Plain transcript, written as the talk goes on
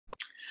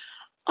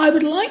I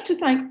would like to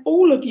thank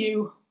all of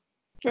you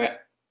for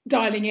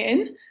dialing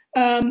in,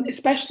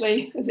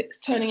 especially as it's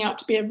turning out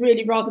to be a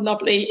really rather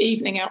lovely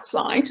evening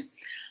outside.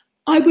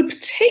 I would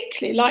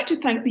particularly like to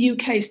thank the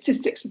UK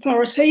Statistics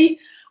Authority.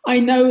 I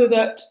know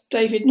that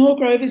David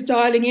Norgrove is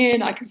dialing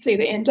in. I can see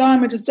that Ian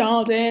Diamond has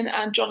dialed in,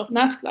 and Jonathan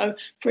Athlow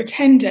for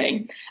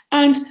attending.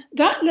 And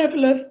that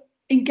level of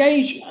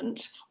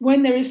engagement,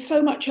 when there is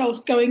so much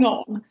else going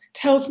on,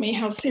 tells me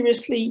how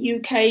seriously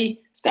UK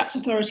Stats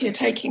Authority are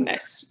taking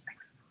this.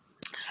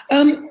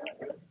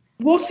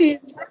 What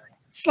is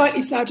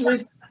slightly sadder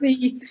is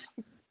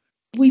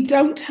we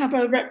don't have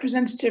a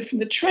representative from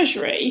the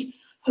Treasury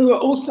who are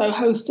also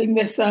hosting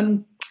this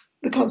the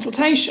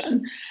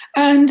consultation,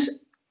 and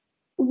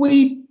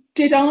we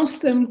did ask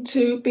them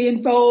to be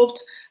involved.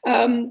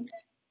 They're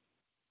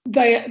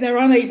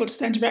unable to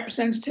send a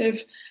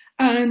representative,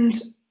 and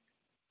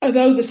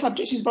although the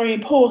subject is very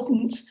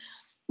important,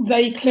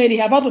 they clearly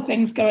have other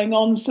things going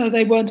on, so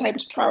they weren't able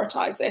to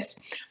prioritise this.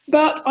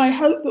 But I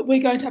hope that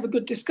we're going to have a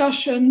good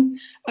discussion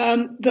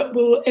that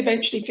will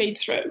eventually feed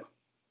through.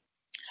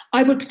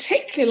 I would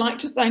particularly like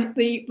to thank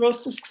the Royal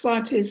Statistical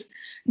Society's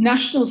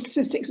National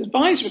Statistics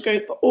Advisory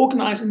Group for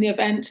organising the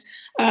event,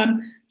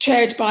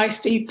 chaired by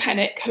Steve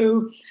Pennick,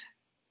 who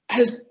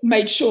has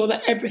made sure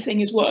that everything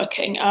is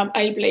working,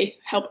 ably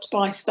helped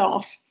by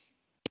staff.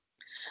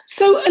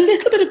 So a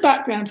little bit of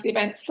background to the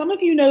event. Some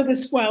of you know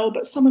this well,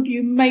 but some of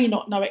you may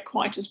not know it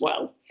quite as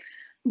well.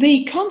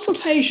 The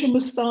consultation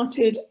was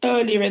started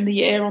earlier in the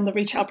year on the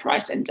Retail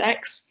Price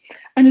Index,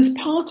 and as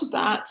part of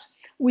that,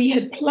 we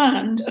had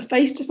planned a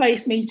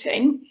face-to-face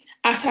meeting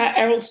at our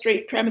Errol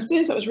Street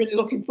premises. I was really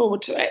looking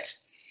forward to it.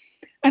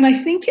 And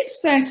I think it's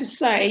fair to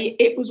say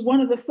it was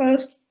one of the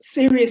first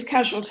serious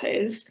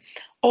casualties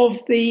of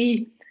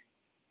the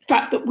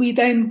fact that we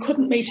then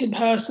couldn't meet in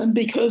person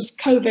because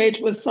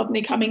COVID was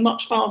suddenly coming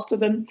much faster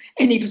than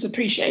any of us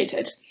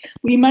appreciated.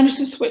 We managed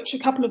to switch a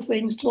couple of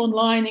things to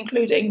online,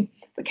 including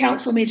the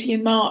council meeting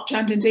in March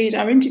and indeed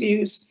our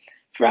interviews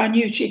for our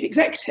new chief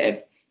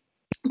executive,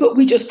 but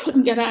we just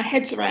couldn't get our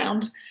heads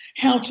around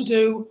how to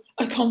do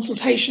a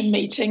consultation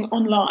meeting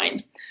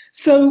online.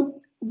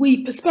 So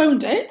we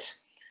postponed it.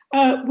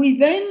 We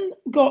then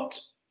got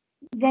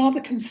rather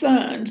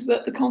concerned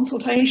that the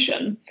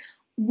consultation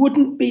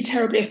wouldn't be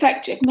terribly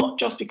effective, not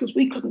just because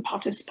we couldn't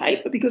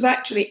participate, but because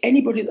actually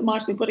anybody that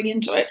might have been putting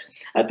into it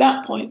at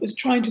that point was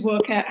trying to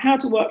work out how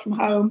to work from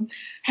home,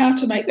 how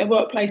to make their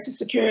workplaces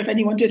secure if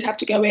anyone did have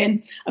to go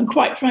in. And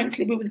quite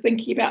frankly, we were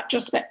thinking about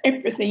just about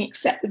everything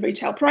except the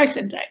retail price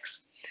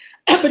index.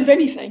 But if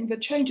anything, the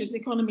changes the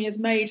economy has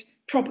made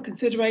proper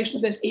consideration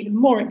of this even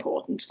more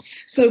important.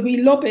 So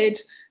we lobbied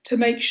to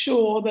make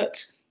sure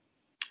that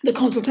the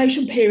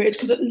consultation period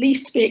could at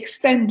least be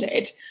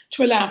extended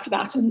to allow for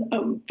that, and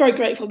I'm very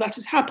grateful that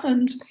has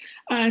happened.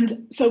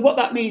 And so what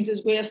that means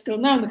is we are still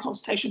now in the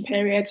consultation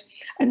period,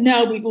 and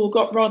now we've all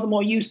got rather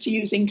more used to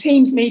using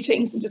Teams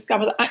meetings and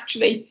discover that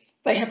actually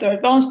they have their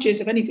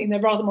advantages. If anything, they're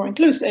rather more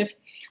inclusive.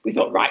 We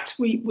thought, right,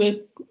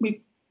 we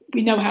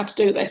know how to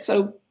do this,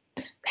 so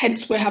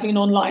hence we're having an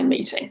online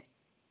meeting.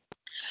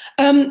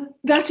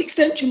 That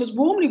extension was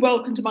warmly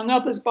welcomed, among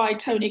others, by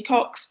Tony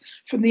Cox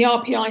from the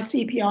RPI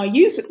CPI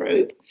user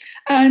group,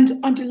 and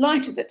I'm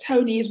delighted that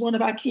Tony is one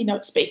of our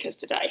keynote speakers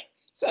today.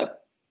 So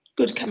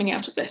good coming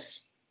out of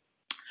this.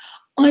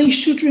 I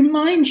should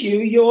remind you,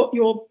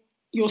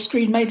 your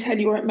screen may tell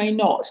you or it may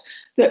not,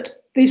 that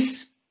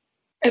this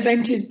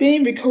event is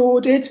being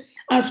recorded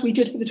as we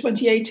did for the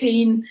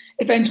 2018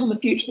 event on the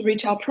future of the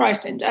retail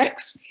price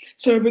index.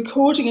 So a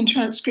recording and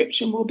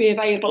transcription will be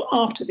available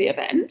after the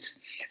event,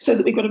 so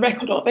that we've got a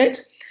record of it.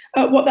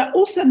 What that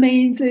also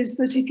means is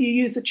that if you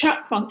use the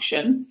chat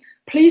function,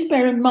 please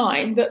bear in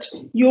mind that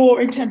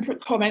your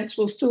intemperate comments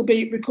will still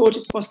be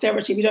recorded for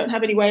posterity. We don't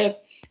have any way of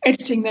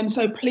editing them,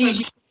 so please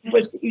use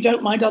language that you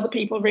don't mind other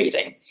people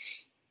reading.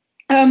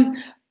 Part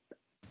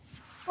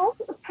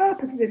of the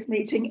purpose of this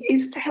meeting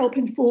is to help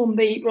inform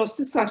the Royal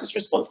Statistical Society's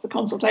response to the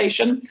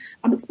consultation.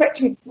 I'm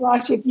expecting a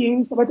variety of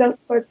views, so I don't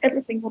suppose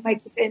everything will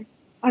make it in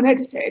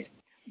unedited,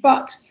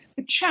 but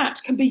the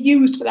chat can be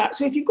used for that.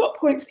 So if you've got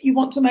points that you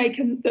want to make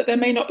and that there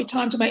may not be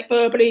time to make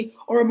verbally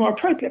or are more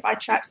appropriate by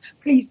chat,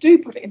 please do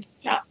put it into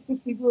the chat because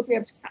we will be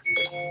able to capture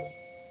it.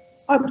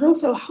 I would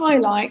also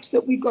highlight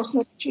that we've got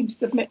an opportunity to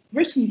submit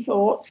written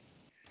thoughts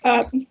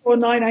before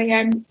 9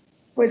 AM,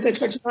 Wednesday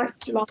 29th of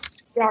July,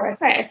 to the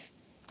RSS,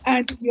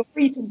 and in your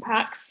briefing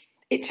packs,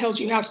 it tells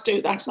you how to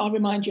do that, and I'll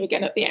remind you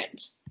again at the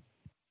end.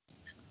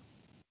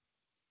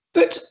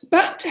 But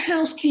back to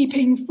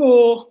housekeeping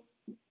for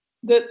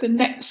the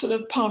next sort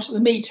of part of the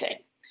meeting.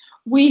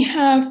 We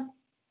have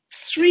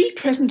 3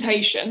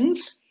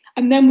 presentations,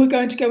 and then we're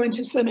going to go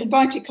into some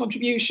invited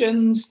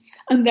contributions,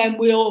 and then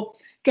we'll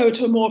go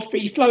to a more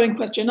free-flowing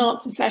question and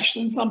answer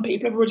session. And some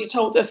people have already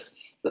told us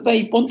that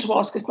they want to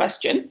ask a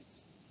question.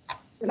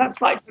 So that's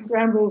like the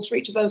ground rules for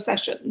each of those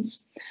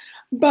sessions.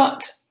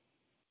 But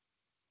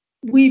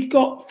we've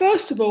got,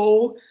 first of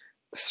all,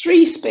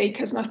 3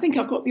 speakers, and I think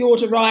I've got the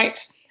order right,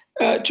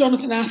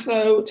 Jonathan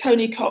Atho,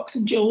 Tony Cox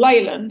and Jill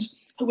Leyland,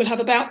 who will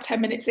have about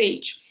 10 minutes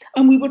each.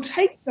 And we will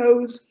take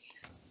those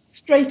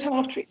straight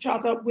after each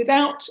other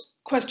without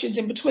questions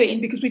in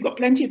between, because we've got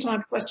plenty of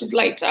time for questions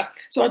later.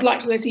 So I'd like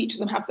to let each of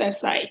them have their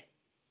say.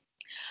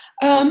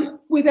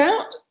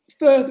 Without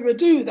further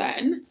ado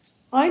then,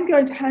 I'm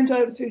going to hand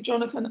over to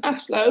Jonathan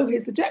Athlow,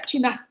 who's the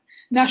Deputy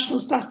National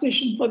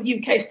Statistician for the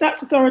UK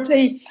Stats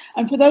Authority.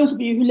 And for those of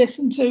you who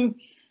listen to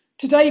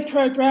today's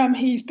programme,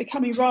 he's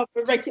becoming rather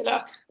a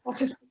regular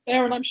participant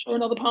there, and I'm sure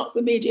in other parts of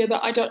the media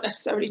that I don't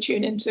necessarily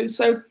tune into.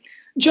 So,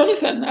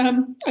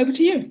 Jonathan, over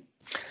to you.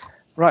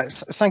 Right,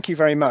 thank you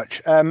very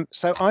much.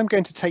 So I'm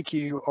going to take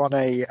you on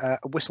a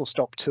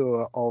whistle-stop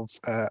tour of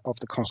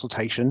the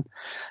consultation.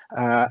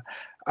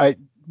 I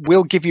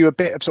will give you a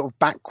bit of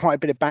quite a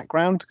bit of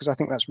background, because I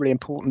think that's really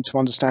important to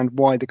understand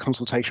why the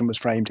consultation was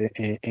framed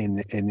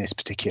in this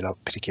particular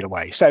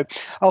way. So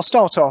I'll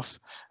start off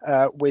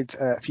with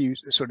a few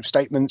sort of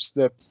statements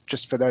that,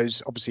 just for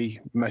those, obviously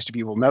most of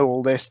you will know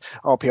all this,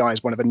 RPI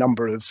is one of a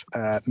number of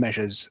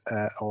measures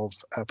of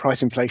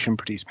price inflation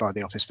produced by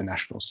the Office for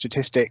National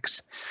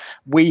Statistics.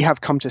 We have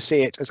come to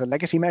see it as a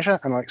legacy measure,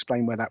 and I'll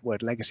explain where that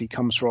word legacy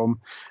comes from.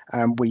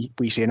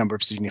 We see a number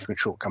of significant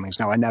shortcomings.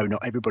 Now, I know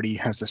not everybody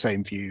has the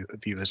same view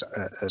as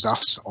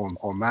us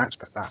on that,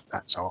 but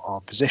that's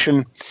our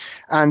position,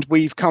 and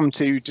we've come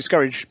to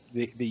discourage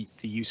the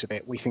use of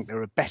it. We think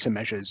there are better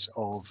measures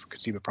of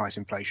consumer price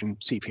inflation,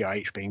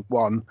 CPIH being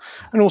one,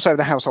 and also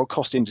the household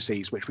cost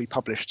indices, which we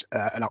published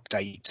an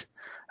update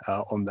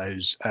on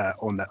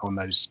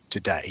those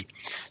today.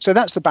 So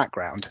that's the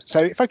background. So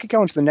if I could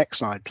go on to the next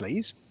slide,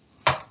 please.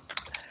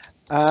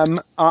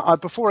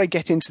 Before I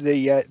get into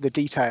the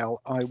detail,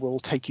 I will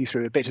take you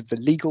through a bit of the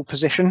legal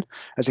position,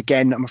 as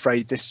again, I'm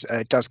afraid this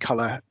does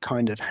colour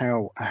kind of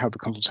how the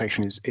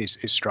consultation is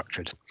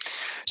structured.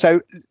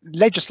 So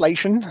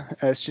legislation,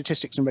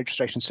 Statistics and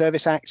Registration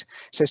Service Act,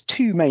 says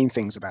two main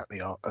things about the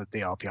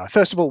RPI.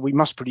 First of all, we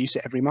must produce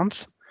it every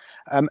month.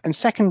 And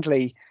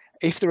secondly,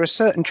 if there are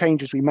certain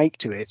changes we make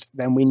to it,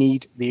 then we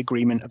need the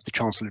agreement of the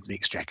Chancellor of the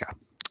Exchequer.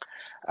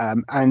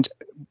 And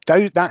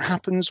though that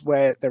happens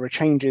where there are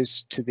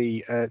changes to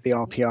the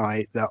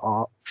RPI that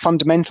are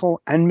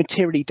fundamental and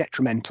materially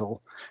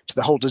detrimental to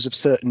the holders of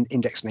certain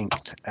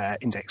index-linked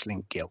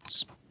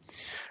gilts.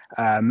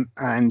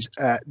 And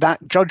that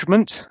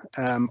judgment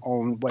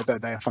on whether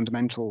they are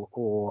fundamental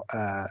or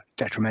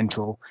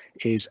detrimental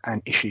is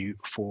an issue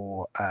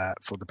for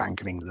the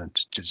Bank of England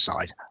to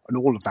decide, and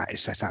all of that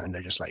is set out in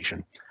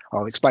legislation.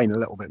 I'll explain a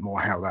little bit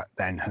more how that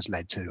then has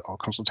led to our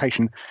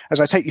consultation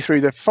as I take you through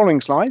the following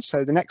slides.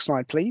 So the next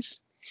slide, please.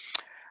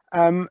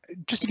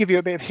 Just to give you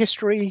a bit of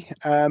history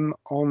on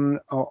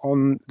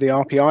the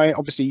RPI,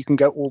 obviously you can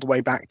go all the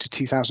way back to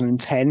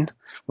 2010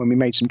 when we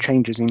made some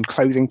changes in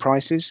clothing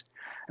prices.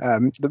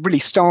 That really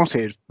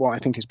started what I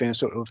think has been a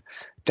sort of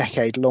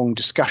decade-long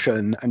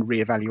discussion and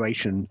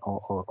re-evaluation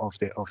of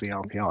the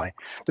RPI.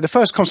 But the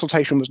first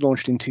consultation was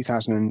launched in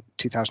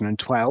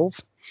 2012,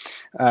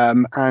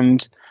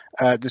 and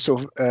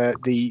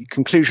the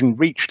conclusion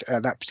reached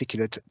at that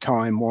particular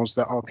time was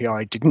that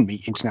RPI didn't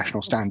meet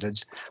international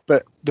standards,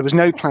 but there was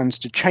no plans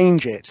to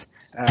change it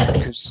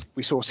because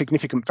we saw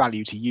significant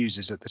value to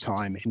users at the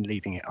time in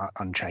leaving it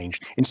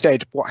unchanged.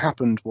 Instead, what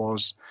happened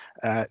was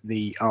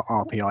the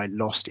RPI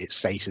lost its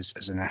status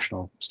as a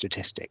national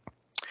statistic.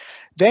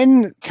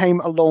 Then came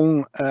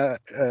along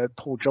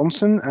Paul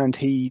Johnson, and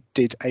he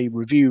did a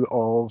review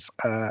of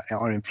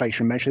our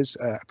inflation measures,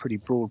 a pretty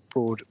broad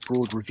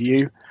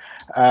review.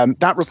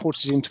 That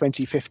reported in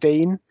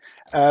 2015,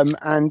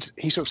 and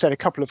he sort of said a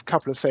couple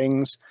of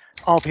things.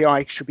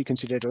 RPI should be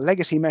considered a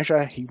legacy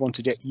measure. He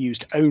wanted it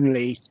used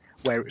only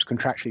where it was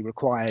contractually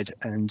required,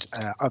 and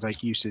other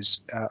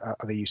uses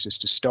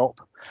to stop.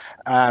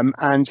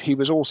 And he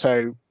was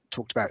also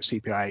talked about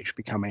CPIH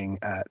becoming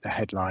the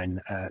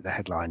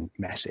headline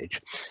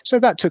message. So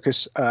that took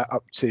us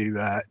up to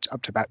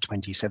about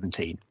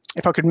 2017.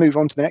 If I could move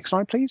on to the next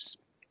slide, please.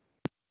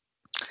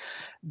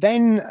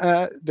 Then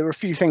there were a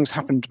few things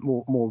happened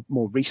more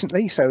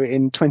recently. So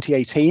in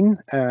 2018,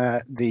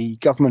 the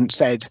government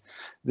said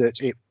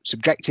that its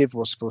objective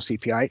was for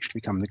CPIH to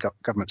become the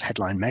government's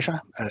headline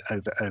measure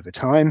over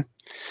time.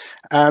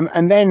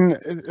 And then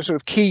a sort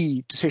of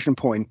key decision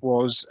point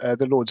was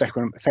the Lords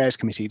Economic Affairs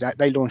Committee. That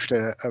they launched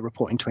a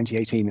report in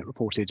 2018 that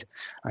reported,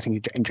 I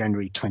think, in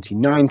January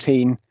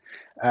 2019.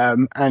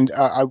 And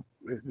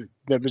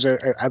there was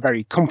a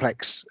very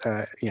complex,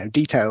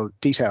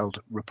 detailed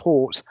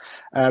report,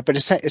 but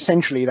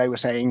essentially they were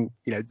saying,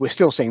 we're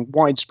still seeing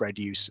widespread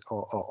use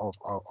of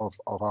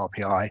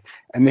RPI,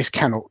 and this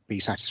cannot be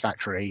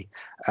satisfactory.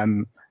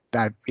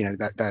 That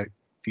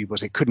view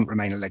was it couldn't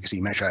remain a legacy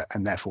measure,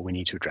 and therefore we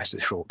need to address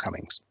the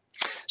shortcomings.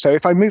 So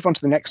if I move on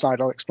to the next slide,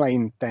 I'll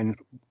explain then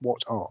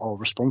what our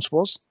response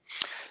was.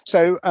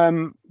 So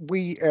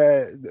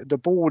the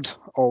board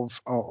of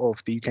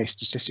the UK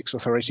Statistics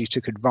Authority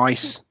took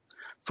advice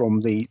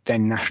from the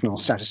then national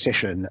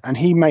statistician, and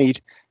he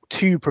made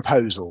two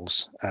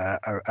proposals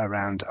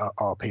around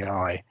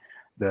RPI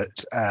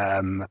that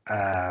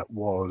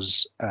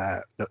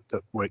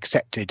were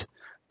accepted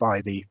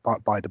by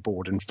the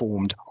board and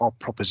formed our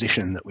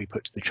proposition that we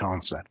put to the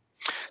Chancellor.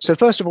 So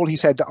first of all, he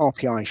said that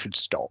RPI should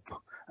stop.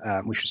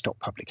 We should stop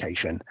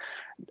publication.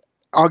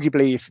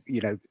 Arguably,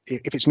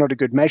 if it's not a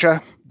good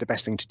measure, the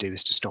best thing to do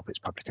is to stop its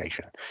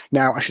publication.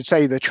 Now, I should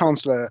say the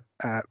Chancellor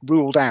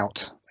ruled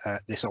out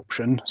this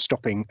option,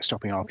 stopping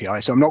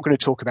RPI. So I'm not going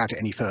to talk about it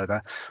any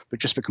further, but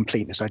just for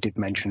completeness, I did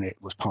mention it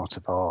was part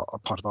of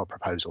our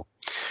proposal.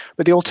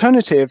 But the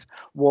alternative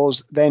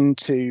was then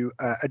to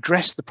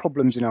address the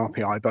problems in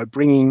RPI by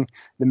bringing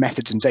the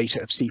methods and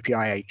data of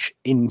CPIH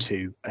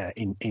into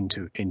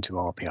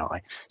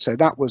RPI. So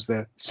that was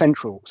the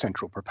central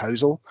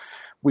proposal.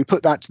 We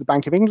put that to the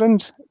Bank of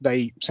England.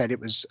 They said it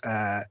was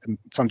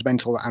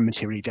fundamental and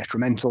materially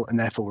detrimental, and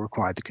therefore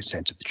required the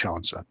consent of the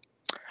Chancellor.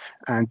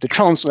 And the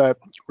Chancellor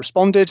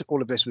responded.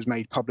 All of this was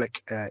made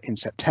public in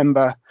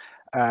September.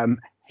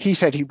 He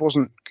said he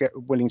wasn't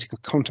willing to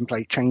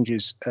contemplate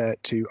changes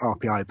to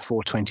RPI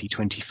before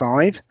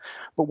 2025,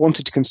 but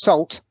wanted to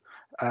consult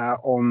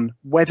on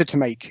whether to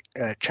make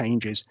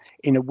changes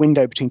in a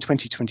window between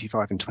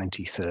 2025 and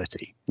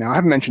 2030. Now, I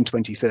haven't mentioned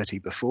 2030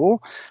 before,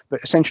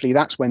 but essentially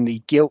that's when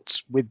the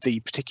gilts with the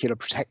particular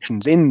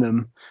protections in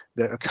them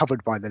that are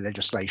covered by the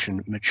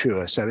legislation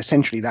mature. So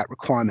essentially that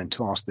requirement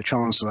to ask the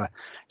Chancellor,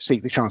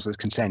 seek the Chancellor's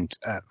consent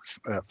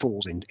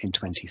falls in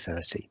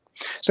 2030.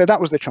 So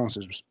that was the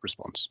Chancellor's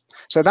response.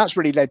 So that's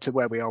really led to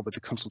where we are with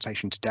the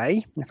consultation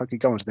today. If I could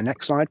go on to the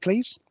next slide,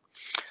 please.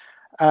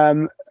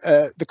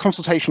 The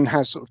consultation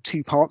has sort of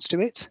two parts to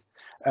it.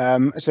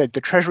 As I said,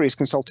 the Treasury is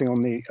consulting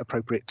on the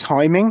appropriate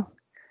timing,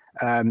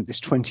 this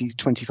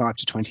 2025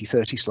 to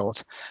 2030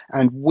 slot,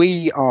 and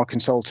we are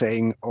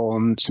consulting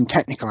on some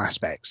technical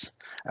aspects.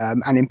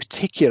 And in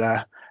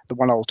particular, the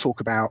one I'll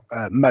talk about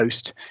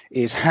most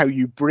is how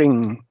you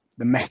bring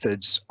the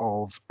methods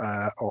of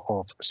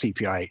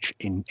CPIH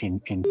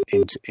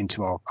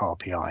into our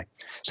RPI.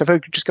 So if I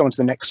could just go on to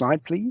the next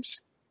slide,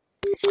 please.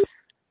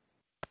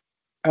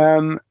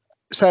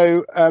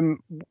 So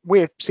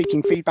we're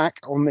seeking feedback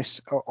on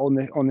this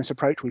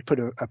approach. We put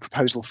a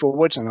proposal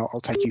forward, and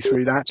I'll take you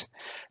through that.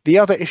 The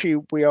other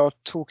issue we are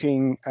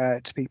talking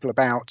to people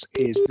about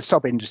is the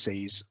sub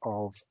indices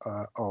of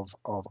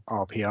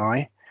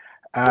RPI.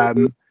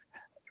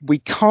 We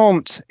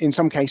can't, in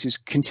some cases,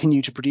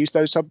 continue to produce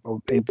those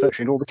or in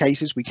virtually in all the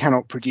cases, we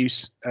cannot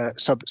produce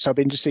sub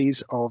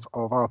indices of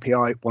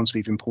RPI once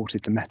we've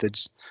imported the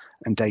methods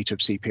and data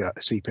of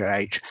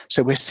CPIH.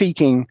 So we're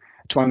seeking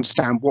to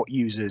understand what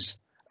users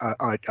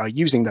are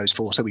using those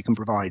for, so we can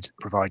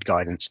provide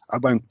guidance. I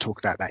won't talk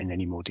about that in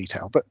any more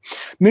detail. But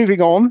moving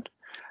on,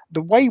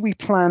 the way we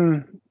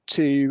plan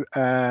to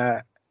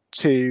so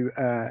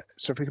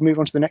if we can move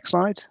on to the next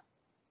slide.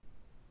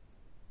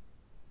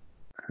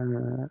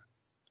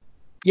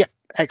 Yeah,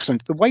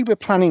 excellent. The way we're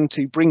planning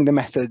to bring the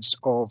methods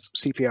of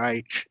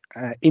CPIH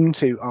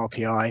into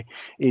RPI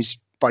is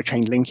by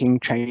chain linking,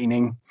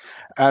 chaining.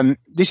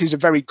 This is a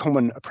very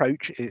common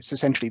approach. It's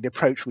essentially the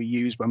approach we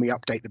use when we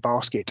update the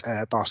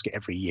basket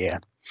every year.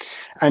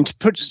 And to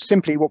put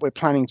simply, what we're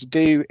planning to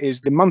do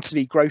is the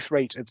monthly growth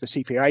rate of the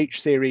CPIH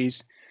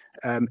series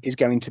is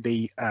going to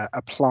be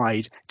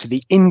applied to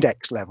the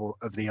index level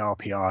of the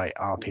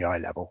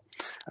RPI level.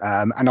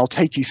 And I'll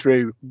take you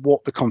through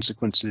what the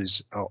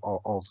consequences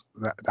of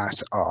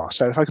that are.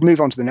 So if I can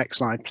move on to the next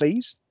slide,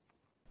 please.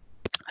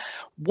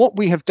 What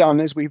we have done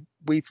is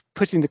we've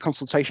put in the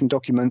consultation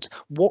document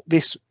what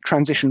this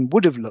transition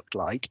would have looked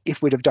like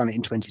if we'd have done it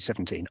in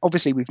 2017.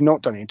 Obviously, we've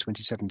not done it in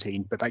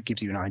 2017, but that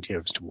gives you an idea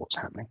as to what's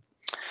happening.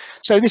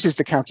 So this is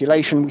the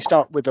calculation. We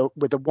start with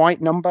a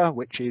white number,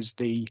 which is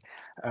the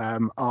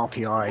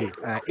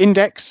RPI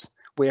index.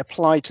 We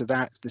apply to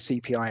that the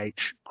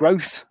CPIH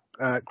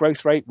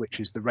growth rate, which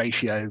is the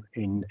ratio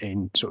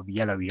in sort of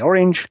yellowy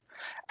orange,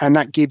 and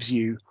that gives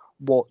you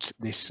what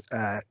this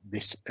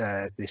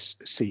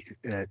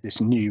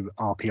new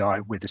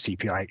RPI with the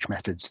CPIH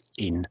methods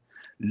in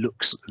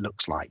looks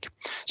like.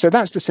 So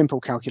that's the simple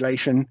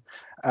calculation.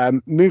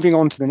 Moving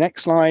on to the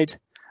next slide,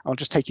 I'll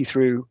just take you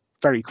through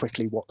very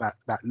quickly what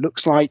that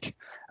looks like.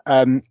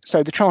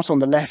 So the chart on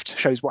the left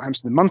shows what happens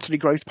to the monthly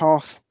growth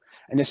path,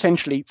 and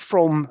essentially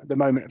from the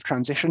moment of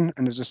transition,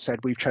 and as I said,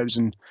 we've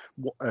chosen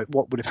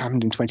what would have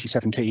happened in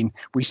 2017,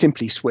 we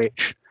simply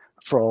switch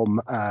from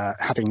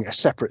having a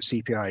separate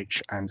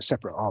CPIH and a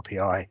separate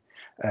RPI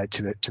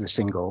to a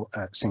single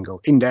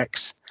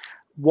index.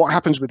 What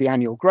happens with the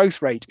annual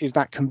growth rate is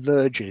that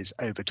converges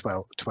over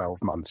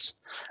 12 months.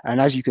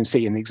 And as you can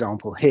see in the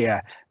example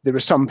here, there are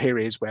some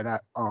periods where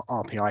that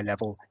RPI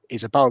level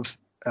is above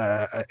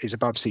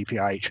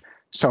CPIH,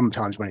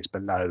 sometimes when it's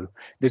below.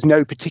 There's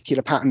no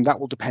particular pattern. That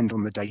will depend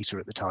on the data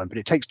at the time, but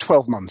it takes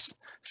 12 months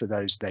for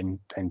those then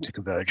to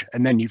converge.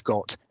 And then you've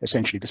got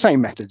essentially the same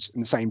methods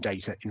and the same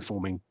data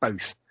informing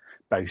both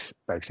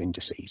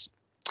indices.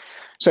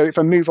 So if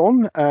I move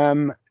on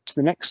to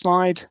the next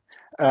slide,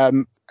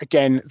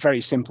 again,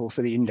 very simple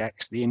for the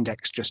index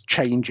just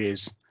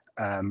changes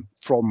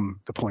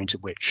from the point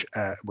at which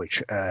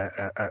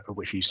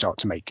you start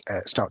to make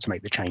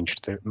the change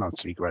to the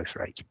monthly growth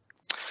rate.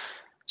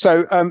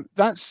 So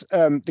that's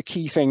the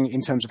key thing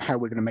in terms of how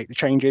we're going to make the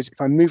changes. If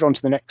I move on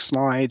to the next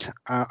slide,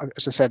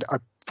 as I said, I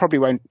probably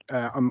won't,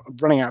 I'm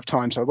running out of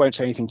time, so I won't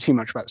say anything too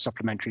much about the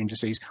supplementary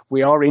indices.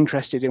 We are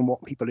interested in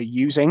what people are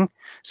using,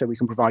 so we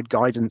can provide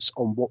guidance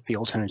on what the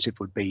alternative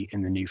would be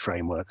in the new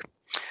framework.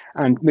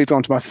 And moving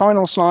on to my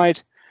final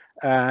slide,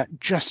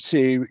 just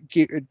to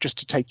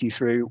take you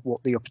through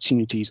what the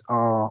opportunities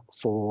are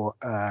for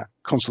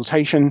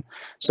consultation.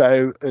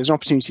 So there's an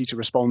opportunity to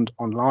respond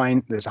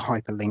online. There's a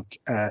hyperlink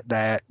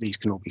there. These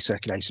can all be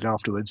circulated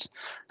afterwards.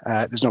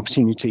 There's an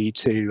opportunity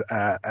to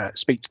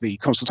speak to the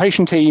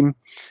consultation team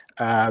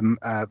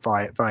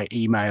via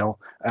email.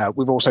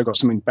 We've also got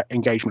some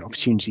engagement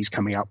opportunities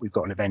coming up. We've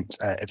got an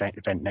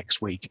event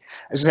next week.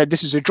 As I said,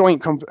 this is a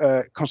joint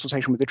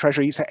consultation with the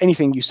Treasury, so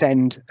anything you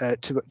send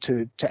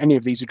to any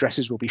of these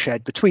addresses will be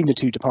shared between the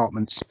two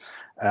departments,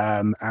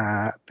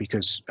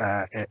 because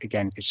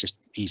again, it's just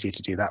easier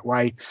to do that way.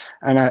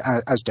 And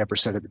as Deborah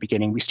said at the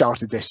beginning, we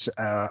started this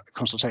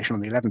consultation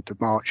on the 11th of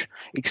March,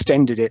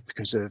 extended it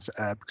because of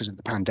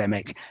the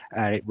pandemic,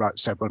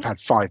 so we've had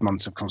 5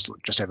 months of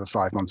just over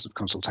 5 months of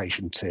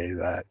consultation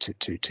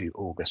to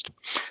August.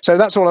 So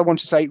that's all I want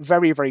to say.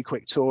 Very, very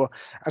quick tour.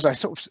 As I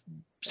sort of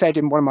said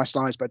in one of my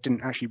slides, but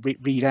didn't actually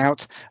read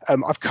out,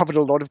 I've covered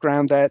a lot of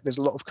ground there. There's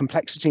a lot of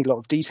complexity, a lot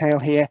of detail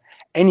here.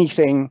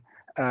 Anything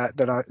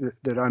that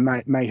I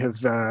may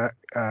have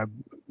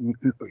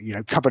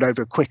covered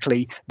over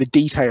quickly, the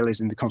detail is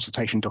in the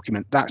consultation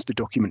document. That's the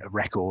document of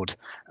record.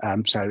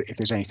 So if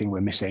there's anything we're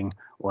missing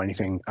or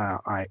anything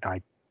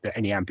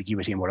any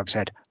ambiguity in what I've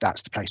said,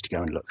 that's the place to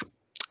go and look.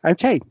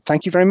 Okay,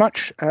 thank you very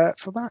much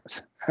for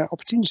that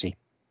opportunity.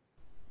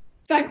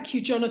 Thank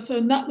you,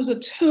 Jonathan. That was a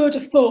tour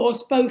de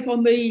force, both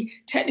on the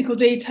technical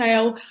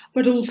detail,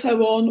 but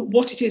also on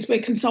what it is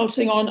we're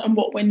consulting on and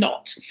what we're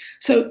not.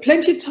 So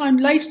plenty of time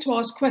later to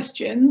ask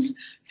questions.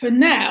 For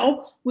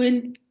now,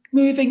 we're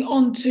moving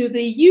on to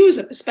the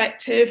user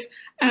perspective,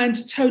 and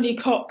Tony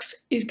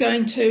Cox is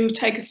going to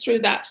take us through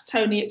that.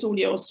 Tony, it's all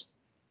yours.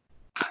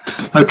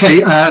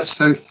 Okay,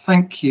 so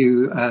thank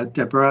you,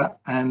 Deborah,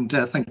 and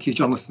thank you,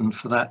 Jonathan,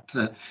 for that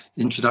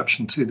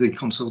introduction to the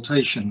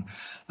consultation.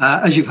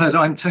 As you've heard,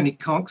 I'm Tony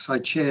Cox. I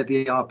chair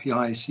the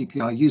RPI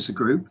CPI user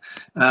group.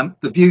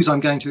 The views I'm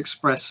going to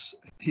express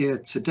here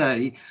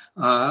today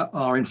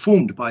are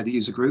informed by the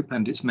user group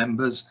and its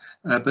members,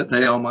 but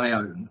they are my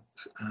own,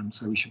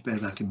 so we should bear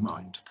that in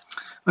mind.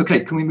 Okay,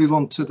 can we move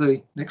on to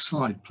the next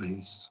slide,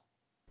 please?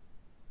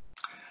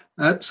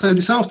 So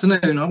this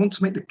afternoon, I want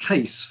to make the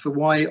case for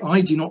why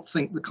I do not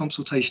think the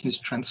consultation is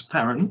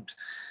transparent.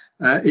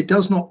 It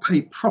does not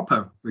pay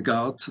proper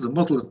regard to the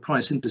model of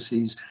price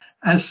indices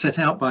as set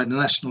out by the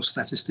National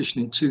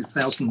Statistician in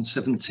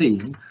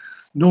 2017,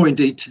 nor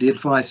indeed to the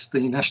advice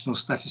the National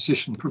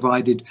Statistician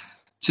provided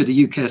to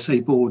the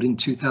UKSA board in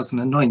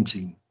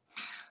 2019,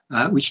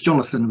 which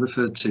Jonathan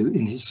referred to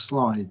in his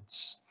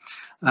slides.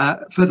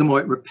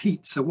 Furthermore, it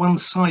repeats a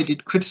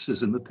one-sided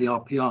criticism of the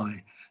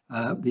RPI.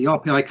 The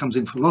RPI comes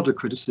in for a lot of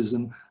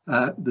criticism.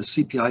 The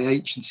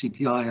CPIH and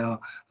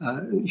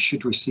CPI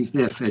should receive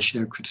their fair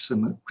share of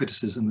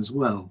criticism as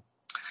well.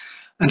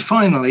 And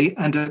finally,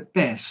 and at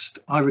best,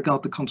 I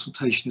regard the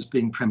consultation as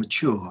being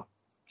premature.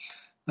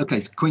 Okay,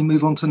 can we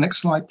move on to the next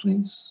slide,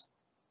 please?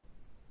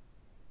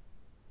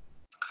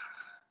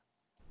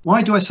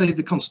 Why do I say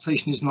the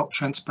consultation is not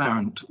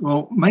transparent?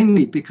 Well,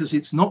 mainly because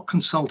it's not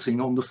consulting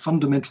on the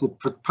fundamental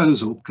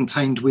proposal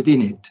contained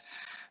within it,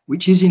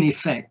 which is in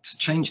effect to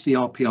change the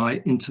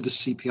RPI into the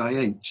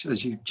CPIH,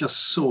 as you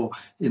just saw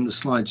in the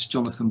slides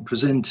Jonathan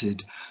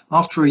presented.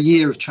 After a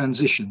year of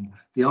transition,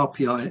 the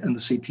RPI and the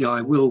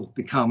CPI will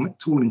become,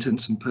 to all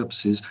intents and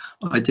purposes,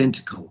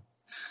 identical.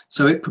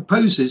 So it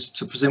proposes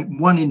to present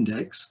one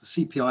index, the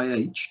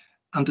CPIH,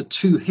 under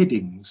two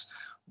headings.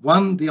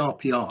 One, the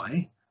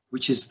RPI,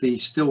 which is the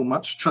still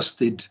much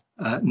trusted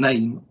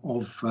name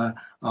of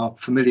our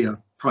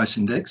familiar price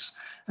index,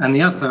 and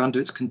the other under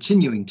its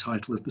continuing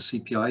title of the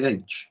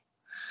CPIH.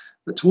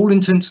 But to all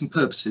intents and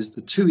purposes,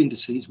 the two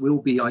indices will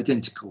be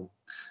identical.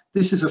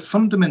 This is a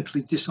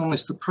fundamentally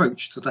dishonest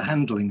approach to the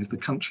handling of the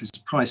country's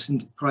price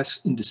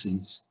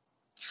indices.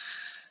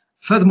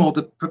 Furthermore,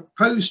 the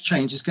proposed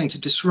change is going to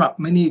disrupt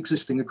many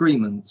existing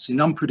agreements in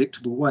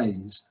unpredictable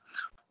ways.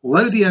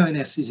 Although the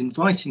ONS is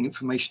inviting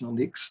information on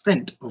the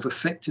extent of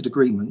affected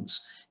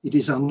agreements, it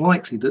is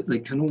unlikely that they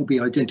can all be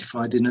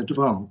identified in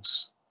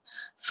advance.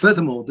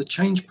 Furthermore, the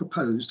change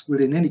proposed will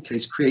in any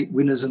case create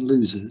winners and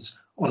losers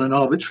on an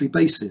arbitrary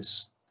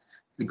basis.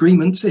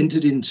 Agreements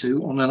entered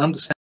into on an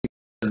understanding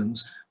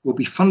terms will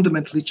be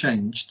fundamentally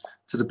changed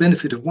to the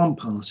benefit of one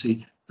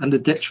party and the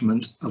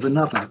detriment of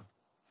another.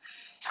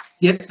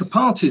 Yet the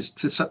parties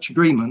to such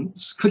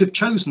agreements could have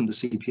chosen the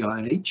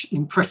CPIH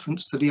in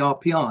preference to the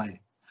RPI,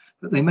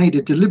 but they made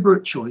a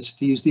deliberate choice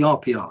to use the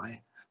RPI,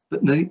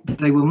 but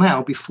they will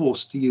now be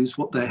forced to use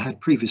what they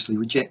had previously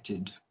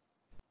rejected.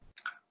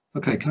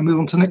 Okay, can I move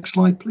on to the next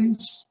slide,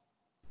 please?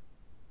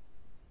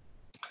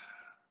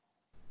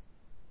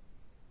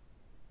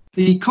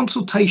 The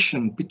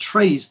consultation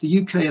betrays the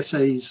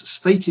UKSA's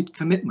stated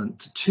commitment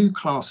to two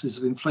classes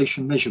of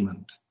inflation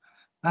measurement.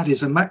 That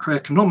is a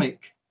macroeconomic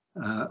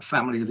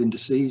family of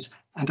indices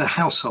and a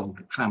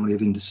household family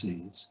of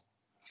indices.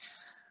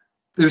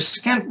 There is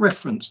scant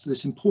reference to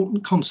this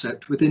important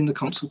concept within the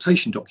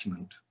consultation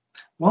document.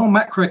 While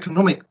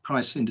macroeconomic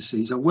price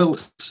indices are well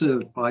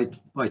served by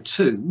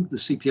two, the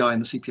CPI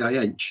and the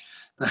CPIH,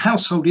 the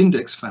household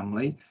index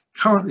family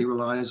currently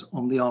relies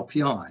on the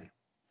RPI.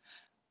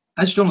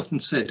 As Jonathan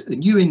said, a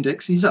new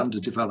index is under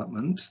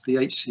development, the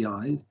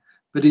HCI,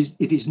 but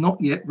it is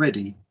not yet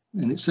ready,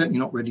 and it's certainly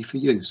not ready for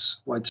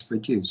use,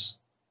 widespread use.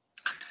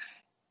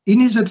 In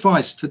his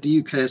advice to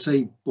the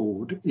UKSA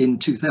board in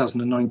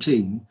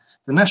 2019,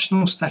 the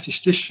National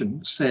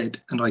Statistician said,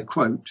 and I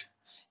quote,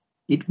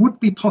 "It would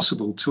be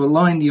possible to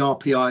align the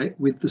RPI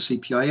with the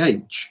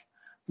CPIH,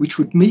 which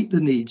would meet the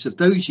needs of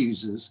those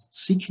users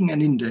seeking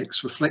an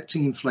index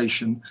reflecting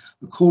inflation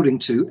according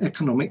to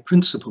economic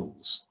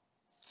principles.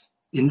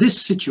 In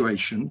this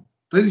situation,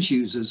 those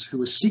users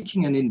who are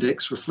seeking an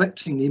index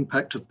reflecting the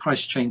impact of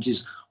price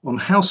changes on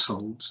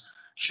households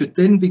should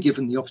then be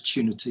given the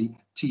opportunity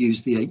to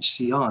use the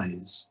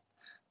HCIs."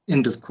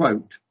 End of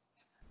quote.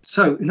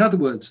 So, in other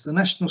words, the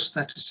National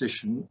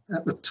Statistician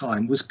at the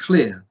time was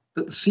clear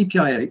that the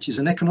CPIH is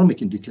an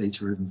economic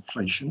indicator of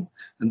inflation,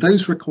 and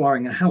those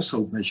requiring a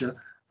household measure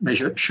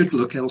should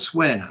look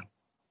elsewhere.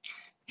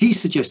 He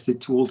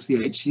suggested towards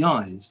the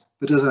HCIs,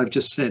 but as I've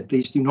just said,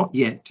 these do not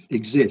yet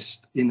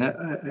exist in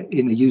a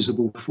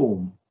usable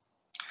form.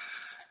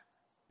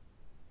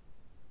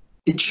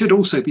 It should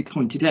also be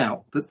pointed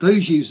out that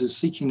those users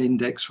seeking an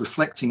index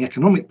reflecting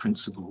economic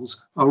principles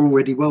are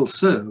already well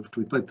served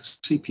with both the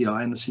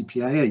CPI and the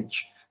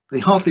CPIH. They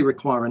hardly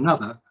require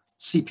another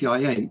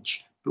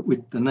CPIH, but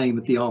with the name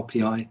of the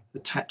RPI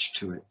attached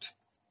to it.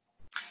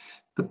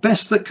 The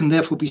best that can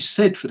therefore be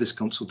said for this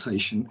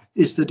consultation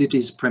is that it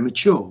is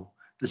premature,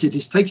 as it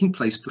is taking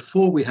place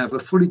before we have a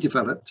fully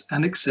developed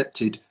and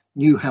accepted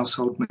new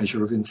household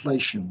measure of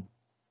inflation.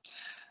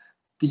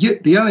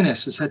 The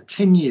ONS has had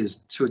 10 years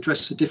to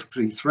address the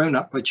difficulty thrown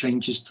up by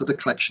changes to the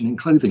collection in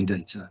clothing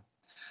data,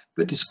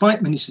 but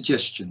despite many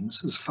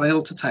suggestions, has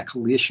failed to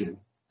tackle the issue.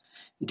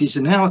 It is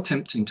now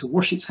attempting to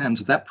wash its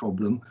hands of that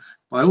problem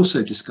by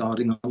also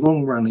discarding a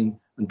long-running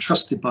and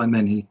trusted by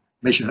many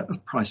measure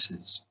of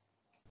prices.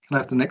 Can I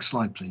have the next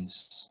slide,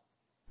 please?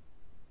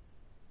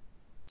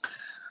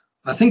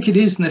 I think it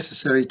is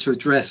necessary to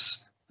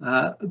address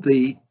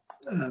the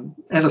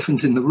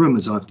elephant in the room,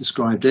 as I've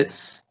described it,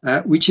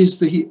 which is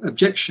the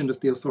objection of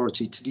the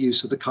authority to the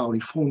use of the Carley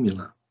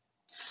formula.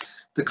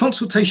 The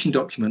consultation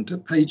document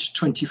at page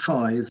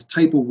 25,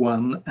 table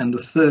 1 and the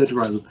third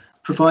row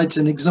provides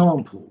an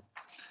example.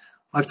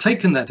 I've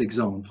taken that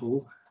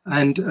example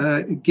and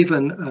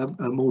given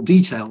a more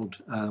detailed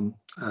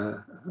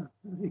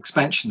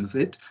expansion of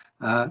it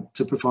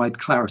to provide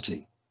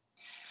clarity.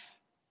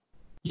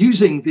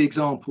 Using the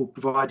example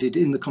provided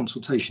in the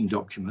consultation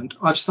document,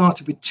 I've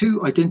started with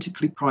two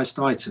identically priced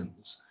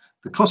items.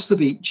 The cost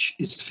of each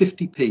is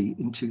 50p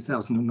in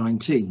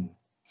 2019.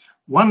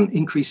 One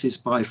increases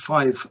by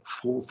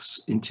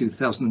 5/4 in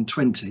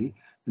 2020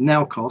 and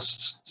now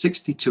costs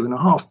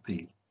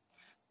 62.5p.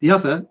 The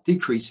other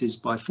decreases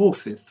by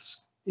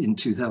 4/5 in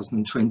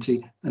 2020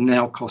 and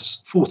now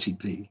costs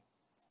 40p,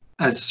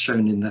 as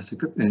shown in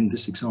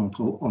this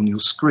example on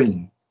your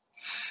screen.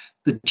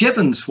 The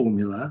Jevons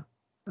formula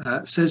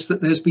says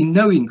that there's been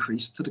no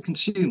increase to the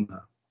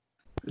consumer,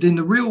 but in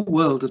the real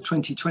world of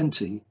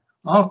 2020,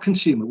 our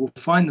consumer will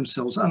find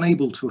themselves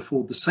unable to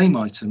afford the same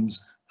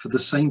items for the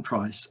same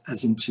price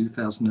as in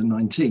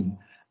 2019,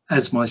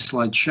 as my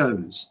slide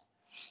shows.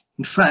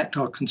 In fact,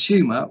 our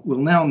consumer will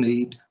now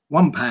need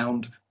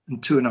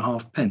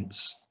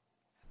 £1.02.5.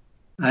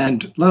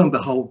 And lo and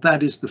behold,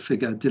 that is the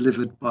figure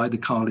delivered by the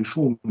Carley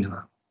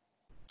formula.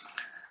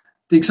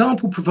 The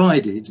example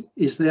provided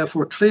is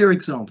therefore a clear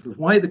example of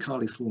why the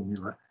Carley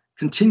formula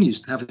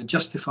continues to have a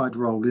justified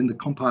role in the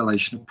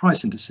compilation of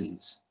price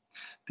indices.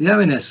 The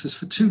ONS has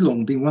for too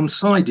long been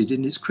one-sided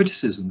in its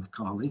criticism of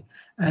Carley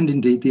and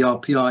indeed the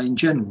RPI in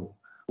general,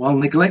 while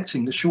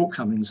neglecting the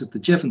shortcomings of the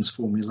Jevons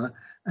formula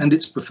and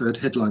its preferred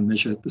headline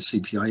measure, the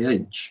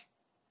CPIH.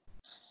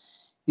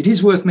 It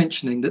is worth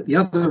mentioning that the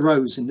other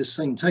rows in this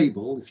same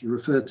table, if you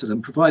refer to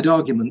them, provide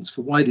arguments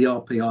for why the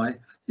RPI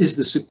is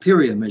the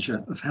superior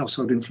measure of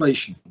household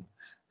inflation,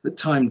 but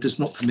time does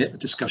not permit a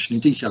discussion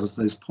in detail of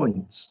those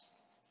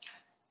points.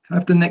 Can I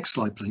have the next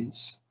slide,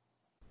 please?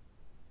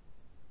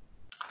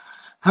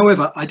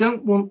 However, I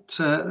don't want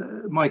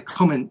my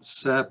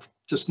comments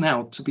just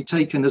now to be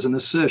taken as an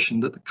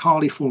assertion that the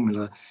Carley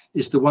formula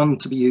is the one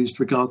to be used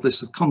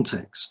regardless of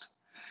context.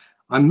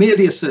 I'm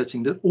merely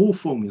asserting that all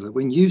formula,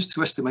 when used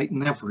to estimate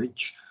an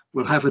average,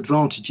 will have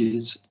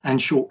advantages and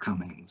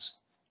shortcomings.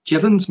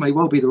 Jevons may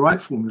well be the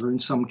right formula in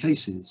some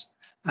cases,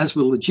 as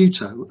will the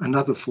Juto,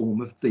 another form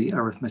of the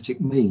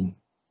arithmetic mean.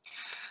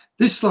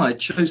 This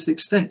slide shows the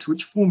extent to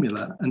which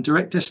formula and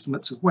direct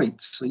estimates of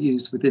weights are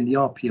used within the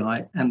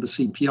RPI and the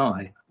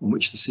CPI, on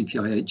which the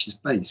CPIH is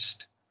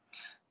based.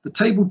 The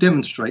table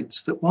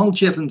demonstrates that while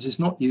Jevons is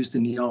not used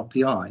in the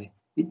RPI,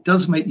 it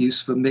does make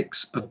use of a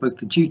mix of both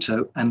the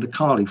Juto and the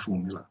Carley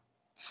formula.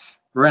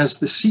 whereas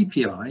the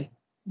CPI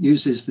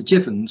uses the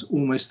Jevons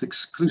almost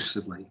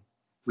exclusively,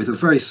 with a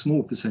very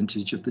small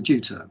percentage of the due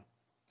term.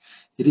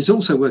 It is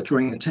also worth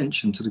drawing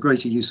attention to the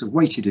greater use of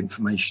weighted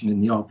information in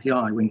the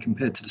RPI when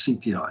compared to the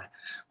CPI,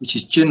 which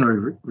is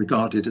generally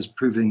regarded as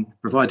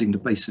providing the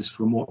basis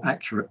for a more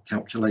accurate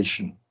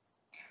calculation.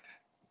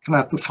 Can I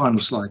have the final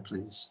slide,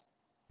 please?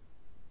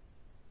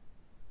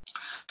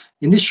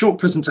 In this short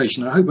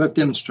presentation, I hope I've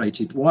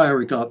demonstrated why I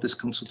regard this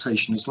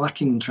consultation as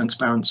lacking in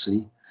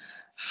transparency,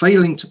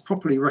 failing to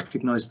properly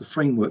recognise the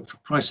framework for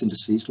price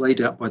indices laid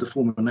out by the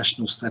former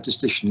national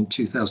statistician in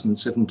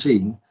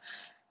 2017,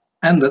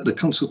 and that the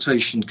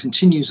consultation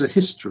continues a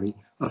history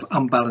of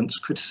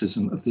unbalanced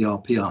criticism of the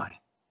RPI.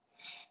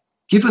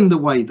 Given the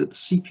way that the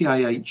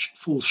CPIH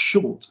falls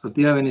short of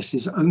the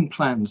ONS's own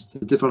plans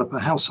to develop a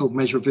household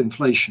measure of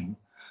inflation,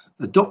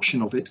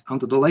 adoption of it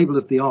under the label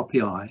of the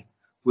RPI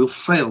will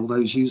fail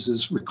those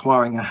users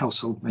requiring a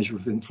household measure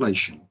of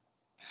inflation.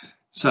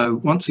 So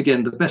once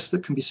again, the best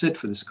that can be said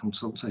for this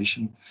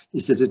consultation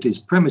is that it is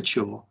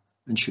premature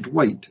and should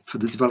wait for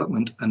the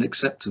development and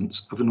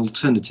acceptance of an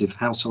alternative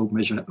household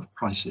measure of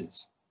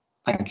prices.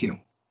 Thank you.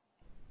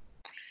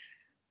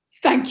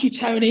 Thank you,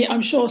 Tony.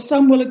 I'm sure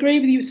some will agree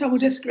with you, some will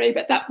disagree,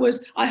 but that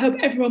was, I hope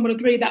everyone will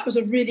agree, that was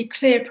a really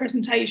clear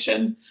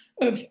presentation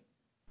of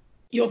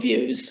your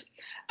views.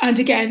 And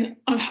again,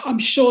 I'm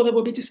sure there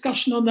will be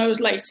discussion on those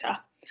later.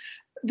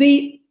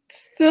 The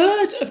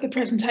third of the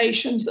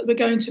presentations that we're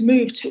going to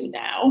move to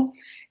now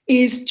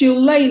is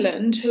Jill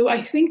Leyland, who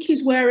I think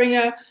is wearing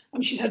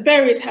she's had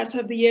various hats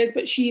over the years,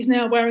 but she's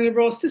now wearing a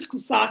Royal Statistical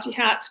Society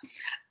hat,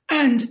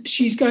 and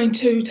she's going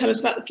to tell us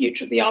about the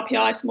future of the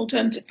RPI, some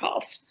alternative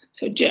paths.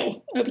 So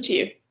Jill, over to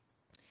you.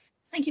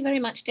 Thank you very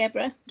much,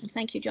 Deborah, and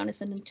thank you,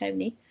 Jonathan and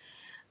Tony.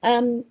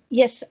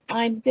 Yes,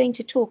 I'm going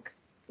to talk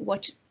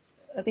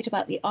a bit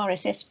about the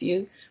RSS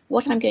view.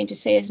 What I'm going to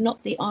say is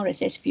not the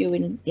RSS view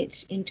in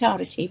its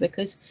entirety,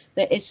 because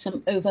there is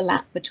some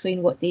overlap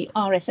between what the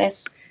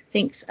RSS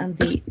thinks and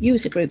the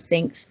user group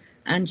thinks,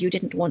 and you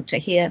didn't want to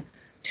hear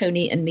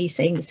Tony and me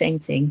saying the same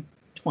thing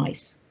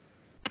twice.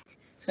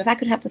 So if I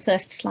could have the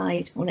first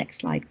slide, or next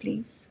slide,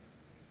 please.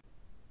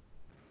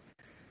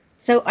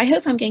 So I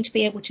hope I'm going to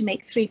be able to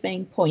make three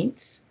main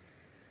points.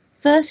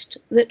 First,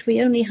 that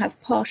we only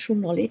have partial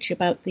knowledge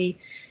about the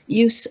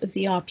use of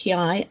the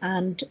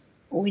RPI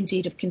or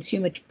indeed of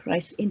consumer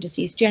price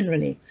indices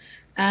generally,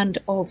 and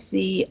of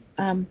the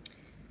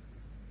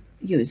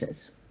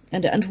users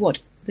and what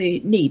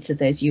the needs of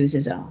those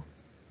users are.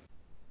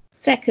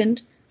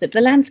 Second, that the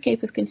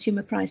landscape of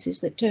consumer prices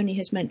that Tony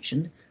has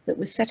mentioned, that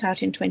was set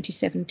out in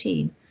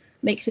 2017,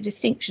 makes a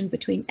distinction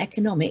between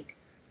economic,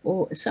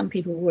 or as some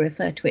people will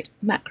refer to it,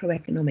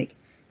 macroeconomic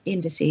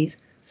indices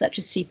such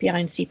as CPI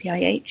and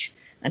CPIH,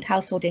 and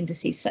household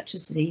indices such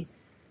as the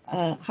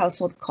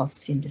household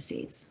costs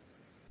indices.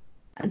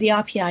 And the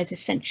RPI is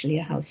essentially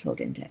a household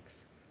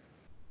index.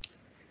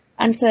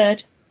 And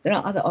third, there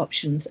are other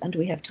options and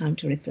we have time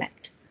to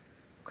reflect.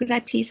 Could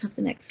I please have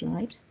the next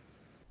slide?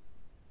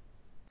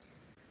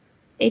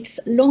 It's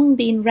long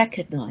been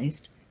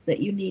recognised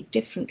that you need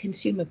different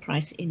consumer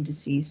price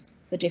indices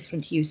for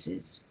different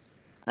uses.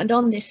 And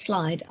on this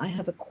slide, I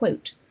have a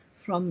quote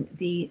from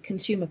the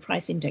Consumer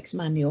Price Index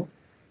Manual,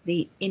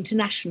 the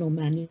international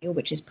manual,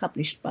 which is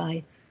published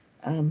by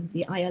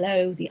the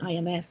ILO, the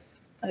IMF,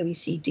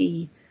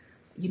 OECD,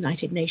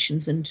 United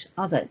Nations and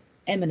other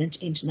eminent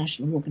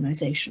international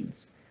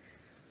organisations.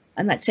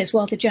 And that says,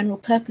 while the general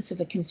purpose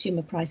of a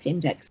consumer price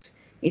index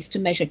is to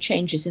measure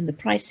changes in the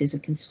prices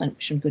of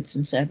consumption goods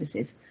and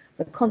services,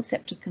 the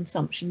concept of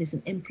consumption is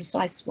an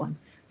imprecise one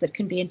that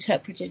can be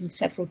interpreted in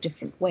several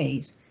different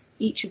ways,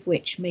 each of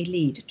which may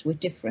lead to a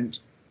different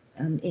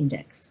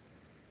index.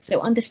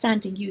 So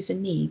understanding user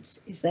needs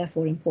is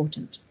therefore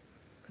important.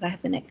 Could I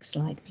have the next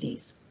slide,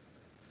 please?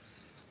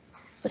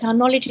 But our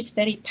knowledge is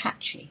very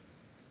patchy.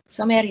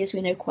 Some areas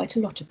we know quite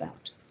a lot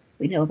about.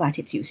 We know about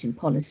its use in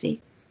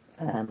policy,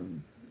 the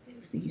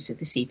use of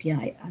the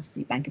CPI as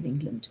the Bank of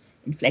England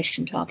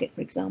inflation target,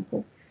 for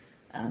example,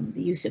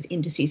 the use of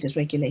indices as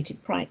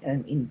regulated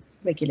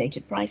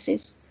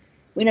prices.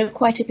 We know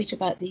quite a bit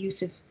about the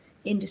use of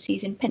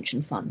indices in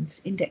pension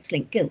funds,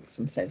 index-linked gilts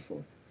and so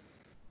forth.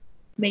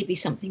 Maybe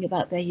something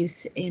about their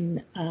use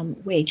in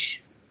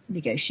wage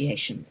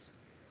negotiations.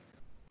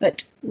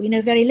 But we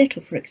know very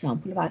little, for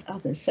example, about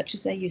others, such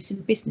as their use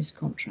in business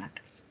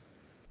contracts.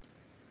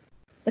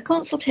 The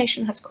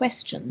consultation has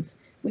questions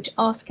which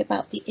ask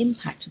about the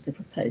impact of the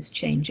proposed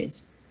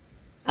changes,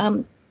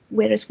 but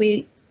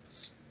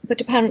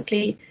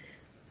apparently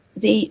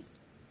the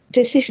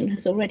decision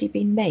has already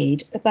been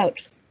made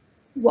about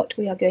what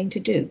we are going to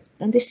do,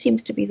 and this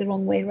seems to be the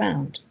wrong way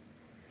round.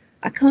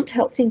 I can't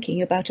help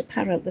thinking about the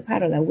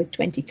parallel with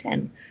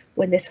 2010,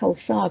 when this whole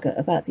saga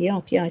about the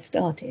RPI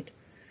started,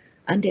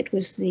 and it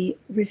was the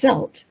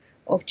result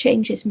of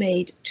changes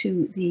made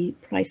to the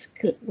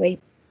way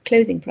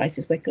clothing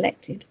prices were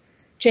collected,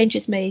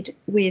 changes made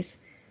with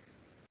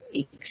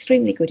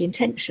extremely good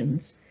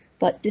intentions,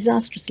 but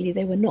disastrously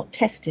they were not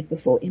tested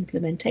before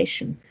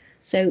implementation.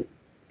 So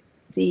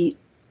the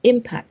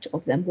impact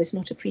of them was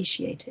not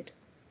appreciated.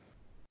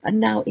 And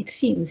now it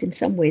seems in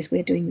some ways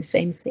we're doing the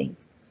same thing,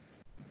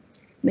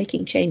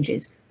 making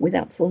changes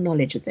without full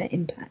knowledge of their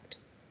impact.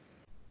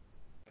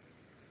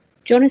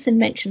 Jonathan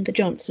mentioned the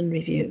Johnson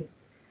Review.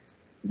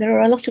 There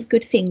are a lot of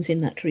good things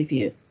in that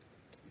review,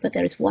 but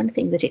there is one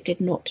thing that it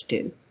did not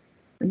do,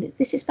 and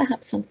this is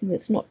perhaps something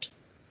that's not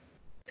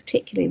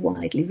particularly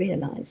widely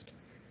realised.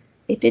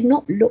 It did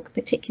not look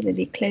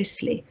particularly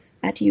closely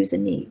at user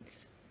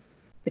needs,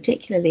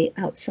 particularly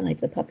outside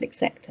the public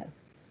sector.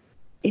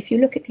 If you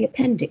look at the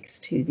appendix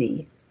to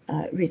the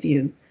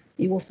review,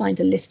 you will find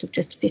a list of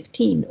just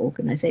 15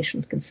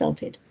 organisations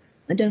consulted,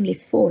 and only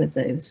 4 of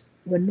those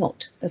were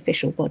not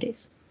official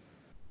bodies.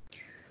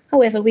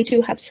 However, we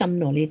do have some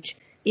knowledge,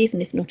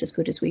 even if not as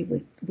good as we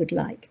would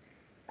like.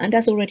 And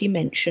as already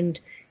mentioned,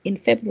 in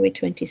February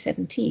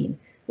 2017,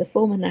 the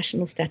former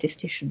national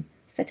statistician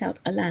set out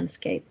a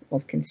landscape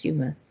of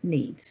consumer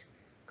needs.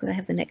 Could I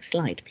have the next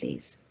slide,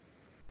 please?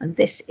 And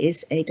this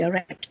is a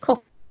direct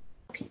copy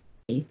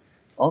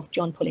of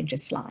John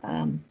Pullinger's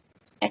slide.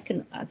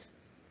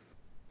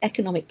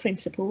 Economic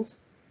principles,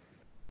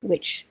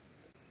 which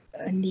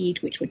a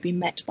need which would be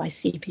met by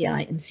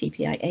CPI and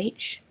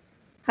CPIH.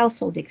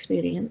 Household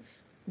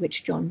experience,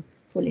 which John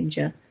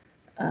Pullinger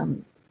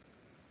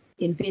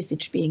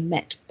envisaged being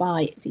met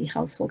by the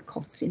household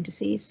costs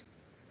indices.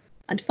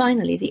 And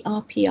finally, the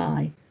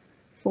RPI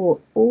for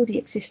all the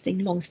existing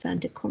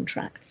long-standing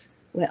contracts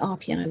where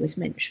RPI was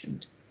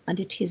mentioned, and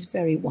it is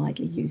very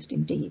widely used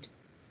indeed.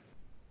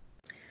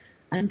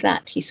 And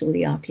that he saw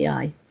the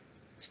RPI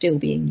still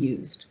being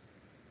used.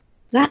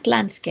 That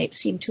landscape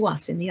seemed to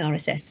us in the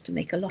RSS to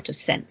make a lot of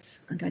sense,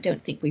 and I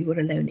don't think we were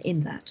alone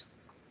in that.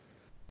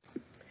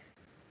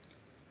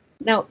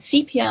 Now,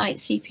 CPI,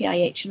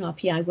 CPIH and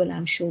RPI will,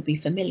 I'm sure, be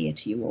familiar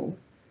to you all.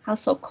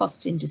 Household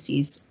costs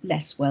indices,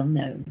 less well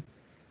known.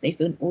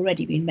 They've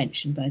already been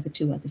mentioned by the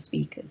 2 other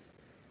speakers.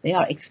 They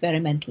are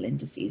experimental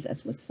indices,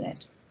 as was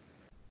said.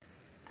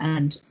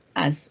 And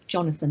as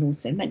Jonathan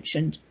also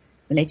mentioned,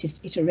 the latest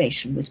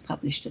iteration was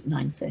published at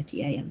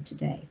 9:30 AM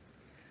today.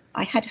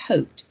 I had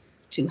hoped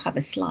to have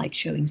a slide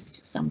showing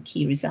some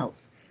key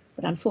results,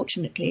 but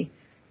unfortunately,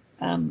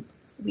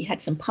 we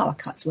had some power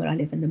cuts where I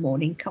live in the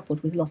morning,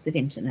 coupled with loss of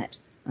internet,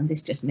 and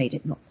this just made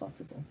it not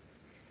possible.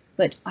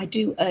 But I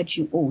do urge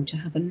you all to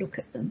have a look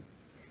at them.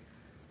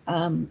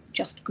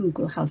 Just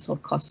Google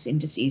household costs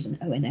indices and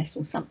ONS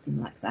or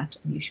something like that,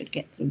 and you should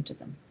get through to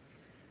them.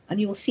 And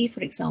you'll see,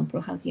 for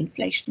example, how the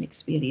inflation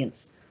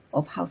experience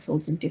of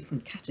households in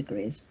different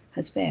categories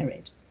has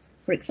varied.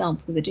 For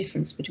example, the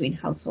difference between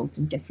households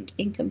in different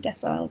income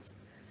deciles,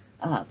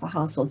 for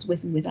households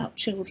with and without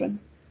children,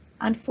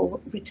 and for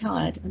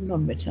retired and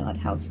non-retired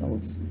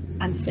households,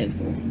 and so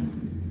forth.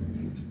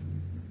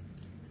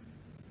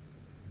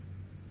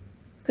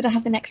 Could I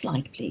have the next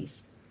slide,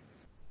 please?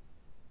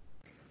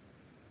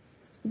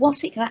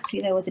 What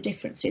exactly though are the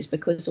differences?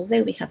 Because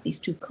although we have these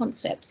 2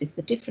 concepts, if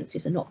the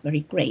differences are not very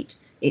great,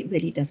 it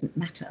really doesn't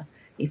matter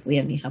if we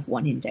only have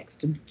one index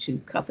to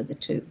cover the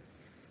 2.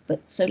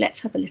 But so let's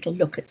have a little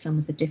look at some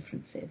of the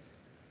differences.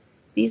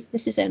 These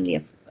are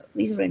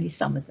only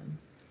some of them.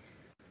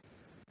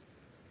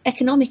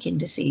 Economic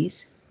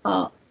indices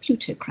are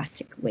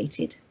plutocratic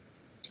weighted,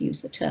 to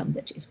use the term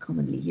that is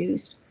commonly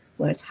used,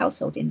 whereas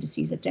household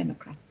indices are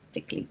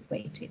democratically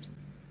weighted.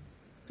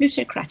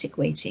 Plutocratic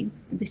weighting,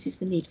 and this is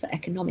the need for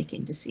economic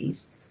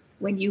indices,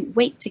 when you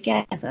weight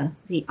together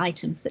the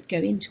items that go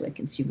into a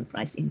consumer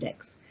price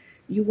index,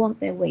 you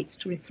want their weights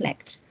to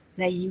reflect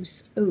their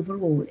use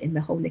overall in the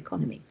whole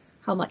economy,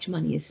 how much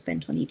money is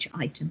spent on each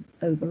item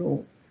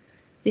overall.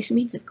 This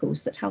means, of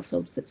course, that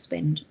households that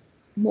spend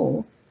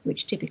more,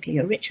 which typically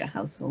are richer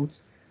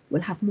households,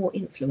 will have more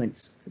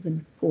influence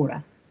than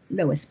poorer,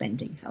 lower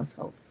spending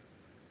households.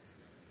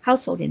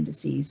 Household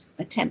indices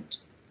attempt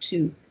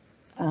to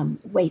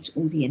weight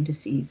all the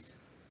indices,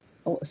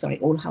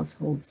 all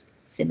households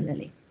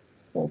similarly,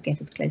 or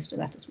get as close to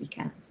that as we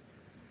can.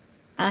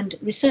 And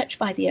research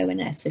by the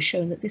ONS has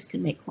shown that this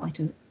can make quite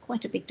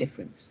a big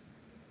difference.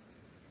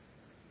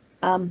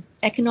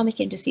 Economic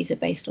indices are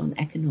based on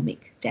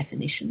economic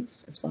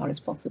definitions as far as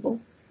possible,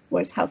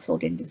 whereas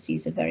household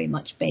indices are very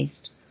much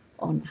based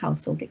on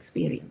household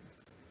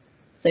experience.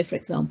 So, for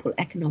example,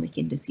 economic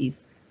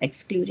indices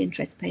exclude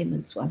interest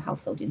payments while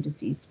household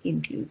indices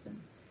include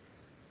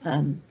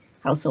them.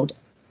 Household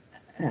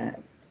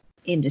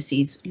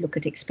indices look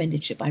at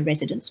expenditure by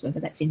residents, whether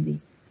that's in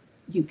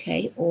the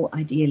UK or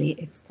ideally,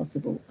 if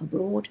possible,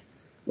 abroad,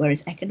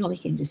 whereas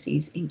economic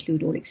indices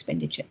include all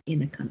expenditure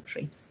in a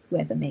country,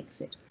 whoever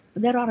makes it.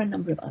 And there are a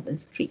number of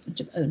others, treatment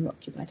of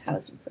owner-occupied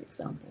housing, for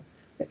example,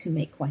 that can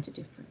make quite a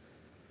difference.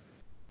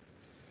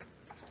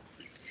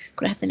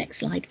 Could I have the next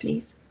slide,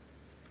 please?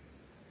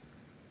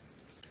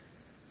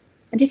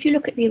 And if you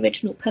look at the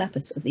original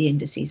purpose of the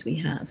indices we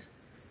have,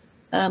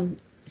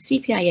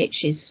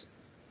 CPIH is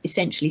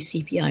essentially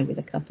CPI with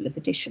a couple of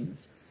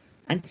additions,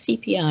 and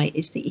CPI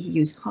is the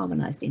EU's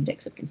harmonised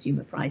index of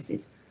consumer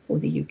prices for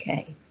the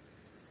UK.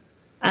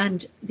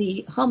 And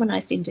the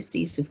harmonised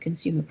indices of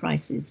consumer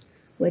prices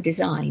were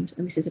designed,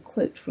 and this is a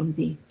quote from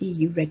the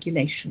EU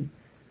regulation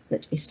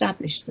that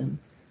established them,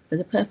 for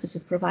the purpose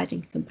of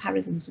providing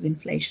comparisons of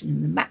inflation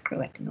in the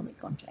macroeconomic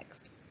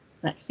context.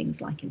 That's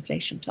things like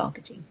inflation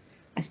targeting,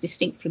 as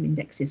distinct from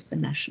indexes for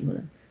national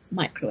and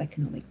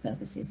microeconomic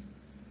purposes,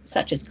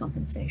 such as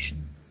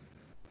compensation.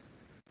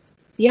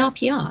 The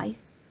RPI,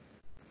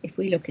 if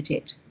we look at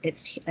it,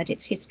 at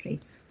its history,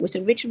 was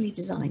originally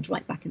designed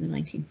right back in the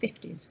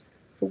 1950s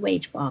for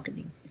wage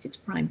bargaining as its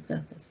prime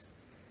purpose.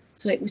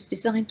 So it was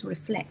designed to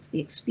reflect the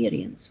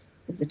experience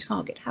of the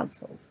target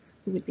households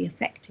who would be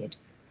affected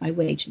by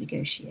wage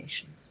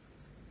negotiations.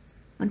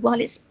 And while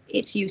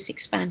its use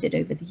expanded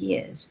over the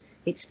years,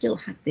 it still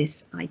had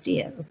this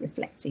idea of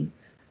reflecting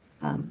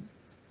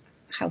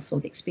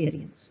household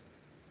experience.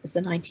 As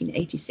the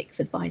 1986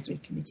 Advisory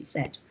Committee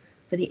said,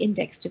 for the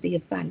index to be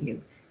of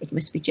value, it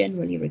must be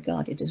generally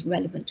regarded as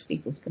relevant to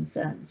people's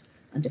concerns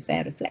and a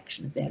fair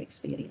reflection of their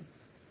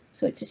experience.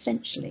 So it's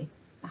essentially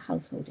a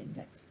household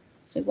index.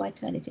 So why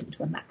turn it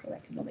into a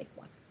macroeconomic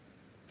one?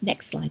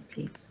 Next slide,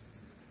 please.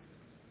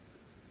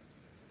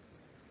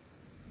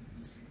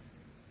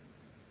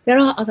 There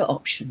are other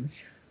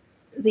options.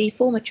 The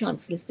former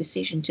Chancellor's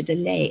decision to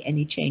delay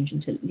any change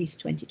until at least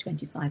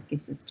 2025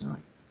 gives us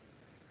time.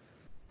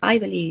 I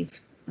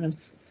believe, and I'm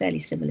fairly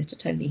similar to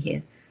Tony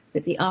here,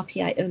 that the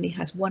RPI only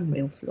has one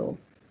real flaw,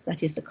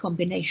 that is the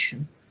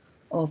combination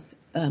of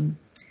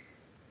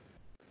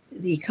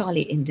the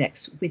Carley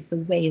index with the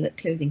way that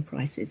clothing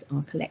prices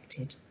are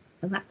collected,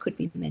 and that could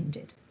be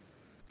mended.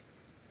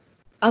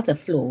 Other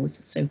flaws,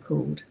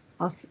 so-called,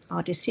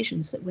 are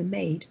decisions that were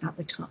made at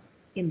the time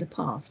in the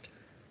past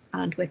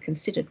and were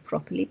considered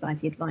properly by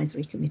the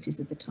advisory committees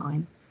of the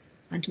time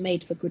and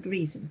made for good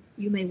reason.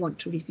 You may want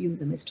to review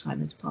them as time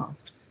has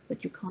passed,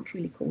 but you can't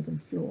really call them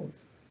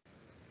flaws.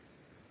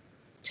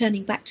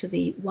 Turning back to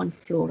the one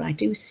flaw I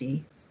do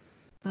see,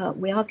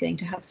 we are going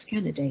to have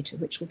scanner data,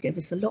 which will give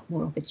us a lot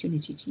more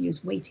opportunity to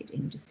use weighted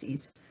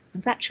indices,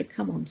 and that should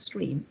come on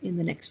stream in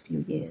the next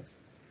few years.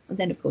 And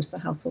then, of course, the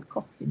household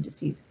costs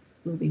indices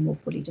will be more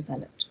fully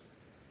developed.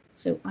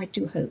 So I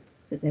do hope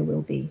that there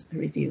will be a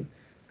review.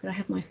 Could I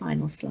have my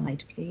final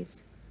slide,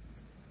 please?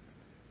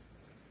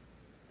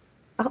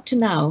 Up to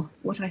now,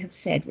 what I have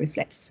said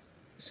reflects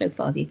so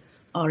far the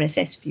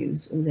RSS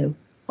views, although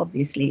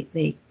obviously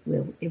they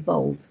will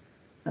evolve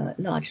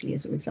largely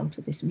as a result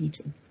of this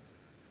meeting.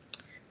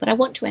 But I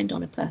want to end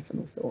on a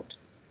personal thought.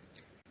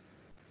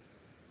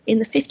 In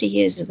the 50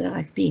 years that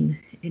I've been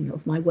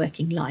of my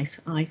working life,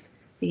 I've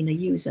been a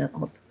user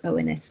of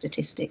ONS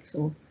statistics,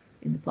 or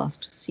in the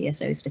past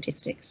CSO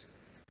statistics,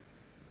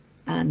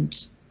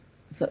 and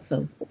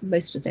for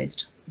most of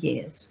those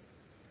years.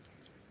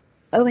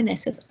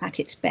 ONS at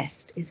its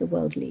best is a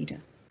world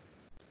leader.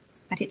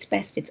 At its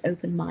best, it's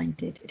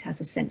open-minded, it has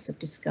a sense of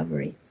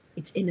discovery,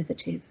 it's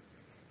innovative,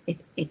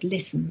 it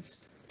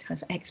listens, it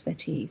has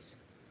expertise.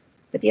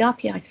 But the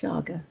RPI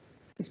saga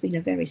has been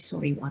a very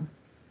sorry one.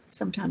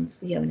 Sometimes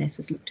the ONS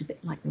has looked a bit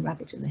like the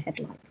rabbit in the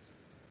headlights.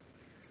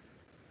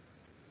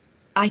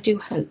 I do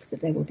hope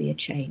that there will be a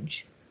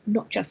change,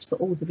 not just for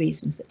all the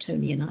reasons that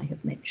Tony and I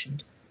have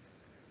mentioned,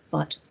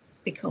 but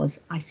because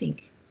I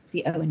think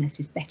the ONS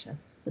is better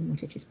than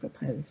what it is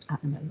proposed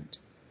at the moment.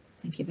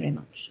 Thank you very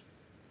much.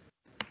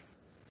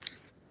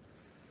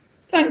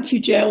 Thank you,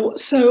 Jill.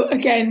 So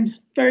again,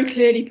 very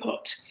clearly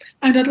put.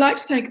 And I'd like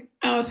to thank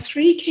our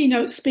three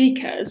keynote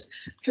speakers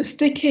for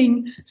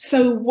sticking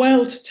so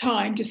well to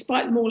time,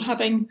 despite them all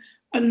having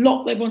a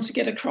lot they want to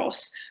get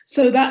across.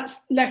 So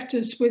that's left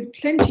us with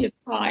plenty of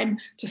time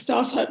to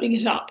start opening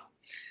it up.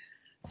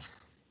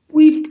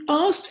 We've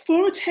asked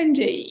for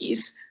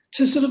attendees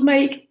to sort of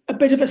make a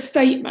bit of a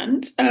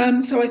statement.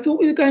 So I thought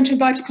we were going to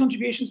invite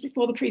contributions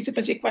before the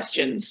pre-submitted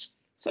questions.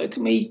 So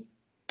can we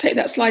take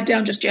that slide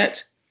down just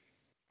yet?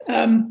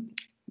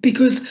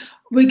 Because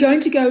we're going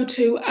to go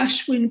to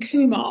Ashwin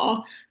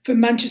Kumar from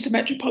Manchester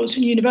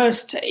Metropolitan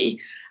University,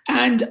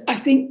 and I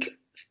think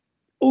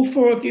all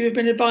four of you have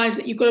been advised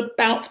that you've got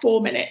about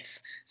 4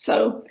 minutes.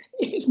 So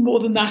if it's more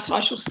than that,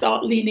 I shall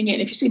start leaning in.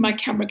 If you see my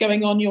camera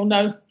going on, you'll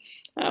know.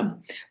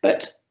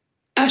 But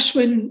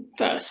Ashwin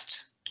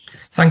first.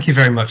 Thank you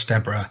very much,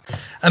 Deborah.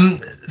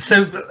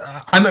 So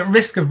I'm at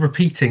risk of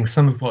repeating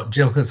some of what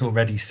Jill has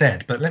already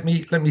said, but let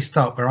me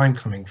start where I'm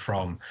coming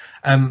from.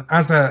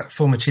 As a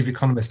former chief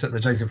economist at the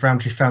Joseph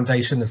Rowntree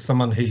Foundation, as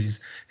someone whose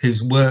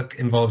work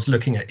involves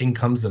looking at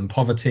incomes and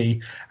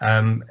poverty,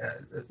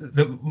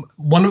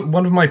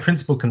 one of my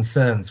principal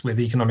concerns with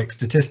economic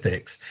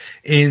statistics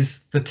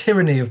is the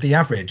tyranny of the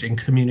average in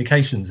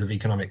communications of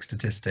economic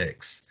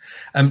statistics.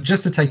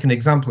 Just to take an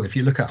example, if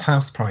you look at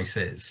house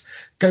prices,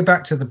 go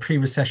back to the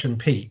pre-recession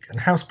peak, and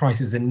house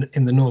prices in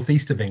the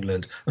northeast of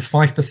England are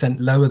 5%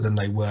 lower than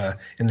they were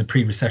in the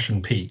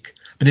pre-recession peak.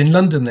 But in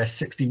London, they're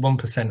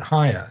 61%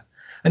 higher.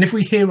 And if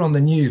we hear on the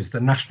news the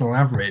national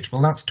average,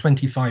 well, that's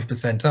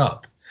 25%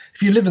 up.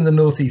 If you live in the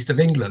northeast of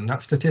England,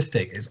 that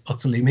statistic is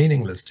utterly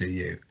meaningless to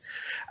you.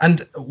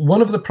 And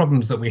one of the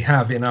problems that we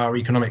have in our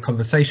economic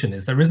conversation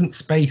is there isn't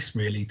space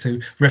really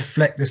to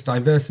reflect this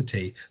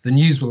diversity. The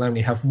news will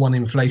only have one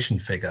inflation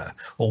figure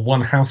or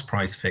one house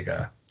price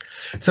figure.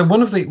 So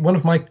one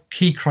of my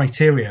key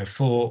criteria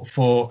for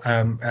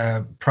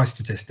price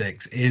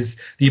statistics is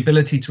the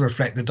ability to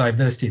reflect the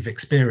diversity of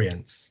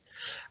experience.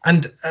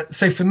 And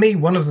so for me,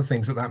 one of the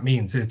things that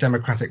means is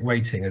democratic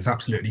weighting is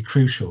absolutely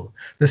crucial.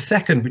 The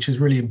second, which is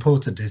really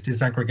important, is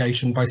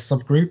disaggregation by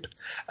subgroup.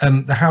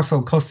 The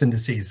household cost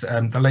indices,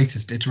 the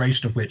latest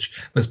iteration of which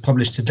was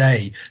published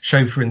today,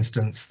 show, for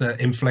instance, that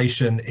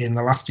inflation in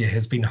the last year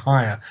has been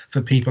higher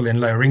for people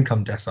in lower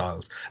income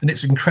deciles. And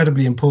it's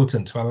incredibly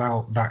important to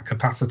allow that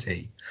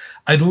capacity.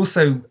 I'd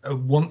also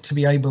want to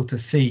be able to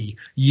see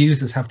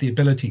users have the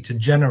ability to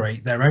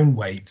generate their own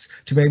weights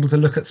to be able to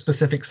look at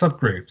specific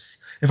subgroups.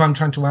 If I'm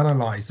trying to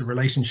analyse the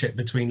relationship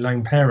between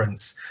lone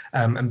parents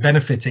and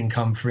benefit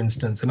income, for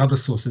instance, and other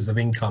sources of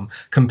income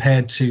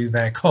compared to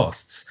their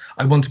costs,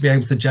 I want to be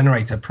able to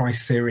generate a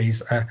price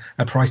series,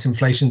 a price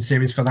inflation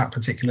series for that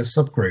particular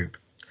subgroup.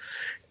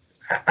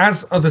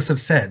 As others have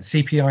said,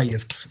 CPI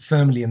is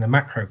firmly in the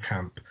macro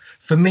camp.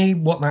 For me,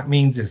 what that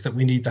means is that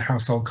we need the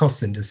household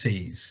cost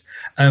indices.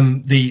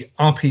 The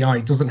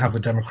RPI doesn't have the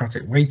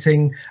democratic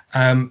weighting,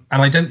 and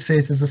I don't see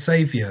it as a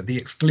saviour. The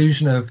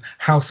exclusion of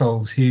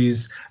households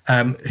whose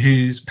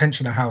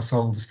pensioner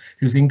households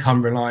whose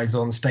income relies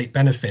on state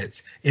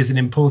benefits is an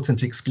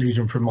important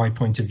exclusion from my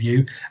point of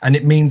view, and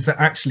it means that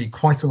actually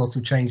quite a lot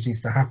of change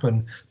needs to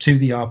happen to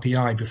the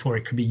RPI before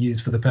it can be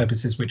used for the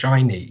purposes which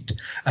I need.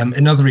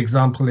 Another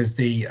example is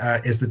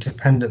the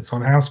dependence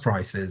on house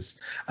prices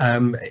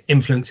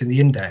influencing the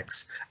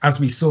index.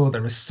 As we saw,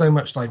 there is so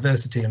much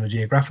diversity on a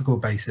geographical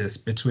basis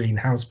between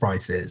house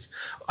prices.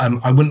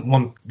 I wouldn't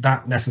want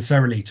that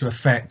necessarily to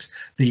affect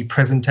the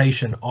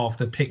presentation of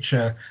the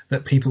picture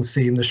that people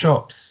see in the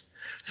shops.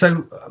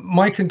 So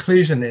my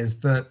conclusion is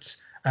that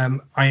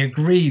I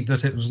agree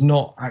that it was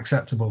not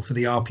acceptable for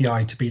the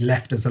RPI to be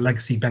left as a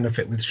legacy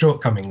benefit with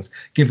shortcomings,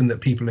 given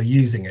that people are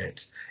using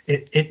it.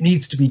 It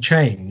needs to be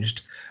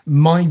changed.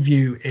 My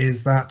view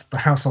is that the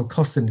household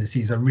cost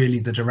indices are really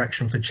the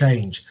direction for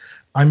change.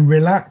 I'm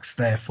relaxed,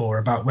 therefore,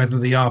 about whether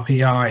the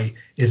RPI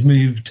is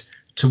moved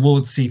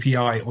towards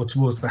CPI or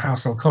towards the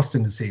household cost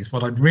indices.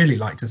 What I'd really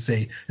like to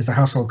see is the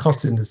household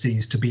cost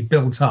indices to be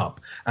built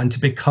up and to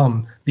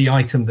become the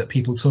item that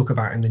people talk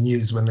about in the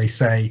news when they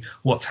say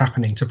what's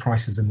happening to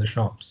prices in the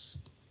shops.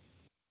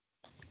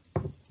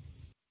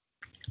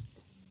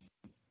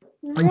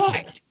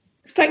 Right.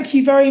 Thank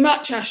you very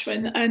much,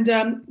 Ashwin,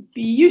 and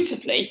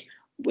beautifully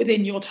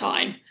within your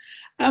time.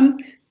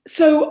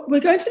 So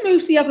we're going to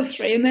move to the other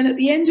three, and then at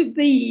the end of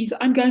these,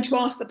 I'm going to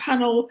ask the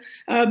panel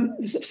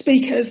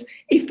speakers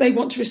if they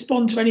want to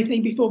respond to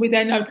anything before we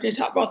then open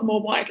it up rather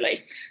more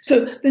widely.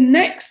 So the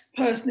next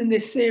person in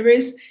this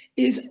series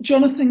is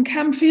Jonathan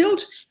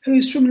Camfield,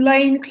 who's from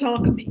Lane,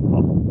 Clark and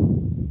Peacock.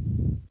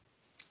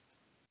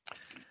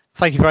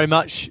 Thank you very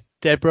much,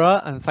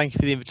 Deborah, and thank you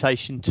for the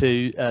invitation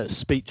to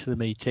speak to the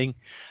meeting.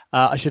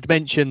 I should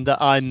mention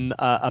that I'm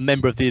a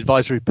member of the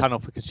advisory panel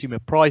for consumer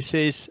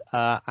prices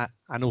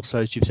and also,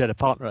 as you've said, a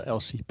partner at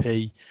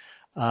LCP,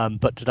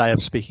 but today I'm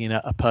speaking in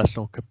a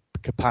personal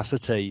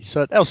capacity.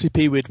 So at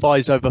LCP, we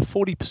advise over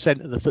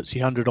 40% of the FTSE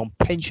 100 on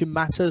pension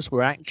matters.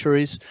 We're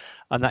actuaries,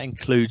 and that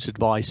includes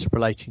advice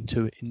relating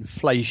to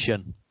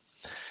inflation.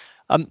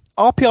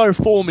 RPI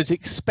reform is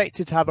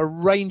expected to have a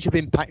range of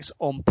impacts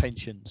on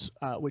pensions,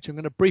 which I'm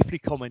going to briefly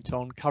comment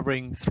on,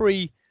 covering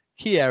three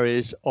key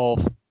areas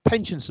of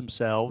pensions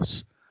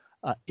themselves,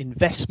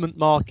 investment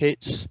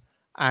markets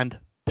and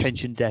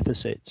pension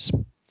deficits.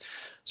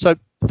 So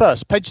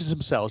first, pensions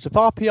themselves. If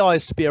RPI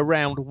is to be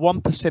around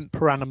 1%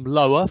 per annum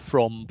lower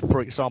from,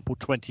 for example,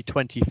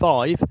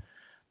 2025,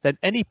 then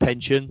any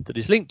pension that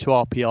is linked to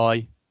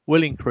RPI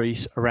will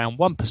increase around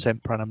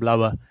 1% per annum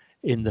lower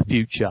in the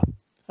future.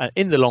 And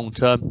in the long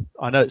term,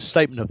 I know it's a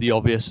statement of the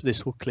obvious,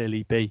 this will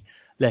clearly be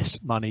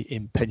less money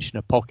in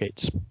pensioner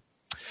pockets.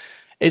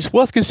 It's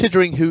worth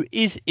considering who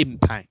is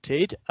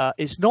impacted.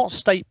 It's not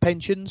state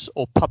pensions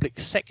or public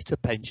sector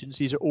pensions.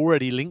 These are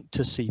already linked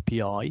to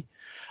CPI.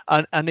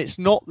 And it's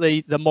not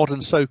the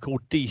modern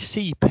so-called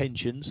DC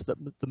pensions that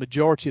the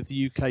majority of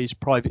the UK's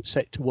private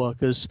sector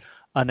workers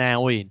are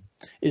now in.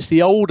 It's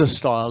the older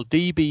style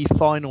DB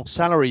final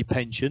salary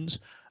pensions,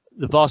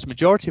 the vast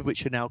majority of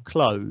which are now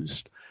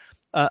closed,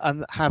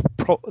 and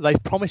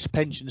they've promised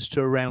pensions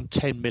to around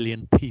 10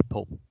 million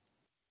people.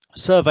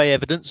 Survey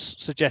evidence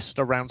suggests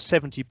that around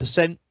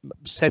 70%,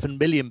 7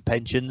 million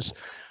pensions,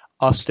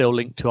 are still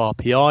linked to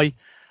RPI,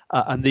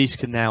 and these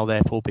can now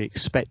therefore be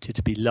expected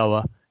to be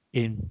lower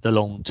in the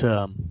long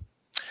term.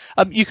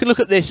 You can look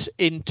at this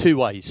in two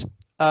ways.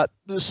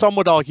 Some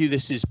would argue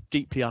this is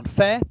deeply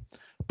unfair.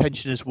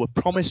 Pensioners were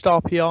promised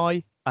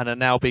RPI and are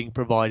now being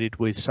provided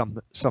with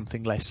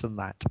something less than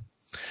that.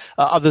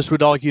 Others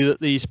would argue that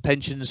these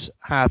pensions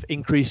have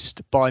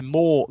increased by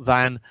more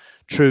than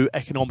true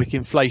economic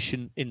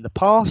inflation in the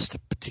past,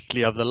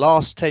 particularly over the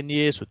last 10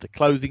 years with the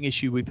clothing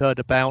issue we've heard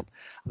about.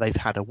 They've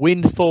had a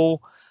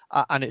windfall,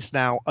 and it's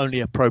now only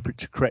appropriate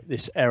to correct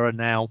this error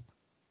now,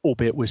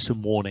 albeit with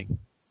some warning.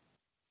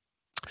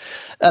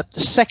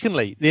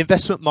 Secondly, the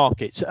investment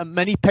markets.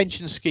 Many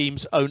pension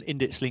schemes own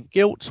index-linked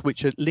gilts,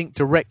 which are linked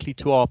directly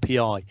to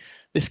RPI.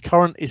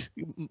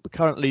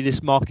 Currently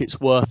this market's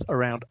worth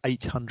around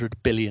 £800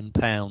 billion.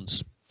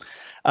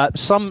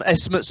 Some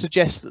estimates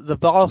suggest that the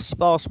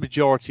vast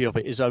majority of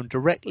it is owned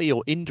directly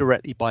or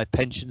indirectly by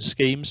pension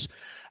schemes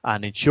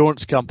and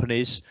insurance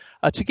companies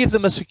to give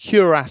them a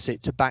secure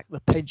asset to back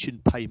the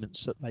pension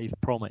payments that they've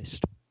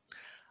promised.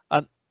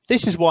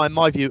 This is why, in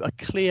my view, a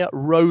clear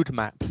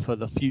roadmap for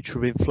the future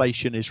of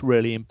inflation is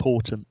really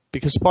important,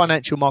 because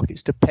financial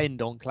markets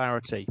depend on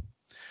clarity.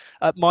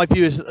 My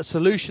view is that a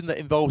solution that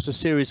involves a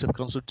series of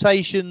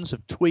consultations,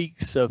 of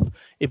tweaks, of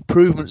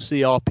improvements to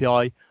the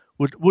RPI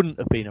wouldn't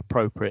have been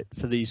appropriate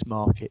for these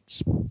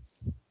markets.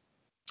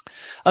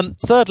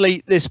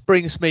 Thirdly, this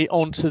brings me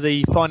on to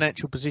the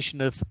financial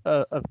position of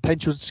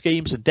pension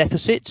schemes and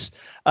deficits.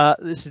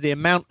 This is the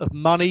amount of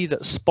money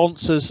that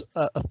sponsors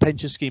of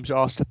pension schemes are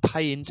asked to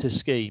pay into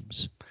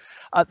schemes.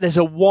 There's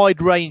a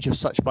wide range of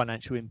such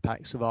financial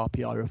impacts of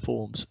RPI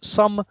reforms.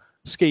 Some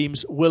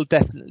schemes will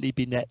definitely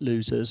be net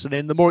losers, and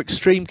in the more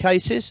extreme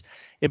cases,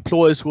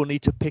 employers will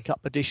need to pick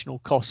up additional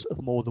costs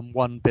of more than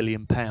 £1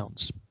 billion.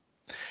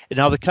 In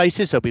other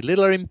cases, there'll be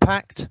little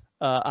impact,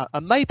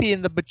 and maybe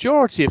in the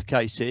majority of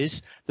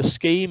cases, the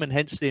scheme and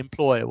hence the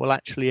employer will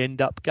actually end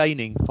up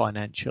gaining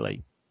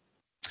financially.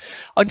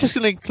 I'm just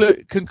going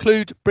to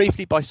conclude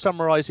briefly by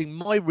summarising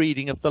my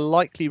reading of the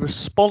likely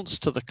response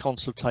to the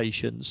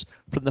consultations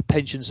from the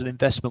pensions and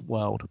investment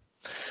world.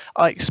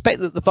 I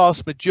expect that the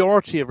vast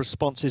majority of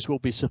responses will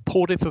be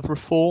supportive of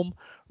reform,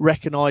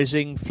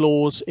 recognising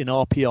flaws in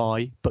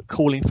RPI, but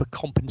calling for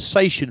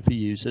compensation for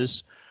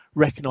users,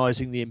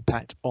 recognising the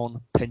impact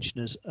on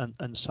pensioners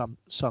and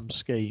some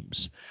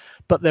schemes.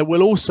 But there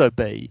will also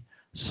be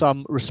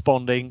some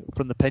responding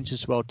from the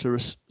pensions world to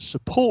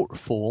support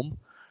reform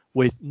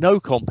with no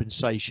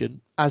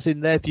compensation, as in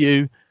their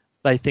view,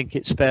 they think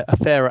it's a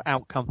fairer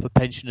outcome for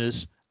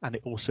pensioners, and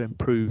it also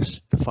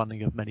improves the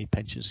funding of many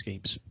pension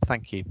schemes.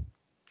 Thank you.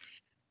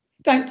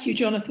 Thank you,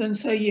 Jonathan.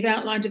 So you've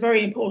outlined a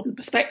very important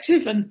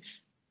perspective, and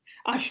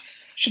I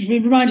should be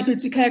reminded to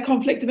declare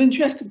conflicts of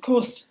interest. Of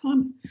course,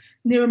 I'm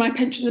nearer my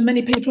pension than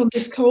many people on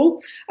this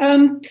call.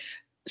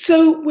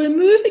 So we're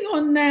moving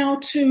on now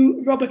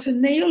to Robert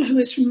and Neil, who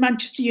is from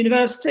Manchester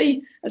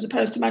University, as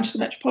opposed to Manchester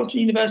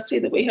Metropolitan University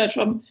that we heard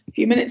from a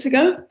few minutes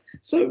ago.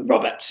 So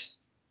Robert,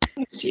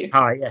 over to you.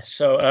 Hi, yes.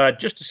 So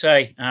just to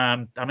say,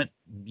 I'm at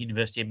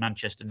University of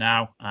Manchester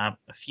now.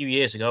 A few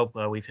years ago,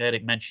 we've heard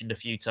it mentioned a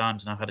few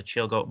times, and I've had a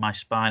chill go up my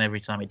spine every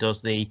time it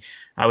does.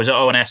 I was at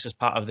ONS as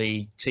part of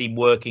the team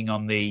working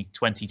on the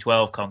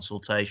 2012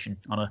 consultation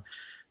on a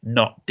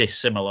not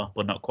dissimilar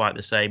but not quite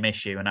the same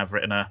issue, and I've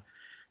written a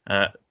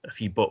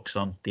few books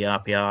on the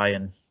RPI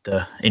and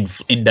the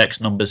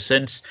index numbers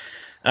since.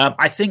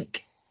 I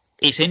think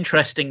it's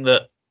interesting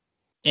that,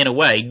 in a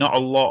way, not a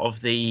lot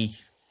of the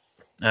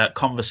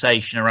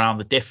conversation around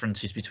the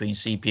differences between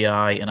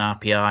CPI and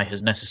RPI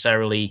has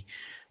necessarily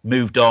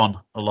moved on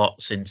a lot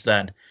since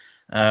then,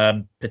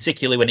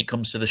 particularly when it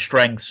comes to the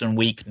strengths and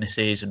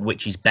weaknesses and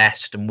which is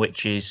best and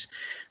which is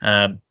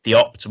the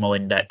optimal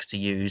index to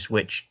use,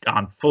 which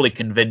I'm fully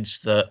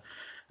convinced that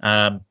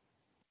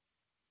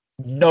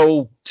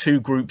no two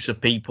groups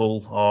of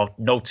people or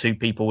no two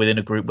people within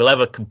a group will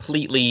ever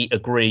completely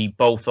agree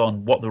both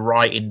on what the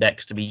right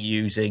index to be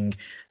using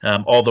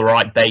or the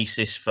right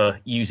basis for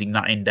using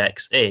that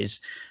index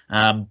is.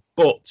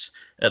 But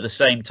at the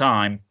same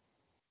time,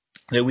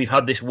 we've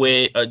had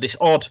this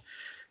odd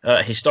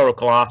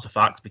historical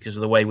artifact because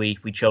of the way we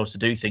chose to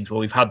do things. Well,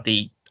 we've had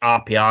the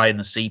RPI and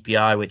the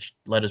CPI, which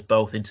led us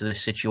both into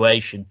this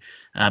situation,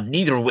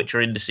 neither of which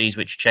are indices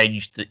which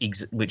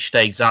which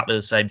stay exactly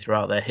the same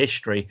throughout their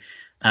history.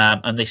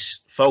 And this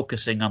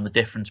focusing on the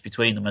difference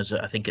between them has,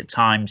 I think, at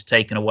times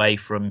taken away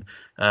from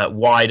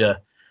wider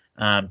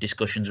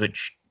discussions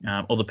which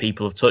other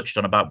people have touched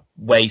on about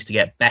ways to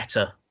get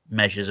better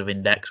measures of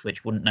index,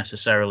 which wouldn't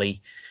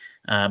necessarily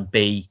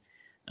be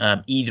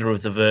either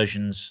of the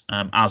versions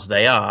as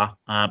they are.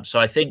 So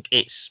I think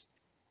it's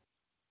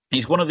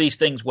one of these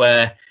things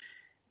where,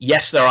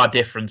 yes, there are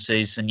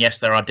differences, and yes,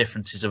 there are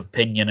differences of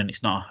opinion, and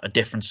it's not a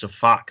difference of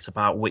fact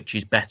about which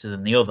is better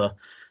than the other.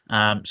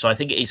 So I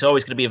think it's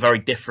always going to be a very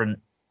different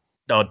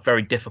or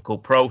very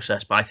difficult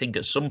process. But I think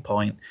at some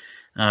point,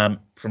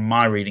 from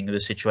my reading of the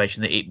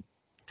situation, that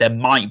there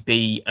might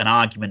be an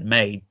argument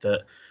made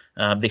that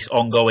this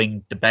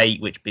ongoing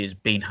debate, which is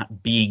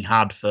being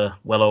had for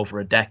well over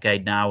a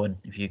decade now, and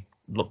if you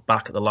look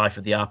back at the life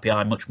of the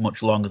RPI,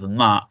 much longer than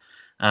that,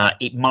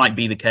 it might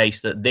be the case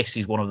that this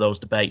is one of those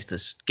debates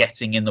that's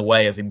getting in the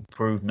way of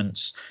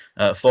improvements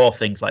for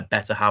things like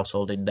better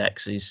household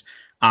indexes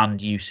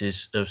and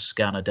uses of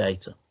scanner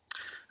data.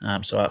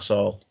 So that's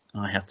all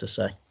I have to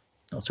say,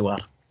 not to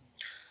add.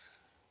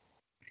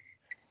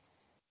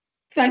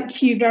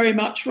 Thank you very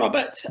much,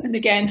 Robert. And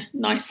again,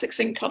 nice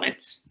succinct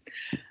comments.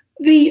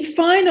 The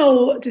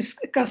final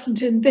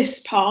discussant in this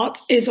part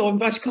is, or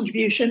invited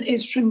contribution,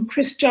 is from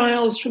Chris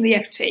Giles from the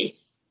FT.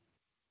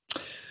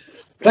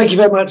 Thank you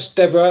very much,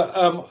 Deborah.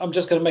 I'm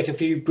just going to make a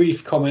few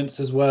brief comments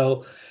as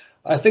well.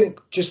 I think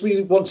just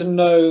we want to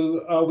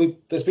know,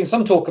 there's been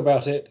some talk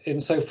about it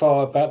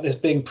insofar about this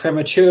being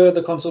premature,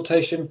 the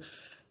consultation.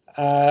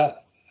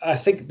 I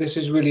think this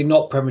is really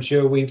not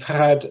premature. We've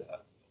had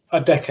a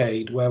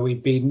decade where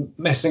we've been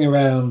messing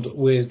around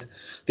with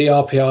the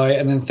RPI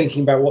and then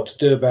thinking about what to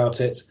do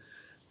about it.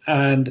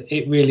 And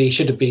it really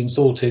should have been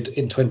sorted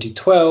in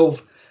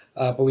 2012,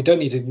 but we don't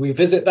need to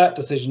revisit that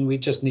decision. We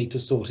just need to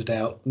sort it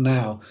out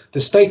now. The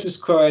status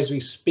quo as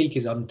we speak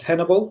is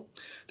untenable.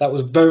 That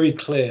was very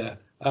clear,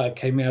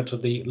 came out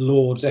of the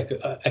Lords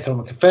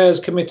Economic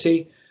Affairs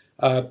Committee,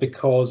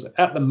 because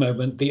at the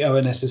moment the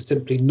ONS is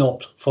simply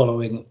not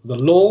following the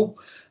law,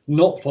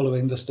 not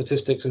following the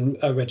Statistics and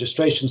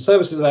Registration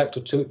Services Act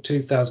of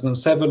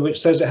 2007,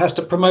 which says it has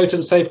to promote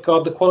and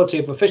safeguard the quality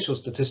of official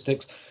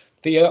statistics.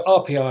 The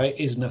RPI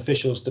is an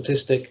official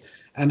statistic,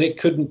 and it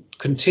couldn't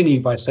continue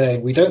by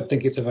saying we don't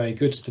think it's a very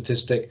good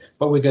statistic,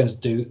 but we're going to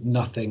do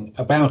nothing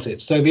about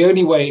it. So the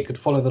only way it could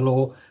follow the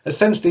law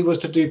essentially was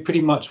to do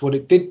pretty much what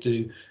it did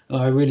do. And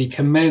I really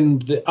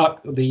commend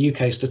the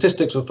UK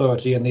Statistics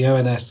Authority and the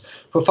ONS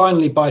for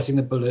finally biting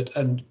the bullet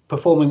and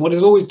performing what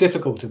is always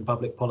difficult in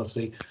public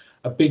policy,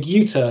 a big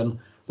U-turn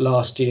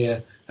last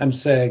year, and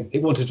saying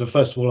it wanted to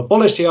first of all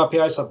abolish the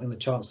RPI, something the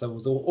Chancellor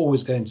was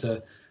always going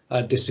to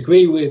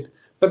disagree with,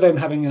 but then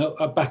having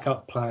a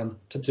backup plan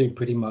to do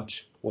pretty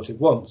much what it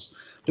wants.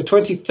 The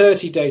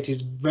 2030 date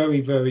is very,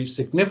 very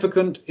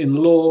significant in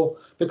law,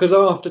 because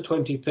after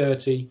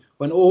 2030,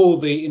 when all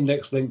the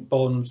index-linked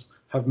bonds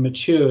have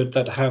matured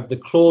that have the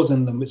clause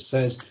in them which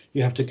says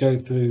you have to go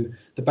through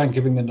the Bank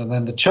of England and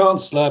then the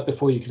Chancellor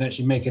before you can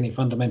actually make any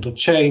fundamental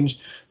change,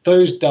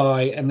 those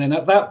die. And then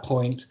at that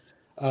point,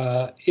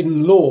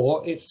 in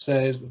law, it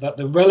says that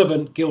the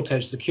relevant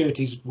gilt-edged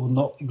securities will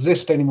not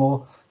exist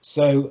anymore.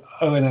 So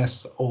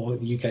ONS, or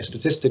the UK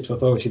Statistics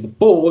Authority, the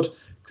board,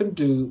 can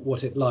do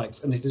what it likes,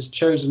 and it has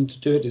chosen to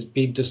do it. It's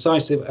been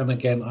decisive, and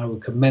again, I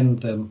would commend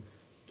them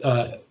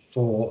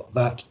for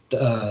that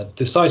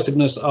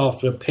decisiveness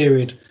after a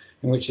period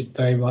in which it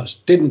very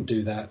much didn't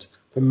do that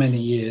for many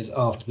years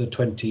after the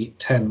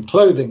 2010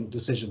 clothing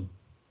decision.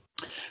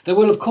 There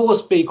will, of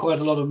course, be quite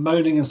a lot of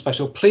moaning and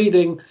special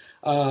pleading,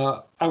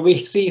 and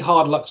we see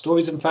hard luck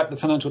stories. In fact, the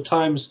Financial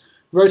Times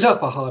wrote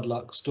up a hard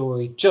luck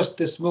story just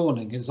this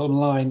morning. It's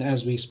online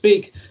as we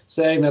speak,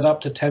 saying that up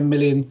to 10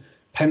 million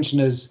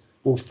pensioners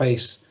will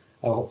face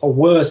a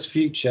worse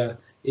future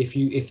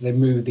if they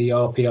move the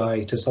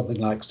RPI to something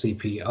like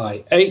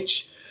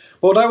CPIH.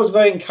 What I was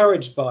very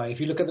encouraged by, if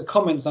you look at the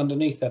comments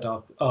underneath that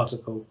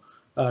article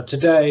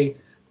today,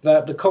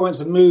 that the comments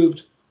have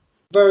moved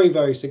very,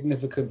 very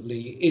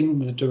significantly in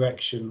the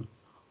direction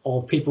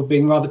of people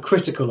being rather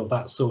critical of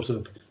that sort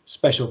of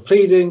special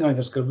pleading. I'm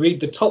just going to read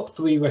the top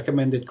 3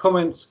 recommended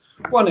comments.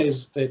 One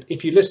is that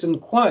if you listen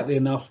quietly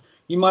enough,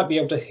 you might be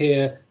able to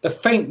hear the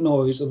faint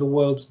noise of the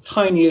world's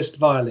tiniest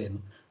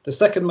violin. The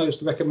second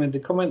most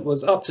recommended comment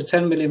was up to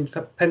 10 million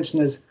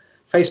pensioners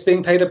face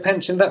being paid a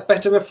pension that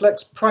better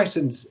reflects price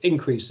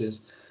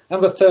increases.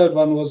 And the third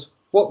one was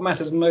what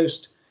matters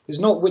most is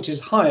not which is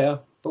higher,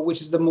 but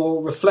which is the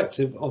more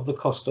reflective of the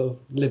cost of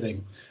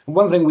living. And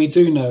one thing we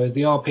do know is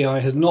the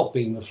RPI has not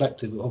been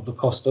reflective of the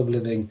cost of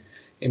living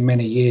in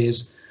many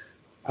years.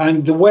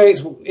 And the way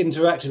it's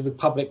interacted with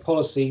public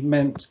policy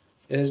meant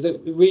is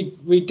that we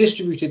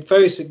redistributed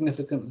very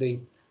significantly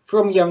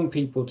from young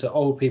people to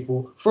old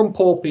people, from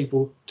poor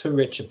people to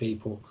richer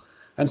people.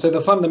 And so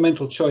the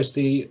fundamental choice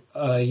the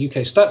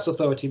UK Stats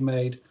Authority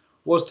made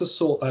was to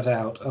sort that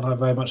out, and I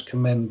very much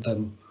commend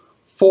them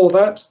for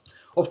that.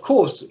 Of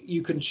course,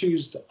 you can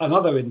choose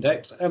another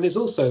index, and it's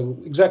also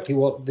exactly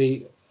what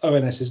the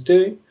ONS is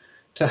doing,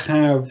 to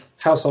have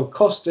household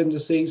cost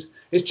indices.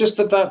 It's just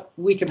that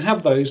we can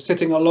have those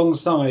sitting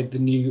alongside the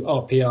new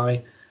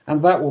RPI,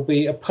 and that will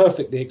be a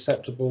perfectly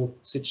acceptable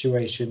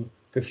situation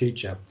for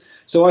future.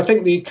 So I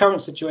think the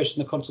current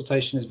situation, the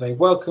consultation, is very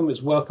welcome.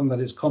 It's welcome that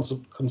it's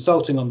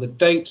consulting on the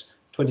date.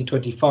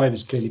 2025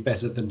 is clearly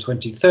better than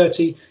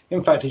 2030.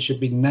 In fact, it should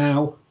be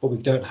now, but we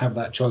don't have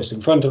that choice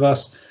in front of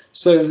us.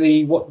 So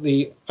what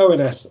the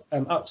ONS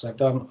and UKSA have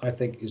done, I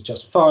think, is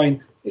just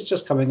fine. It's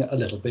just coming a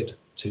little bit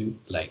too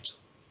late.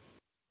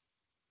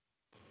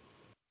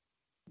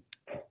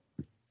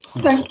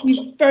 Thank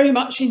you very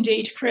much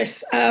indeed,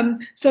 Chris.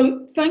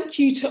 So thank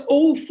you to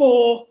all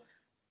 4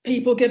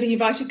 people giving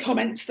invited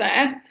comments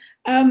there.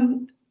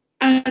 And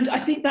I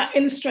think that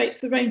illustrates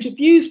the range of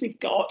views we've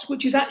got,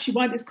 which is actually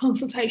why this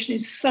consultation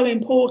is so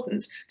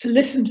important, to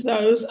listen to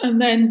those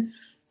and then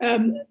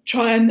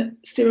try and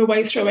steer a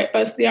way through it,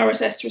 both the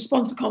RSS to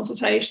respond to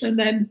consultation and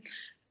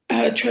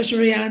then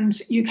Treasury and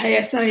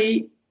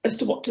UKSA as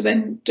to what to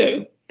then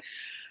do.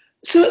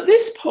 So at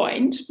this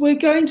point, we're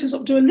going to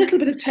sort of do a little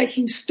bit of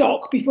taking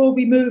stock before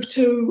we move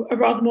to a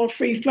rather more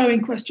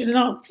free-flowing question and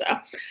answer.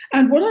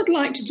 And what I'd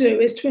like to do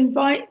is to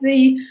invite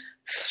the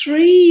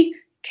 3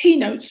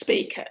 keynote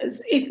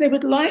speakers if they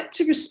would like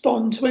to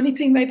respond to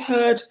anything they've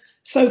heard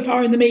so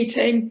far in the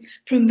meeting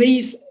from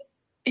these,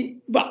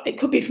 well, it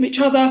could be from each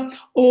other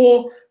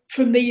or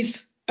from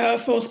these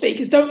 4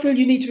 speakers. Don't feel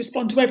you need to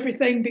respond to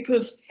everything,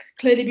 because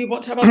clearly we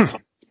want to have other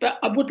comments, but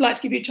I would like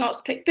to give you a chance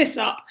to pick this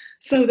up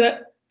so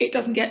that it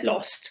doesn't get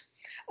lost.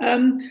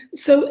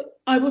 So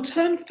I will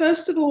turn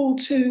first of all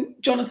to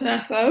Jonathan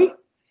Atho,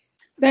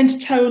 then to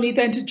Tony,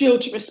 then to Jill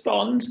to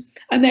respond.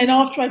 And then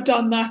after I've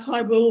done that,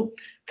 I will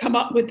come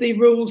up with the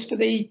rules for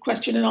the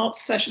question and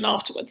answer session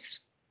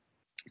afterwards.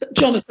 But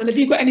Jonathan, have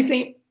you got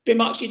anything,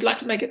 remarks you'd like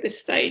to make at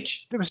this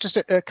stage? There was just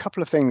a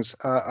couple of things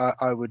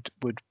I would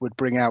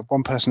bring out.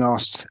 One person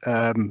asked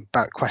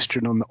about a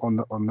question on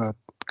the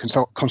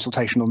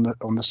consultation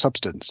on the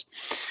substance.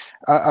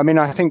 I mean,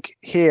 I think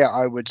here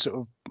I would sort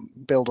of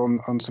build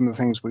on some of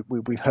the things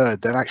we've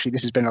heard, that actually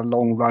this has been a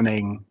long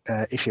running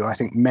issue. I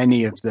think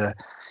many of the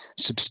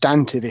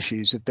substantive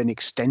issues have been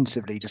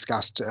extensively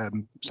discussed,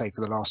 say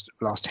for the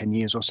last 10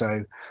 years or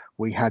so.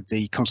 We had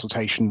the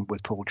consultation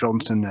with Paul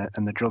Johnson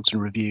and the Johnson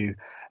Review.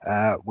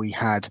 We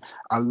had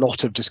a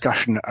lot of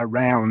discussion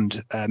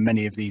around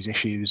many of these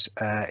issues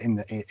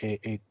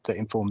that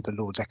informed the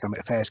Lords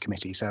Economic Affairs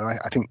Committee. So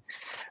I think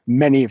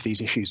many of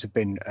these issues have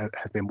been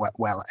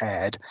well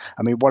aired.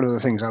 I mean, one of the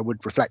things I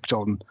would reflect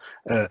on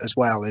as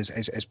well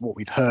is what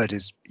we've heard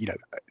is, you know,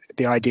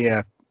 the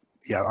idea.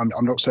 You know,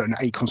 I'm not certain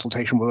a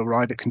consultation will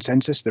arrive at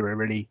consensus. There are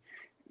really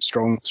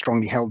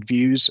strongly held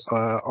views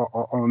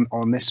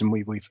on this, and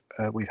we've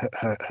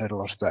heard a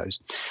lot of those.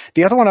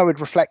 The other one I would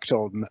reflect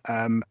on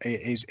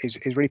is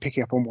really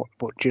picking up on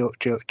what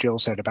Jill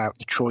said about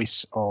the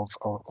choice of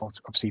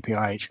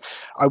CPIH.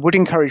 I would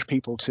encourage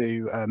people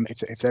to,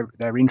 if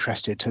they're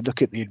interested, to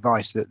look at the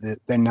advice that the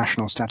then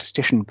national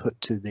statistician put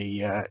to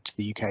the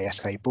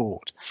UKSA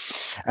board,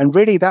 and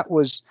really that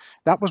was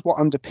what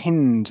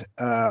underpinned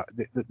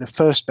the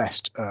first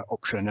best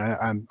option.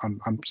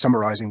 I'm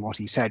summarising what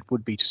he said,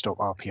 would be to stop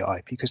RPI,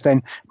 because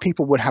then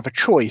people would have a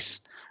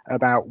choice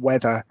about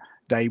whether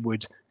they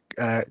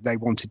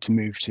wanted to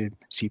move to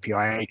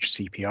CPIH,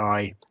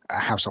 CPI,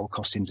 household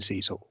cost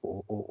indices,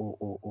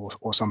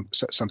 or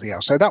something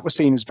else. So that was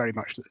seen as very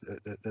much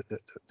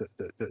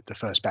the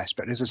first best.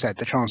 But as I said,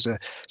 the Chancellor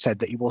said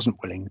that he wasn't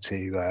willing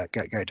to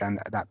go down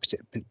that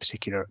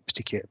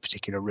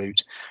particular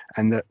route,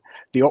 and that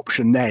the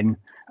option then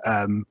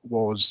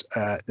was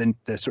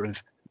the sort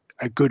of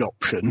a good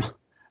option.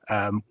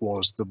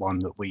 Was the one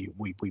that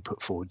we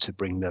put forward to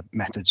bring the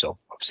methods of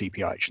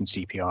CPIH and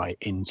CPI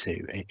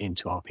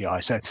into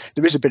RPI. So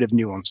there is a bit of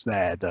nuance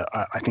there that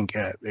I think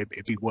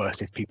it'd be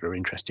worth, if people are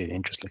interested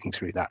in just looking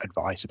through that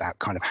advice about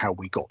kind of how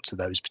we got to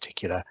those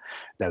particular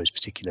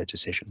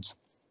decisions.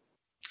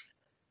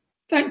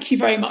 Thank you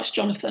very much,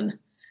 Jonathan.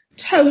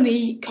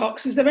 Tony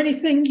Cox, is there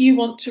anything you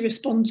want to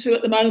respond to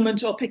at the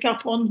moment or pick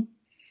up on?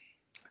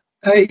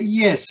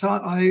 Yes,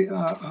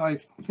 I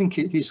think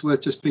it is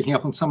worth just picking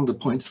up on some of the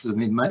points that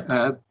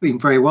have been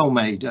very well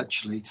made,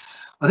 actually.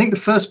 I think the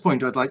first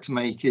point I'd like to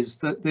make is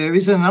that there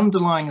is an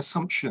underlying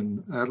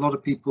assumption. A lot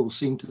of people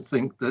seem to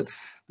think that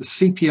the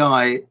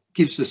CPI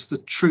gives us the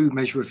true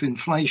measure of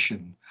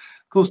inflation.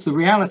 Of course, the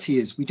reality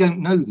is we don't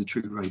know the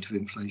true rate of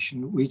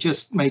inflation. We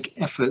just make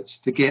efforts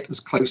to get as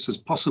close as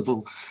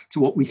possible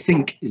to what we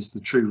think is the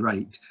true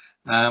rate.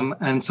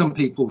 And some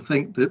people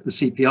think that the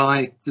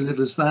CPI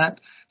delivers that.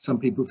 Some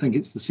people think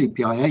it's the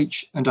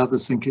CPIH, and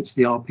others think it's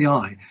the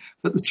RPI.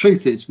 But the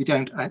truth is we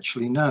don't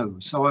actually know.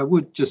 So I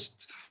would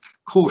just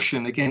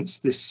caution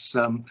against this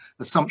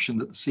assumption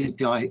that the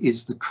CPI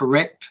is the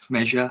correct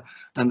measure,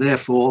 and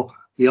therefore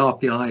the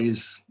RPI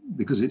is,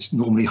 because it's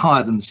normally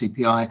higher than the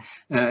CPI,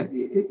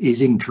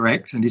 is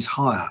incorrect and is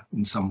higher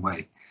in some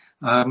way.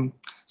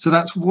 So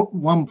that's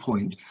one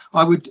point.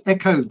 I would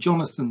echo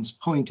Jonathan's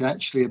point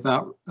actually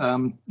about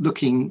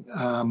looking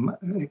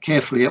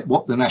carefully at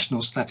what the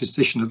national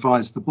statistician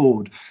advised the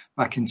board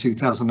back in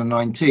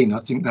 2019. I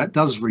think that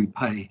does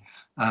repay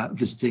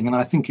visiting, and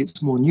I think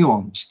it's more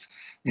nuanced.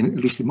 At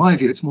least in my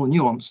view, it's more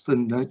nuanced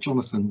than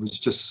Jonathan was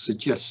just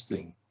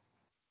suggesting.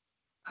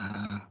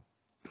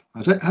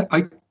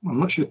 I'm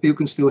not sure if people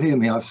can still hear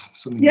me.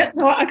 Yeah,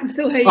 no, I can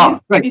still hear you. Oh,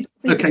 great.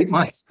 Okay,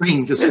 my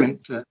screen just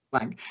went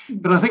blank.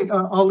 But I think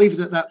I'll leave it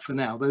at that for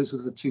now. Those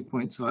were the 2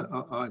 points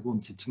I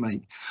wanted to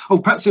make. Oh,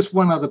 perhaps just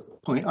one other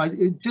point.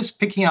 Just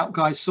picking up,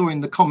 guys, saw in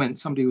the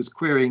comments somebody was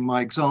querying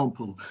my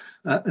example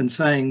and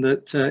saying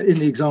that in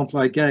the example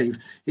I gave,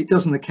 it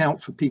doesn't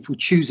account for people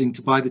choosing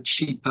to buy the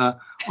cheaper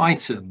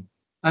item.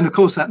 And of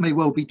course, that may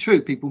well be true.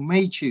 People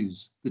may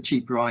choose the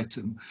cheaper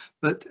item,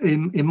 but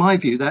in my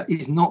view, that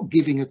is not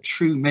giving a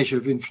true measure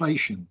of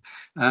inflation.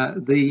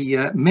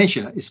 The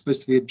measure is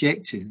supposed to be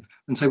objective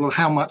and say, well,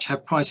 how much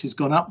have prices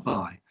gone up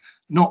by?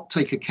 Not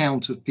take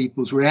account of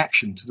people's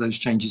reaction to those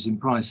changes in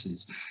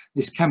prices.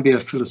 This can be a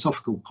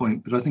philosophical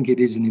point, but I think it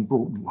is an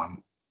important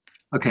one.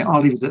 Okay, I'll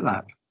leave it at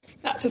that.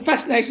 That's a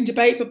fascinating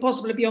debate, but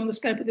possibly beyond the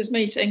scope of this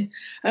meeting.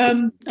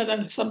 And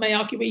then some may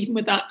argue even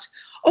with that.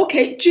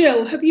 Okay,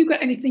 Jill, have you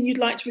got anything you'd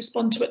like to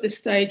respond to at this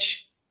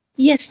stage?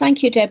 Yes,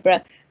 thank you,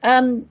 Deborah.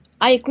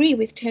 I agree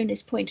with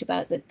Tony's point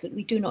about that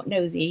we do not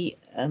know the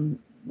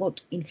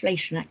what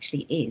inflation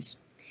actually is.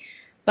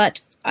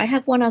 But I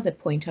have one other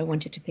point I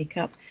wanted to pick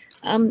up.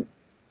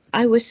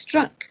 I was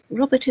struck,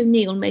 Robert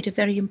O'Neill made a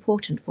very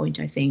important point,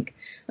 I think,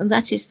 and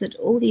that is that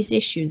all these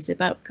issues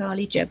about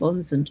Carly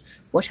Jevons and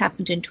what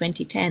happened in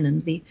 2010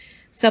 and the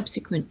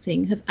subsequent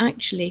thing have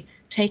actually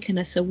taken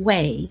us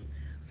away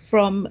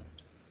from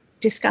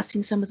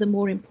discussing some of the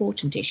more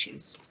important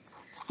issues.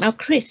 Now,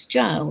 Chris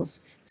Giles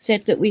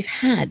said that we've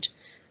had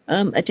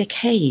a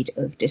decade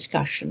of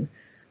discussion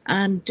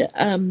and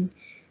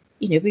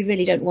you know, we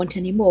really don't want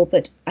any more,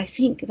 but I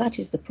think that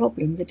is the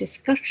problem. The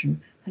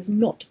discussion has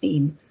not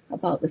been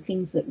about the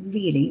things that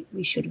really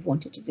we should have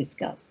wanted to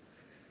discuss.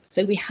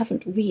 So we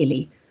haven't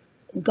really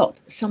got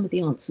some of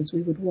the answers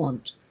we would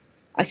want.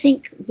 I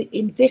think that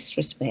in this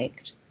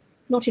respect,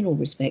 not in all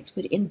respects,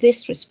 but in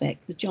this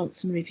respect, the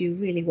Johnson Review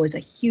really was a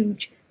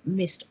huge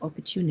missed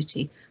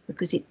opportunity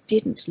because it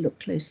didn't look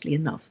closely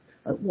enough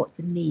at what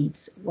the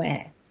needs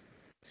were.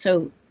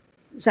 So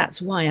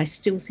that's why I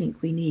still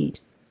think we need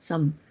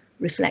some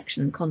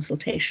reflection and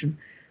consultation,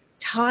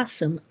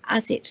 tiresome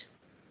as it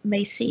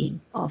may seem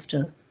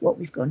after what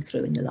we've gone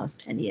through in the last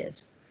 10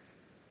 years.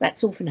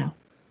 That's all for now.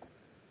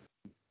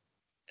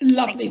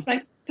 Lovely,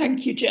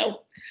 thank you,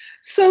 Jill.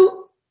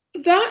 So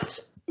that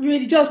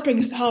really does bring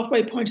us to the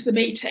halfway point of the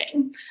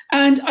meeting,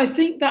 and I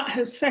think that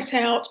has set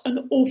out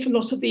an awful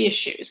lot of the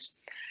issues.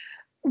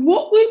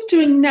 What we're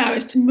doing now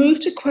is to move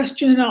to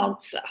question and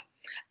answer,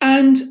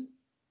 and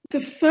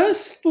the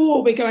first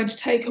four we're going to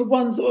take are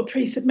ones that were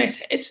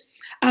pre-submitted,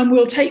 and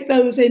we'll take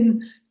those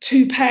in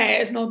two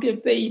pairs, and I'll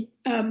give the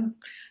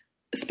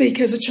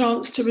speakers a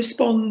chance to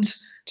respond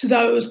to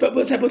those, but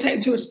we'll take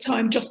them two at a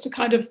time just to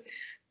kind of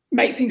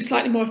make things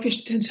slightly more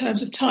efficient in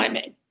terms of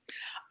timing.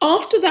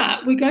 After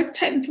that, we're going to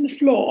take them from the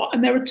floor,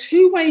 and there are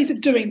two ways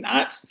of doing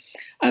that.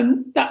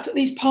 That's at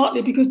least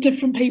partly because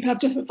different people have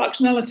different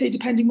functionality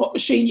depending what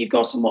machine you've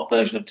got and what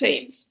version of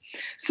Teams.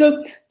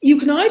 So you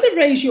can either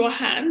raise your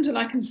hand, and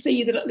I can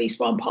see that at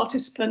least one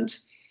participant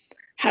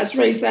has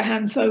raised their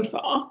hand so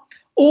far,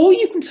 or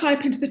you can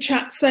type into the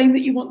chat saying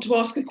that you want to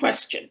ask a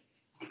question.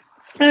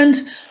 And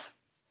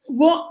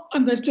what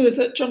I'm going to do is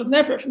that Jonathan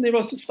Everett from the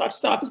Royal Statistical Society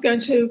staff is going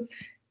to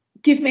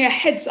give me a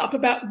heads up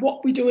about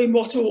what we do in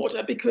what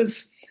order,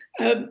 because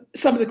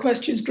some of the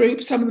questions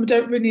group, some of them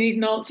don't really need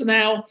an answer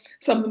now,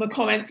 some of them are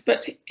comments,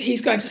 but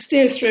he's going to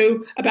steer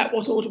through about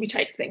what order we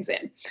take things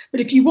in. But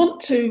if you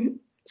want to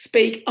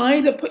speak,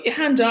 either put your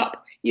hand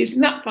up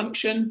using that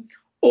function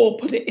or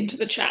put it into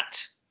the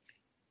chat.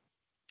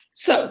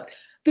 So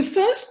the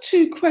first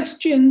two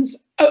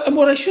questions, and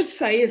what I should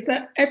say is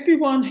that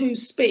everyone who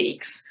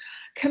speaks,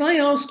 can I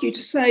ask you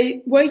to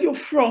say where you're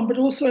from, but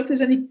also if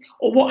there's any,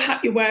 or what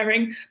hat you're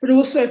wearing, but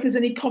also if there's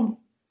any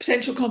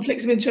potential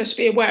conflicts of interest to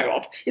be aware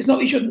of. It's not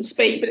that you shouldn't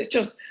speak, but it's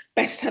just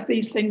best to have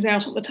these things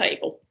out on the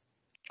table.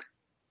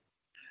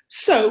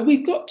 So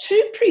we've got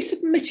two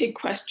pre-submitted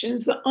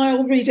questions that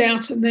I'll read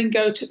out and then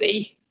go to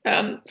the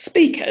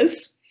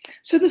speakers.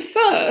 So the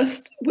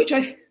first, which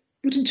I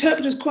would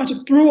interpret as quite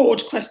a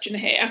broad question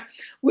here,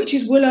 which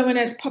is, will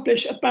ONS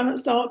publish a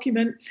balanced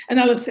argument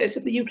analysis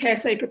of the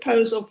UKSA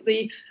proposal for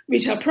the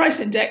retail price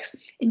index,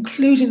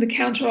 including the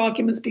counter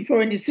arguments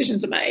before any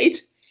decisions are made?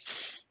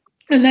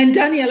 And then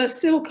Daniela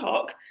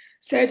Silcock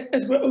said,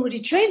 as we're already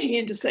changing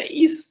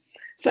indices,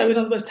 so in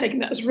other words, taking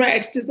that as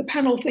read, does the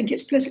panel think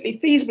it's politically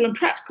feasible and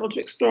practical to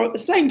explore at the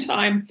same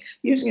time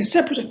using a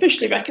separate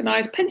officially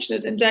recognised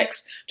pensioners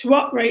index to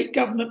uprate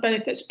government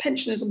benefits to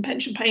pensioners and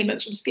pension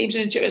payments from schemes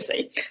in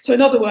intuicy? So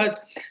in other words,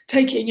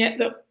 taking it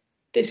that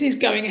this is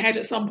going ahead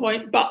at some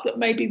point, but that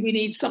maybe we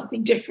need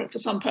something different for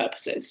some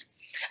purposes.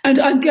 And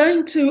I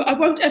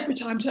won't every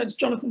time turn to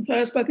Jonathan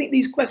first, but I think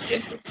these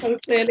questions are so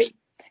clearly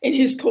in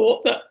his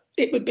court that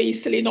it would be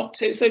silly not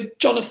to. So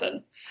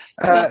Jonathan.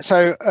 You others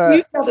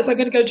are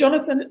going to go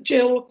Jonathan,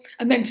 Jill,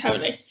 and then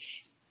Tony.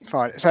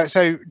 Fine.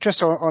 So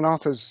just on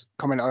Arthur's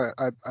comment,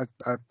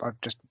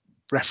 I've just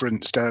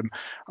referenced.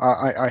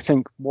 I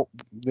think what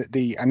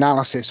the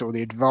analysis or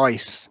the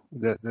advice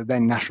that the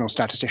then national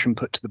statistician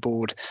put to the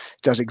board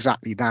does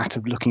exactly that,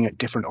 of looking at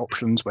different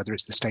options, whether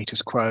it's the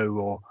status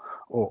quo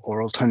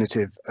or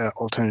alternative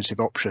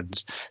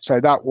options.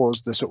 So that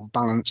was the sort of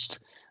balanced.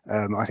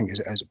 I think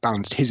as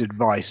balanced his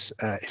advice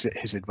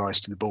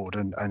to the board,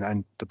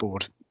 and the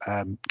board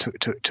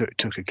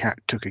took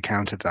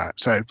account of that.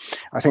 So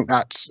I think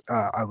that's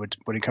I would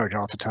encourage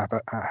Arthur to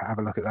have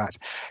a look at that.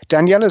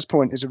 Daniela's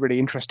point is a really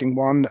interesting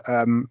one.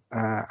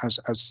 As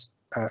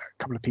a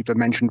couple of people have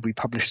mentioned, we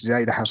published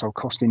today the household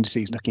cost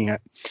indices looking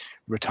at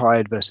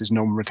retired versus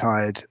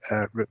non-retired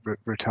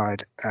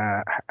retired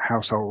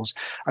households.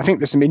 I think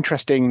there's some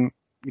interesting,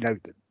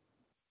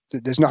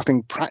 there's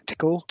nothing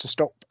practical to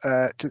stop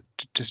to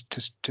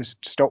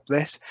stop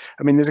this.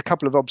 I mean, there's a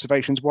couple of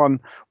observations. One,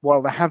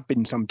 while there have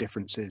been some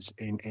differences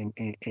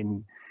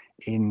in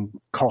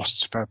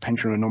costs for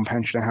pensioner and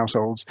non-pensioner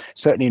households,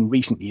 certainly in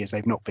recent years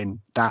they've not been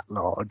that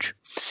large.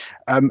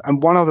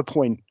 And one other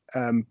point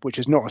which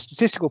is not a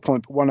statistical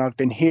point, but one I've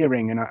been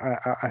hearing, and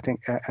I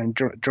think, and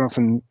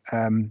Jonathan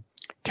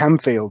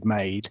Camfield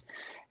made,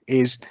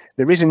 is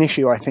there is an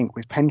issue, I think,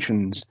 with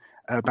pensions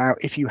about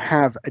if you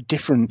have a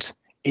different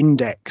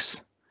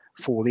index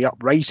for the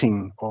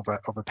uprating of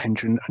a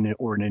pension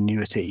or an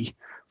annuity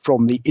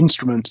from the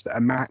instruments that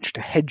are matched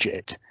to hedge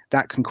it,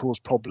 that can cause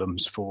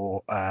problems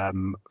for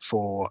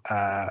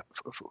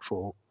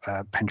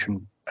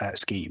pension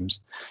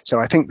schemes. So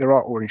I think there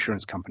are, or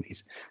insurance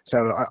companies.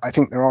 So I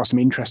think there are some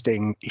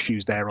interesting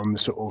issues there on the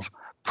sort of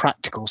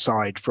practical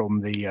side from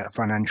the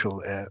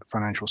financial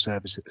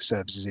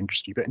services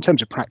industry. But in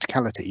terms of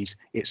practicalities,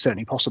 it's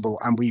certainly possible.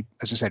 And we,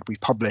 as I said, we've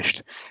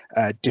published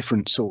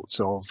different sorts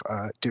of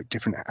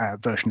different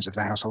versions of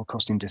the household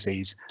cost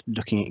indices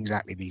looking at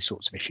exactly these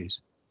sorts of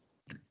issues.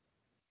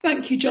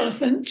 Thank you,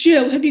 Jonathan.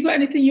 Jill, have you got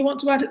anything you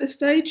want to add at this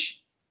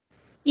stage?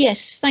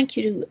 Yes, thank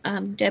you,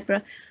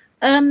 Deborah.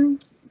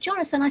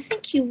 Jonathan, I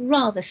think you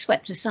rather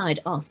swept aside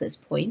Arthur's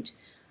point.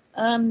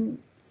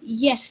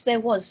 Yes, there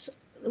were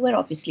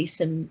obviously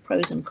some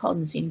pros and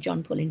cons in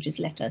John Pullinger's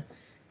letter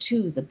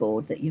to the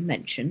board that you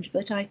mentioned,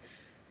 but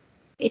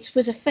it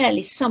was a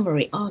fairly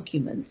summary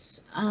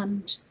arguments,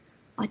 and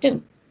I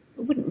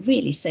wouldn't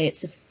really say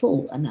it's a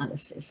full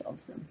analysis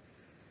of them.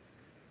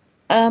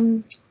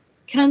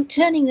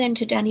 Turning then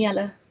to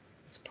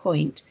Daniela's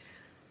point,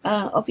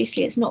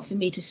 obviously it's not for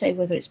me to say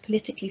whether it's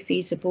politically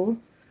feasible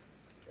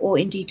or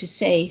indeed to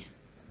say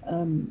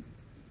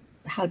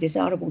how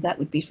desirable that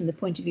would be from the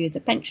point of view of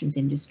the pensions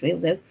industry,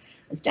 although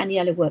as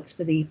Daniela works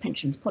for the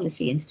Pensions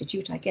Policy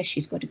Institute, I guess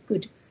she's got a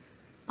good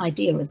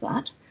idea of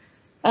that.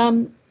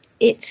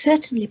 It's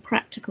certainly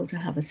practical to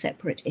have a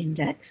separate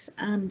index,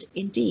 and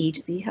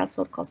indeed the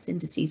household cost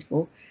indices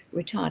for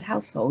retired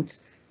households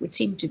would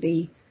seem to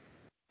be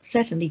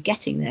certainly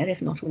getting there,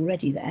 if not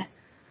already there,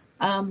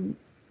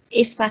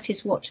 if that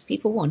is what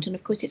people want. And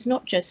of course, it's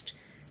not just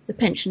the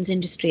pensions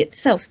industry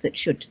itself that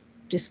should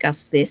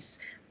discuss this,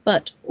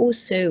 but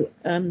also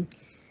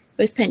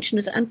both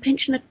pensioners and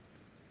pension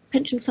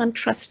fund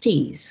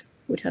trustees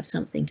would have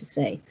something to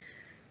say.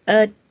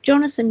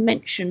 Jonathan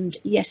mentioned,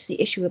 yes,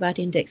 the issue about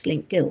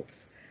index-linked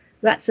gilts.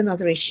 That's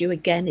another issue.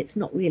 Again, it's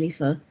not really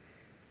for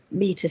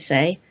me to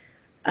say.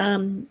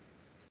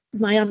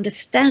 My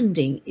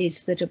understanding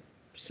is that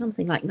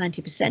something like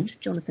 90%,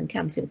 Jonathan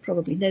Camfield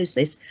probably knows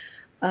this,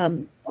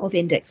 of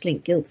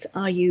index-linked gilts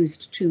are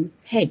used to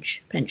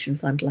hedge pension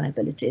fund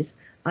liabilities,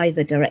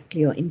 either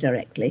directly or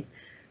indirectly.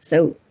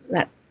 So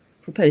that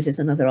proposes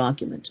another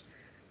argument.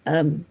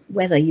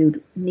 Whether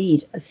you'd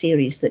need a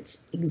series that's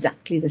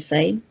exactly the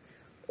same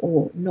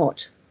or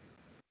not,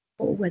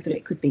 or whether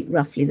it could be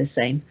roughly the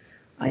same,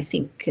 I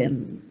think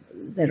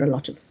there are a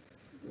lot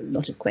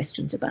of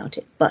questions about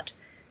it, but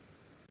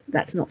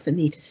that's not for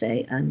me to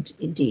say, and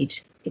indeed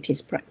it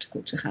is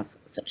practical to have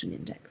such an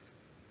index.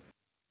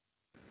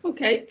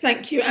 Okay,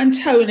 thank you. And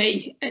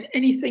Tony,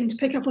 anything to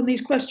pick up on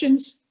these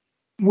questions?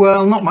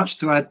 Well, not much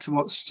to add to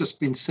what's just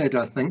been said,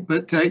 I think,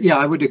 but yeah,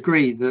 I would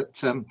agree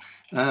that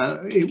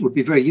it would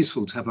be very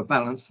useful to have a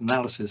balanced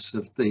analysis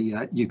of the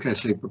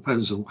UKSA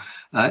proposal,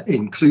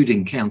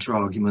 including counter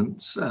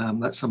arguments.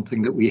 That's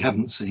something that we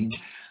haven't seen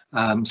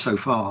so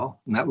far,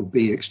 and that would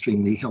be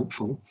extremely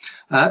helpful.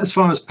 As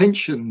far as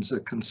pensions are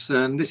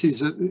concerned, this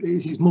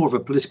is more of a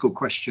political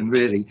question,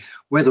 really,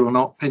 whether or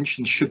not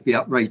pensions should be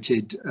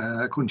uprated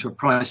according to a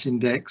price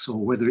index,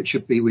 or whether it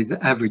should be with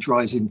average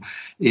rise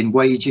in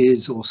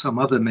wages or some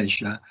other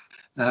measure.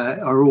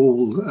 Are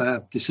all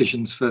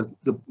decisions for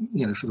the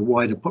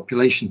wider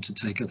population to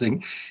take. I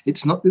think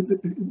it's not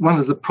one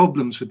of the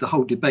problems with the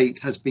whole debate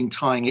has been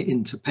tying it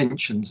into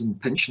pensions and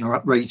pensioner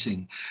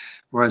uprating.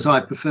 Whereas I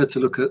prefer to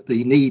look at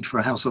the need for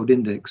a household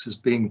index as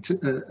being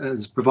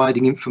as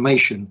providing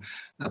information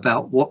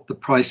about what the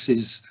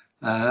prices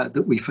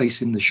that we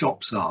face in the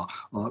shops are,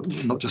 or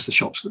not just the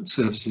shops but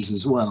services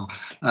as well,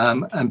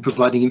 and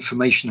providing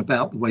information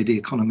about the way the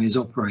economy is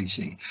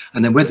operating.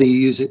 And then whether you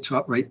use it to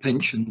uprate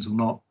pensions or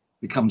not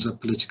becomes a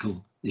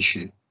political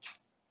issue.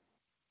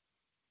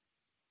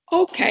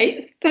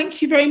 Okay, thank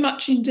you very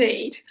much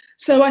indeed.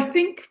 So I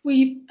think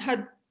we've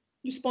had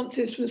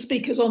responses from the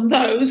speakers on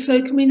those.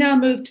 So can we now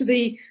move to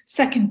the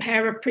second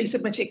pair of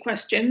pre-submitted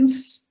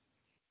questions?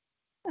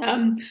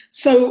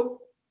 So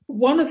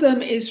one of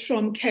them is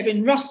from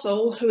Kevin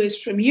Russell, who is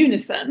from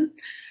Unison,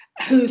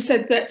 who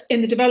said that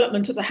in the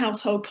development of the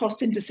household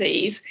cost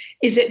indices,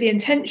 is it the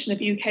intention of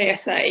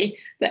UKSA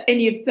that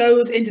any of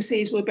those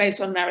indices were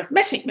based on an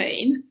arithmetic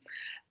mean?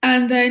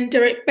 And then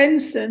Derek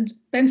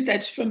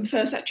Benstead from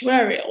First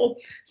Actuarial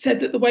said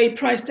that the way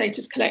price data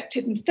is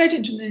collected and fed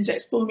into an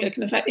index formula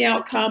can affect the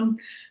outcome.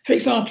 For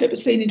example, it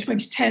was seen in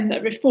 2010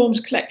 that a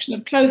reformed collection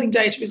of clothing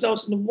data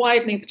resulted in a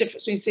widening of the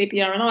difference between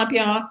CPR and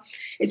IPR.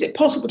 Is it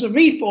possible to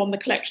reform the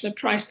collection of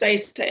price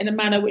data in a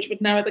manner which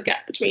would narrow the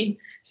gap between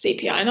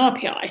CPI and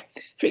RPI?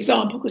 For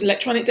example, could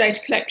electronic data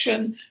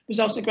collection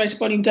result in a greater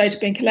volume of data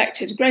being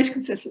collected, greater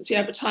consistency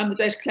over time, the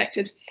data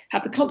collected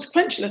have the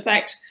consequential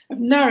effect of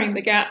narrowing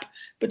the gap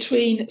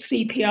between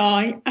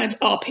CPI and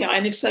RPI,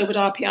 and if so, would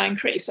RPI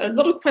increase? So a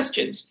lot of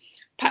questions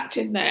packed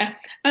in there.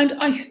 And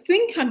I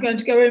think I'm going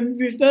to go in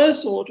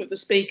reverse order of the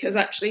speakers,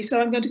 actually.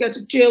 So I'm going to go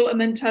to Jill and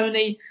then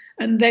Tony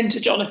and then to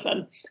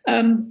Jonathan.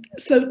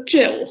 So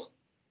Jill.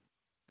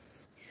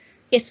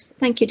 Yes,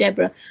 thank you,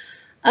 Deborah.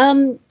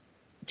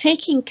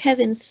 Taking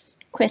Kevin's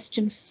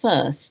question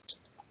first,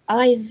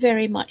 I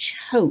very much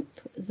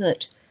hope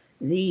that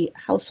the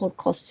household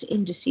costs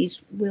indices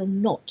will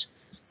not,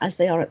 as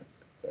they are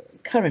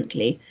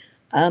currently,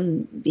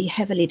 be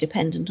heavily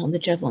dependent on the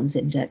Jevons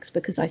index,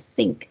 because I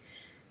think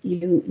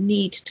you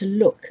need to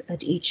look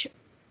at each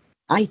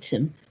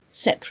item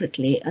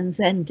separately and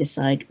then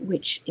decide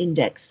which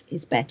index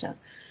is better.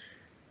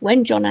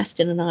 When John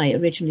Aston and I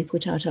originally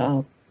put out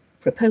our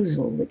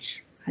proposal,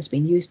 which has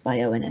been used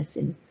by ONS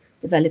in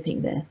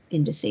developing their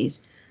indices,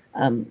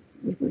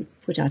 we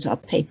put out our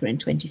paper in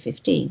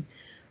 2015,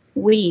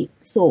 we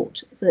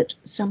thought that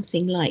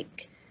something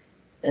like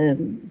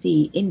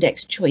the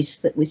index choice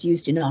that was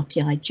used in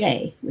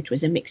RPI-J, which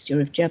was a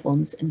mixture of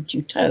Jevons and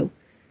Duteau.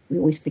 We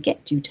always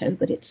forget Duteau,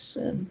 but it's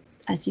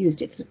as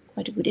used, it's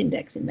quite a good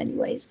index in many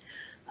ways,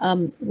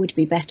 would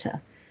be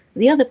better.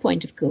 The other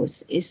point, of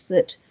course, is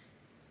that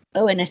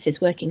ONS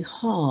is working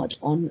hard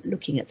on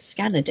looking at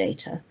scanner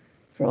data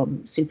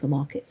from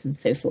supermarkets and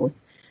so forth,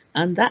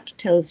 and that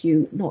tells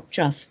you not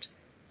just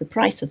the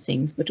price of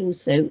things, but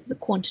also the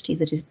quantity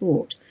that is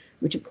bought,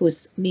 which of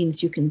course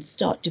means you can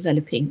start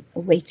developing a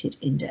weighted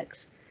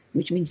index,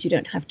 which means you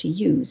don't have to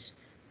use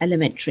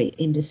elementary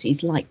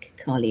indices like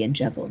Carley and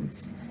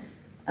Jevons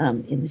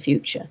in the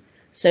future.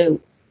 So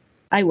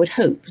I would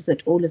hope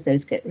that all of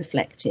those get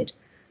reflected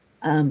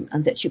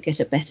and that you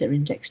get a better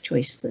index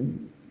choice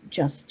than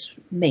just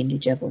mainly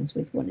Jevons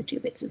with one or two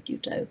bits of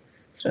Duteau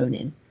thrown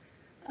in,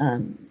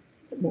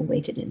 more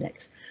weighted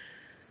index.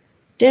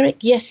 Derek,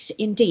 yes,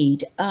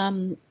 indeed.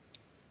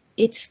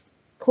 It's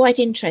quite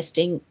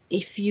interesting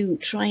if you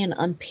try and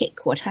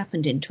unpick what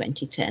happened in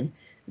 2010.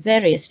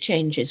 Various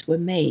changes were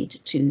made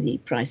to the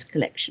price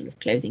collection of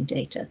clothing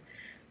data,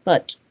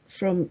 but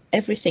from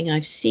everything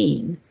I've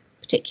seen,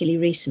 particularly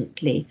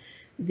recently,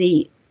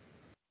 the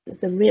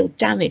real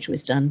damage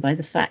was done by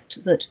the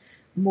fact that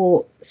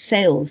more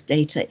sales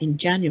data in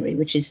January,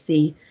 which is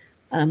the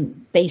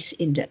base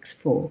index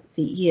for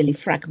the yearly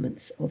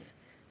fragments of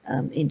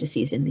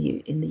indices in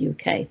the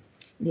UK,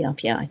 the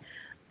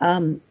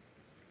RPI,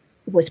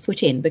 was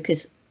put in,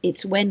 because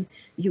it's when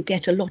you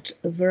get a lot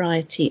of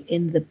variety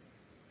in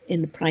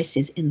the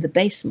prices in the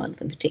base month,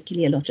 and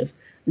particularly a lot of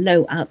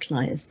low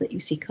outliers, that you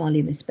see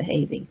Carley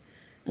misbehaving.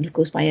 And of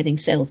course, by adding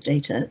sales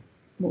data,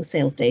 more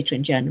sales data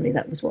in January,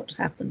 that was what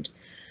happened.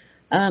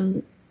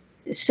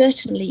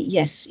 Certainly,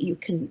 yes,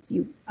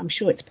 I'm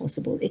sure it's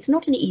possible. It's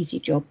not an easy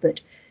job, but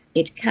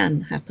it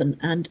can happen.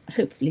 And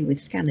hopefully with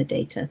scanner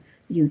data,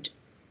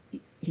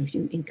 if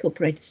you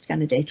incorporated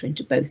scanner data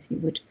into both, you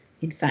would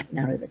in fact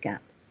narrow the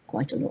gap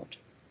quite a lot.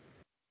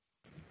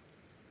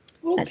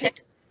 Okay. That's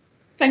it.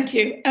 Thank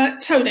you.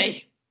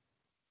 Tony.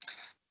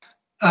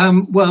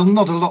 Well,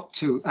 not a lot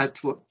to add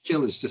to what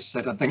Jill has just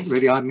said, I think,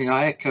 really. I mean,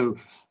 I echo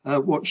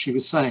what she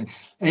was saying.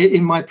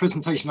 In my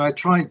presentation, I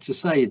tried to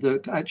say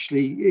that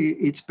actually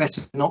it's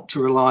better not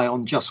to rely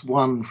on just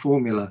one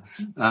formula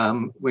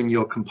when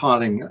you're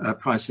compiling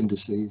price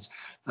indices.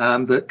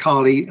 That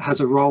Carley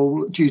has a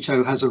role,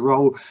 Duteau has a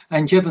role,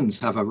 and Jevons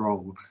have a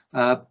role.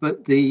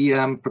 But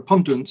the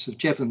preponderance of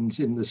Jevons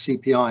in the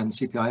CPI and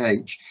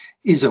CPIH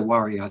is a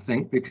worry, I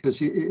think,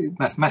 because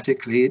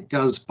mathematically it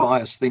does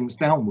bias things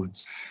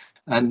downwards.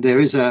 And there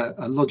is a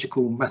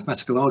logical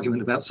mathematical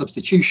argument about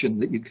substitution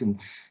that you can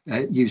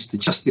use to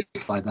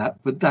justify that.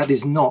 But that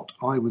is not,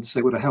 I would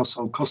say, what a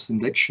household cost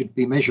index should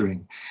be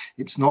measuring.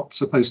 It's not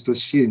supposed to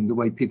assume the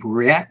way people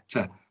react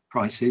to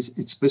prices.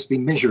 It's supposed to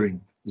be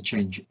measuring the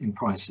change in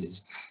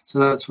prices. So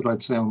that's what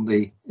I'd say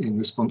in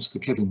response to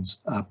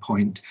Kevin's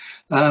point.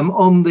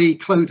 On the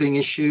clothing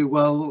issue,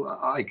 well,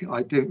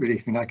 I don't really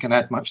think I can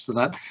add much to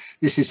that.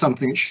 This is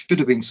something that should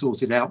have been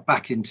sorted out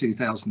back in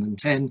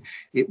 2010.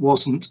 It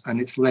wasn't,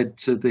 and it's led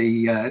to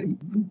the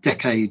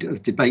decade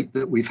of debate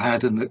that we've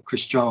had and that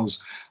Chris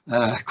Giles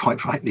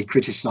quite rightly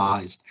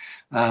criticised.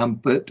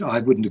 But I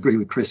wouldn't agree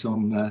with Chris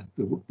on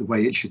the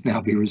way it should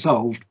now be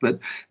resolved. But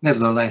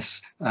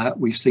nevertheless,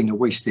 we've seen a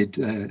wasted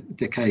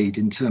decade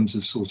in terms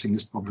of sorting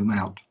this problem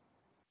out.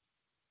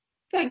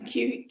 Thank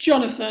you.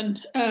 Jonathan,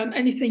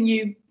 anything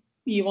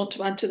you want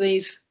to add to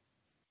these?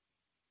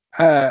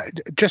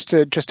 Just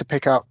to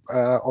pick up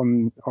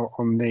on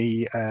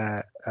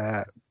the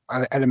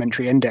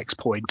elementary index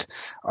point,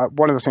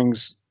 one of the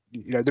things,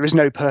 there is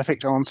no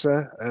perfect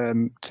answer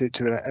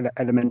to an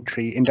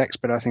elementary index,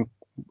 but I think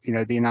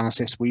the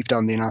analysis we've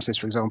done,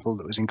 for example,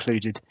 that was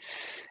included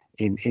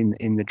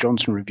in the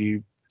Johnson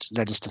review,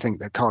 led us to think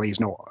that Carley is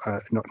not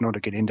a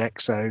good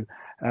index. So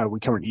we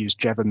currently use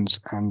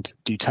Jevons and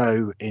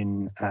Duteau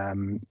in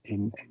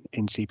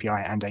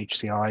CPI and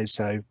HCI.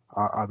 So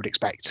I would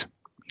expect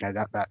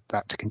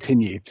that to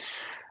continue.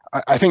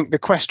 I think the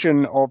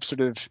question of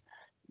sort of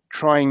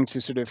trying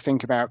to sort of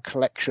think about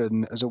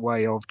collection as a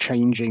way of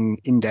changing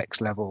index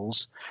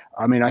levels.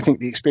 I mean, I think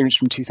the experience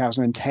from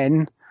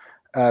 2010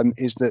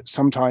 is that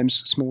sometimes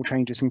small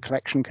changes in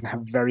collection can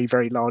have very,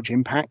 very large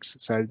impacts.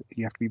 So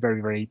you have to be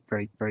very, very,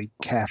 very, very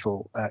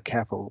careful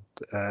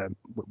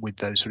with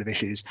those sort of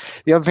issues.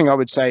 The other thing I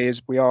would say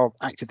is we are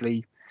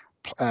actively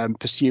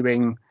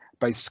pursuing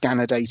both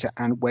scanner data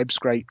and web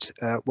scraped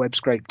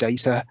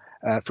data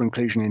for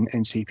inclusion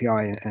in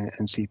CPI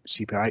and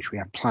CPIH. We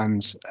have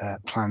plans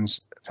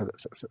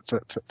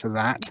for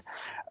that.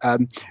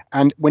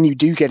 And when you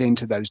do get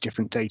into those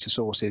different data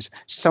sources,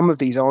 some of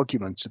these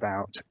arguments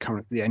about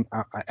the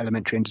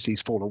elementary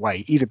indices fall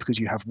away, either because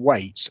you have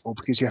weights or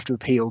because you have to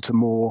appeal to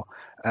more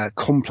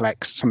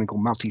complex, something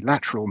called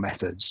multilateral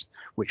methods,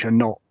 which are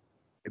not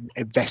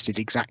vested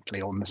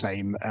exactly on the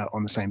same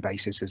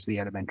basis as the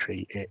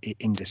elementary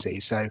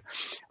indices. So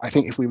I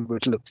think if we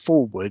were to look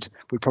forward,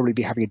 we'd probably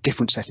be having a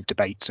different set of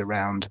debates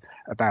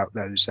about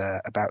those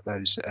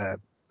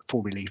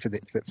full relief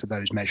for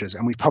those measures.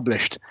 And we've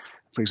published,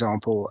 for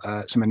example,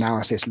 some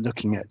analysis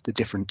looking at the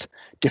different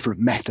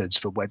methods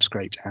for web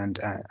scraped and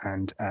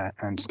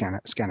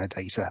scanner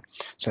data.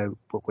 So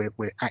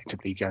we're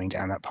actively going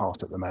down that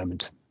path at the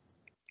moment.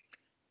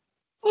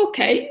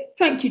 Okay,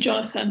 thank you,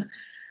 Jonathan.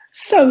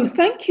 So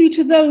thank you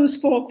to those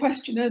 4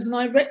 questioners,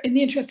 and in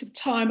the interest of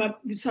time, I've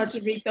decided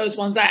to read those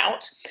ones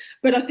out,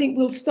 but I think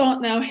we'll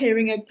start now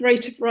hearing a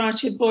greater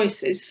variety of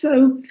voices.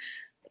 So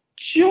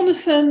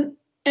Jonathan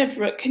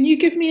Everett, can you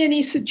give me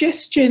any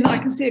suggestion? I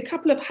can see a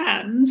couple of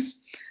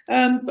hands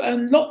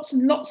and lots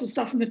of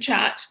stuff in the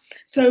chat.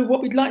 So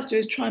what we'd like to do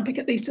is try and pick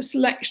at least a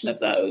selection of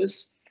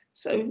those.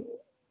 So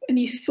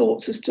any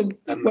thoughts as to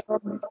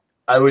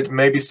I would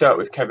maybe start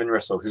with Kevin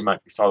Russell, who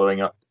might be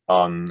following up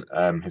on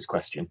his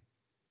question.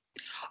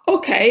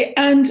 Okay,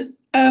 and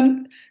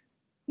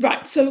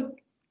right, so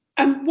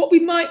what we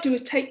might do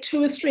is take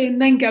 2 or 3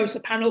 and then go to the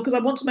panel, because I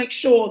want to make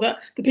sure that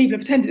the people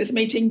who've attended this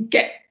meeting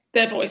get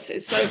their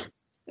voices. So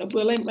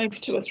we'll aim for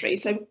 2 or 3.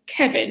 So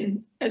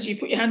Kevin, as you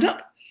put your hand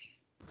up,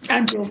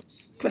 and your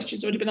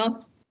question's already been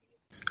asked.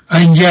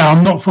 And yeah,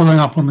 I'm not following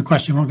up on the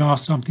question. I'm going to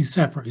ask something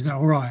separate. Is that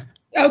all right?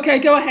 Okay,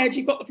 go ahead.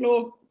 You've got the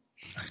floor.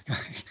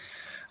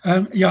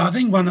 Okay. Yeah, I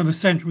think one of the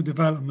central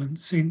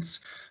developments since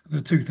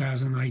the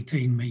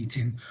 2018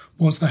 meeting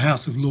was the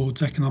House of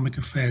Lords Economic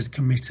Affairs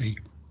Committee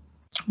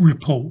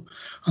report.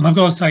 And I've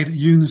got to say that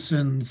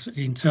Unison's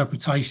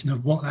interpretation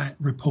of what that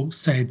report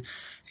said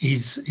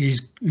is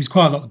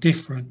quite a lot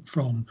different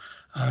from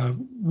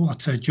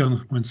what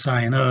Jonathan was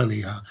saying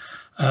earlier.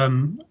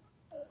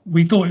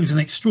 We thought it was an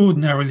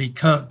extraordinarily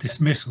curt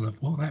dismissal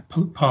of what that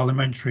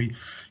parliamentary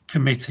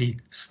committee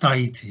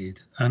stated,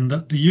 and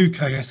that the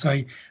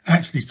UKSA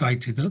actually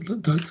stated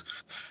that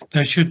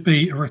there should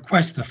be a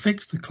request to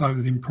fix the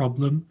clothing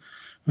problem.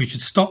 We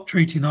should stop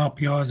treating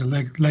RPI as a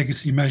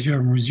legacy measure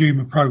and resume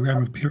a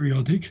programme of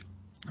periodic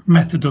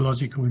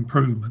methodological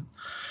improvement.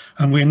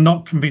 And we're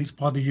not convinced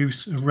by the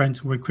use of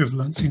rental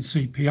equivalents in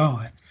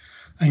CPI.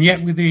 And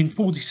yet within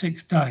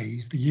 46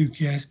 days, the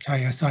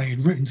UKSA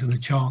had written to the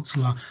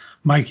Chancellor,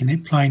 making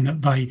it plain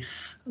that they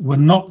were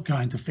not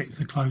going to fix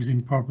the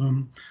closing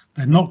problem.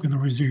 They're not going to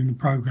resume the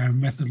programme of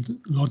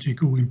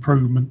methodological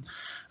improvement,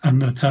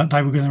 and that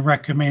they were going to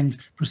recommend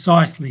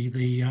precisely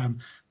the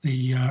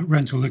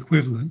rental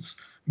equivalence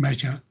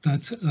measure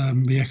that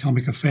the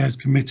Economic Affairs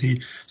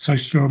Committee so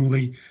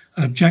strongly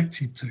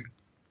objected to.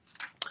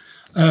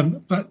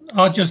 But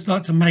I'd just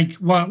like to make,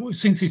 well,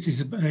 since this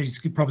is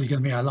probably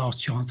going to be our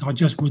last chance, I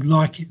just would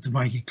like it to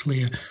make it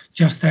clear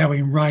just how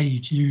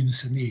enraged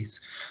Unison is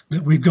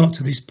that we've got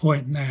to this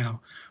point now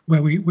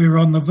where we're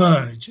on the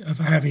verge of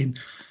having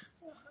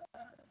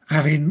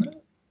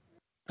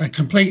a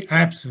complete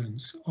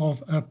absence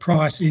of a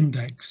price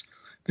index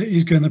that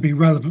is going to be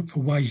relevant for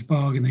wage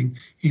bargaining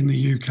in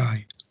the UK.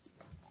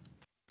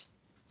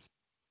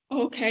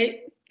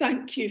 Okay.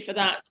 Thank you for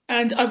that.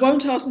 And I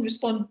won't ask them to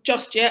respond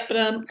just yet,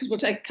 but because we'll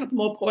take a couple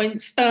more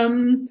points.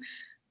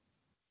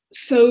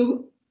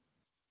 So,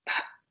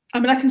 I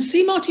mean, I can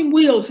see Martin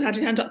Wheels had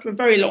his hand up for a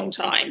very long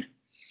time.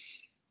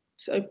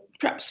 So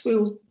perhaps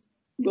we'll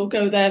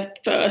go there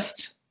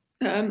first.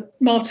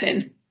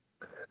 Martin.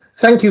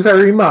 Thank you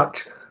very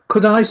much.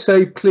 Could I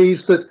say,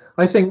 please, that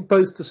I think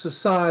both the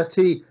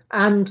Society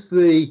and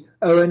the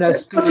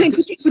ONS... Martin,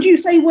 could you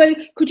say where?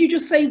 Could you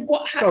just say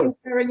what hat you're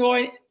wearing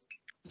or?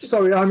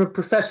 Sorry, I'm a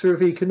professor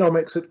of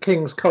economics at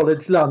King's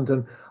College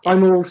London.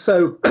 I'm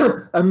also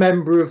a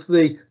member of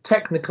the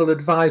technical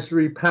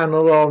advisory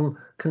panel on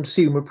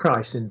consumer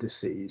price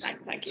indices.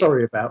 Thank you.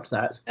 Sorry about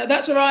that.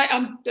 That's all right.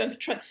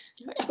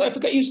 If I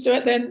get used to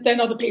it,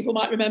 then other people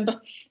might remember.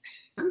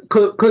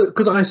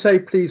 Could I say,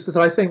 please, that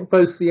I think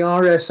both the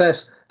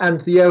RSS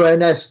and the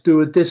ONS do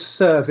a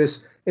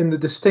disservice in the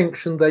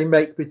distinction they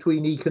make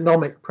between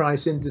economic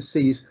price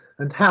indices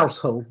and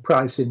household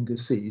price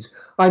indices.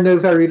 I know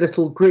very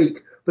little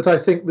Greek, but I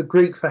think the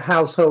Greek for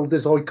household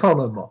is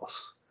oikonomos.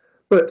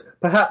 But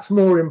perhaps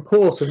more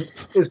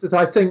important is that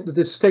I think the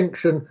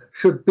distinction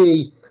should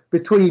be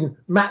between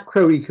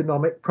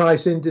macroeconomic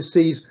price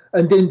indices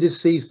and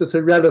indices that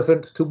are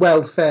relevant to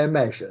welfare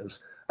measures.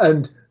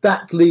 and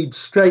that leads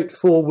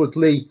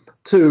straightforwardly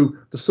to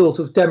the sort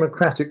of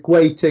democratic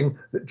weighting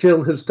that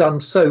Jill has done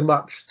so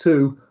much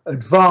to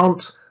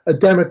advance. A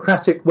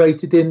democratic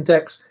weighted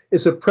index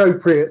is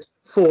appropriate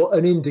for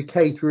an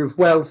indicator of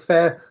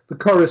welfare. The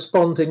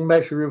corresponding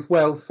measure of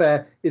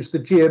welfare is the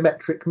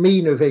geometric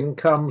mean of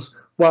incomes,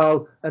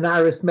 while an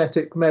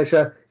arithmetic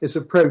measure is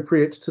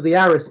appropriate to the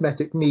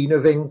arithmetic mean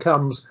of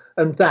incomes,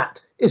 and that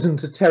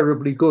isn't a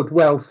terribly good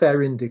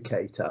welfare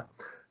indicator.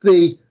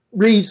 The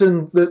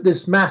reason that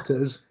this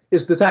matters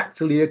is that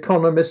actually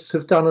economists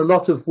have done a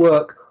lot of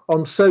work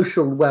on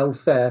social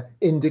welfare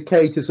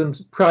indicators and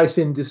price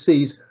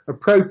indices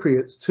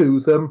appropriate to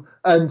them,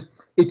 and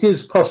it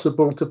is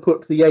possible to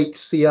put the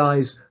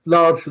HCIs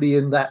largely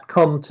in that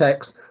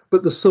context,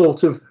 but the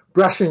sort of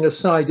brushing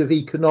aside of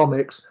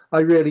economics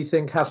I really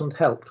think hasn't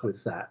helped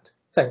with that.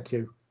 Thank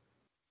you.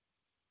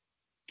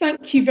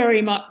 Thank you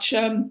very much,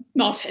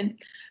 Martin.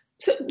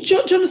 So,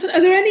 Jonathan,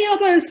 are there any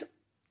others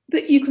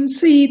that you can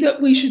see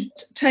that we should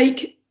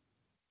take?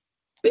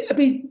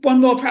 Maybe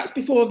one more perhaps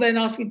before then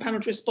asking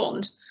panel to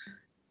respond.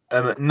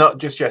 Not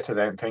just yet, I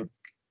don't think.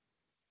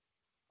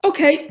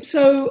 Okay,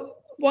 so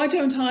why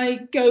don't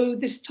I go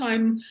this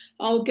time?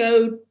 I'll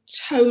go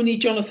Tony,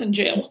 Jonathan,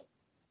 Jill.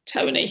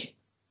 Tony.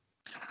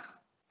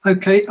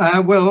 Okay,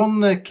 well,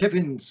 on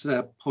Kevin's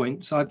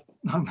points, I'd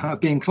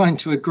be inclined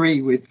to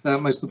agree with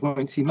most of the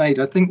points he made.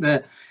 I think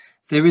there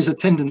is a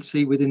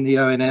tendency within the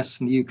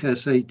ONS and the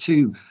UKSA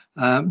to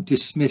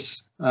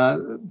dismiss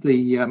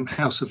the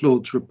House of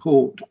Lords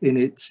report in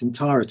its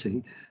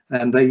entirety,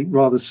 and they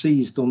rather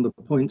seized on the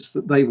points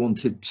that they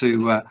wanted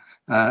to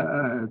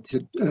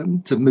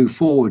move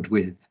forward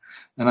with.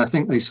 And I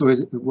think they saw it,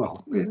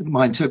 well,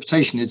 my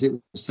interpretation is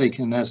it was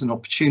taken as an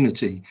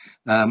opportunity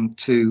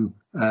to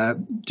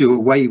do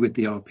away with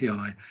the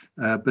RPI,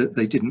 but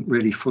they didn't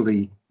really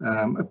fully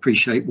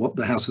appreciate what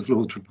the House of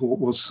Lords report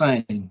was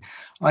saying.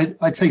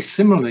 I'd say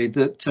similarly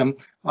that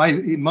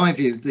in my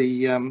view,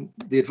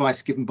 the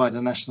advice given by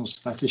the National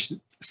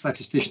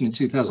Statistician in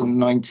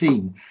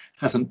 2019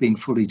 hasn't been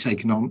fully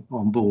taken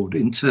on board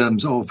in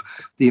terms of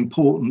the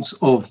importance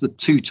of the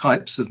two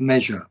types of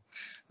measure.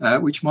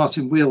 Which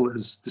Martin Will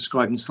has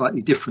described in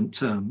slightly different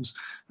terms.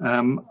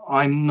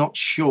 I'm not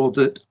sure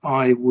that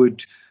I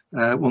would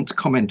want to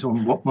comment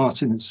on what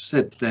Martin has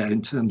said there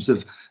in terms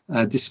of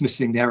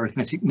dismissing the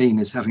arithmetic mean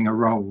as having a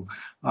role.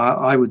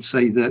 I would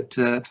say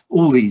that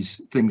all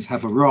these things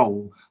have a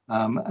role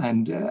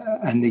and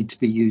need to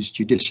be used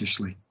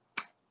judiciously.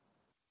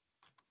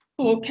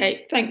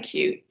 Okay, thank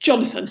you.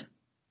 Jonathan.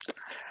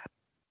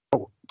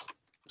 Oh,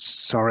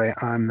 sorry,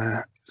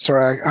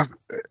 sorry. I have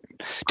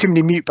too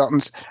many mute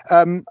buttons.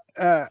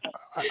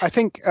 I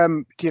think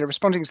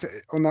responding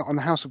on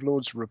the House of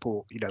Lords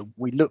report,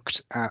 we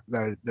looked at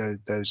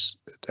those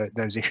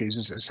issues.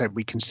 As I said,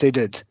 we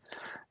considered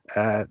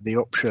the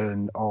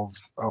option of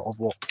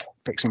what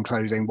fixing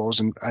closing was,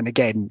 and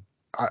again,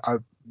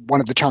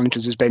 one of the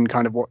challenges has been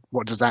kind of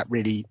what does that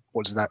really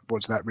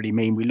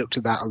mean? We looked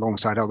at that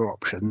alongside other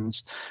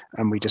options,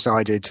 and we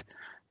decided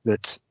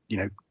that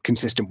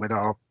consistent with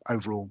our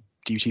overall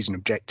duties and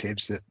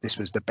objectives, that this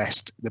was the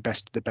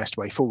best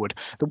way forward.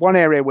 The one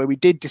area where we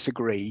did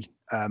disagree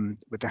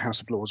with the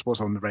House of Lords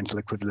was on the rental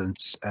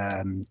equivalence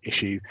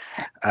issue.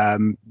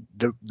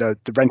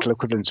 The rental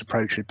equivalence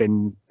approach had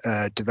been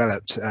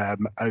developed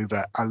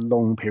over a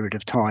long period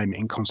of time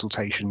in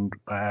consultation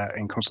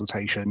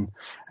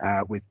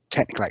with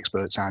technical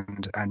experts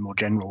and more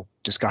general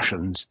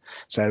discussions.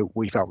 So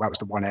we felt that was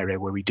the one area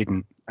where we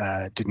didn't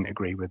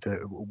agree with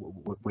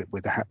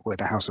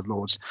the House of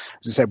Lords.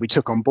 As I said, we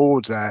took on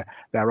board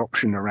their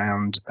option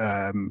around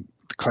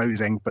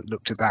clothing, but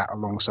looked at that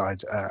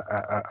alongside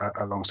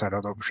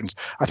other options.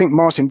 I think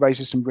Martin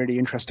raises some really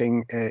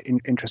interesting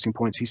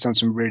points. He's done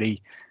some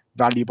really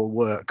valuable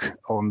work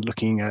on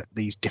looking at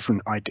these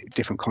different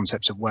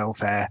concepts of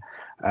welfare,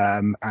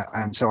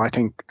 and so I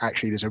think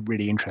actually there's a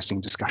really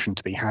interesting discussion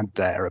to be had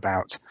there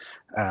about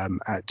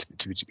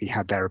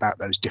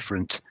those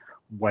different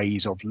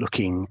ways of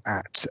looking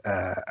at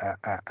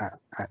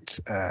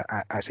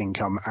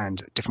income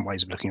and different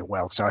ways of looking at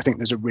wealth. So I think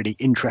there's a really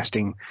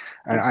interesting,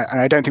 and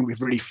I don't think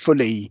we've really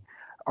fully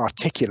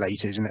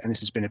articulated, and this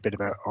has been a bit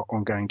of an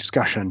ongoing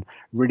discussion,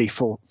 really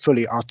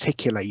fully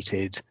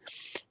articulated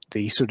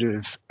the sort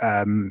of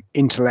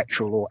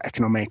intellectual or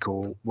economic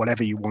or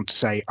whatever you want to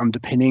say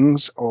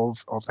underpinnings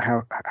of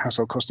the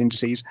household cost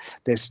indices.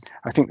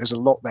 I think there's a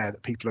lot there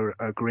that people are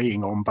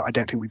agreeing on, but I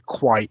don't think we've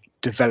quite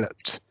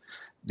developed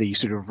the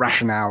sort of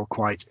rationale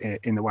quite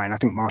in the way, and I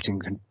think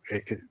Martin's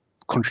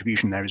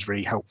contribution there is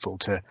really helpful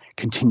to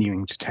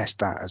continuing to test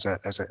that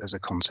as a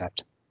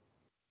concept.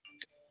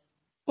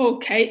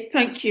 Okay,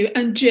 thank you.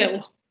 And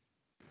Jill.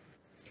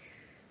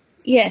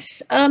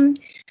 Yes,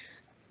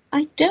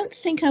 I don't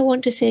think I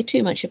want to say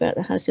too much about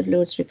the House of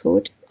Lords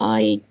report.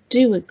 I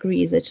do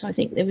agree that I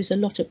think there was a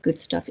lot of good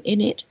stuff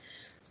in it,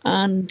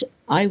 and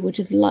I would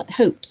have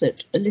hoped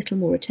that a little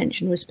more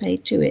attention was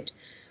paid to it.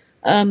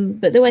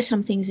 But there were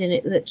some things in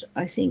it that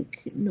I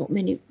think not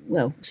many,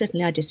 well,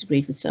 certainly I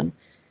disagreed with some.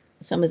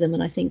 some of them,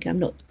 and I think I'm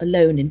not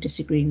alone in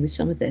disagreeing with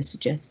some of their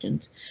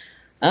suggestions.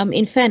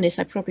 In fairness,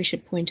 I probably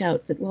should point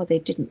out that while they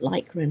didn't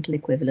like rental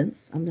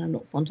equivalence, I'm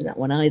not fond of that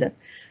one either,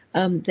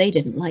 they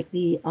didn't like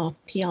the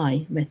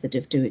RPI method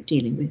of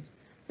dealing with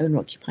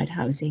owner-occupied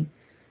housing.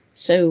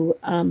 So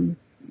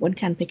one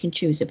can pick and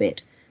choose a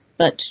bit,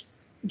 but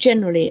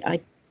generally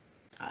I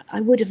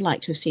would have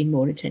liked to have seen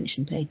more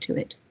attention paid to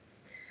it.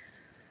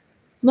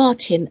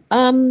 Martin,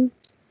 I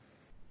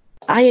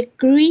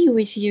agree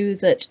with you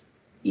that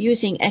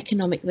using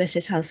economic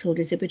versus household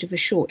is a bit of a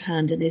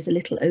shorthand and is a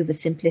little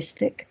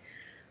oversimplistic.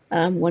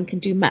 One can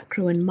do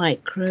macro and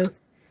micro.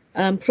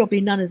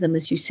 Probably none of them,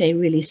 as you say,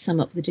 really sum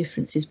up the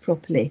differences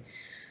properly.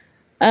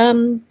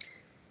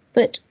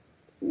 But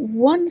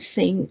one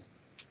thing,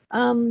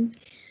 I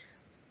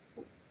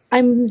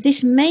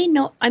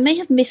may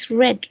have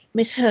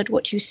misheard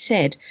what you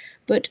said,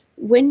 but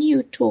when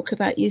you talk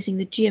about using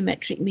the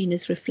geometric mean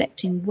as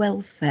reflecting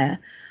welfare,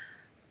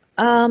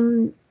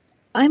 I'm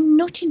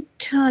not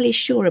entirely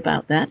sure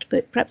about that,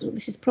 but perhaps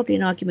this is probably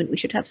an argument we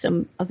should have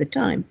some other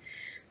time.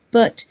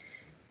 But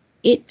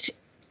it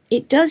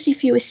does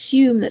if you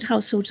assume that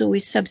households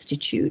always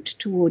substitute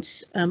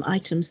towards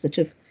items that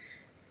have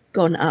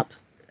gone up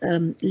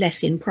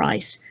less in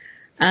price.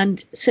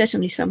 And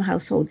certainly some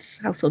households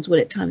will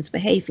at times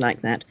behave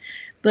like that.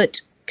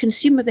 But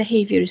consumer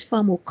behaviour is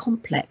far more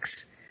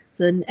complex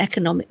than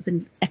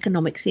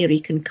economic theory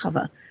can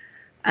cover.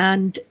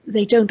 And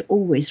they don't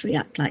always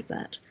react like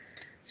that.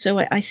 So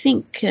I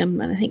think,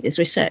 and I think there's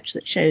research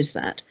that shows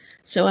that.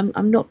 So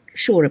I'm not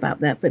sure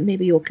about that, but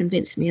maybe you'll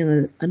convince me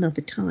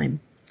another time.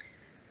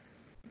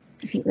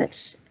 I think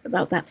that's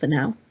about that for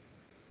now.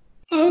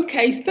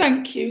 Okay,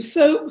 thank you.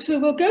 So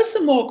we'll go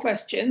some more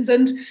questions,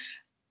 and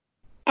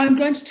I'm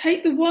going to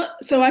take the one.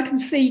 So I can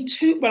see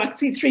I can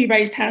see 3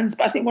 raised hands,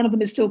 but I think one of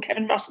them is still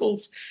Kevin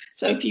Russell's.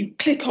 So if you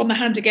click on the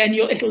hand again,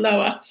 it'll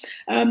lower.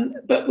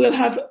 But we'll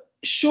have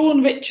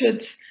Sean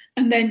Richards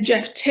and then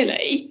Jeff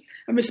Tilley,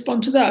 and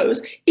respond to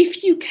those.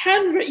 If you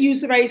can use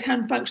the raise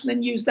hand function,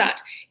 then use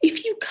that.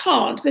 If you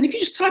can't, then if you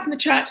just type in the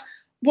chat,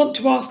 want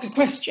to ask a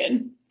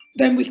question,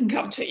 then we can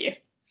come to you.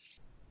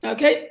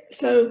 Okay,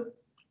 so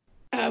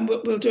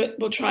we'll do it.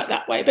 We'll try it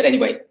that way. But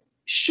anyway,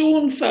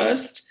 Sean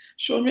first.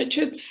 Sean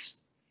Richards.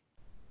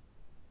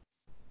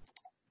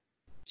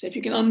 So if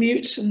you can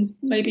unmute and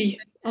maybe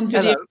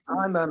unvideo.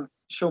 Hello, I'm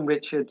Sean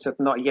Richards of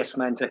Not Yes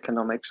Man's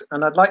Economics,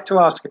 and I'd like to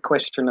ask a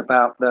question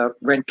about the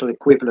rental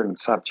equivalent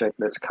subject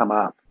that's come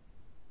up.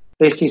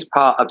 This is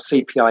part of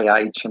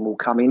CPIH and will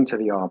come into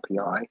the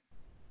RPI.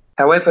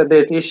 However,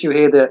 there's the issue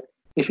here that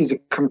this is a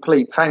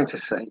complete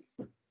fantasy.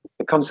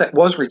 The concept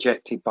was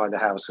rejected by the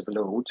House of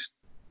Lords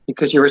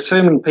because you're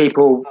assuming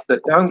people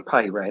that don't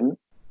pay rent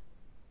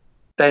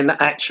then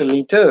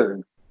actually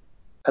do.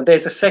 And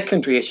there's a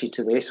secondary issue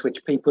to this,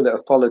 which people that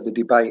have followed the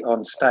debate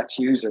on Stats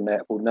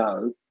Usernet will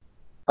know.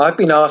 I've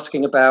been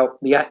asking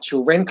about the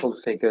actual rental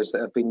figures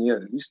that have been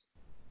used.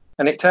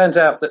 And it turns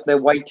out that they're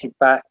weighted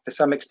back to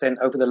some extent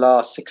over the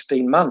last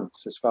 16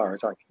 months, as far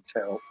as I can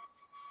tell.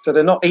 So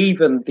they're not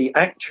even the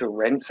actual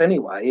rents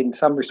anyway. In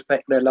some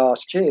respect, they're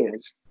last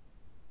year's.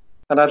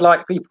 And I'd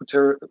like people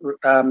to,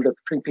 the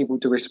 3 people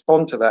to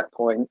respond to that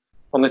point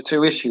on the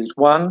 2 issues.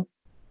 1,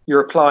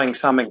 you're applying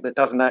something that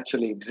doesn't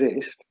actually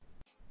exist.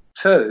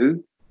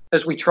 2,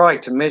 as we try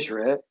to measure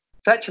it,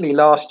 it's actually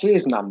last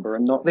year's number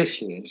and not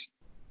this year's.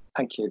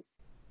 Thank you.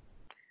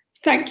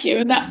 Thank you,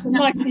 and that's a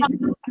nice thing.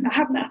 I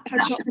haven't had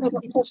a chance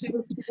for people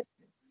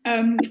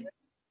to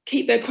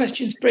keep their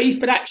questions brief,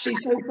 but actually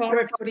so far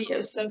everybody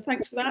is, so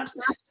thanks for that.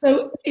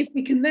 So if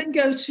we can then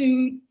go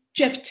to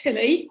Jeff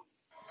Tilley.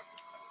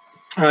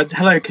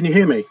 Hello, can you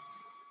hear me?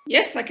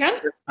 Yes, I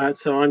can.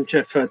 So I'm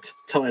Jeff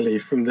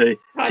Tiley from the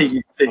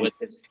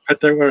TUC.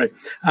 Don't worry.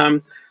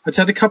 I've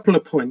had a couple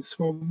of points.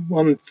 Well,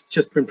 one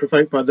just been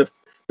provoked by the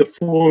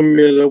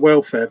formula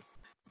welfare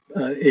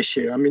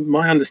issue. I mean,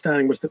 my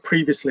understanding was that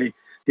previously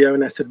the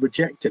ONS had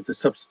rejected the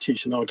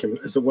substitution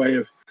argument as a way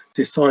of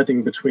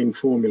deciding between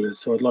formulas.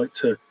 So I'd like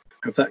to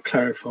have that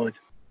clarified.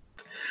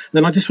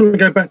 Then I just want to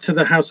go back to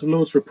the House of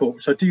Lords report,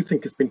 which I do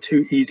think has been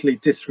too easily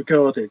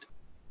disregarded.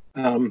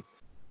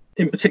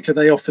 In particular,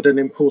 they offered an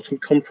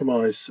important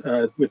compromise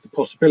with the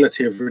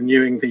possibility of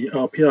renewing the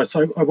RPI.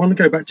 So I want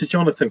to go back to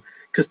Jonathan,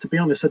 because to be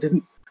honest, I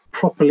didn't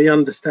properly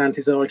understand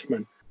his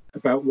argument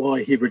about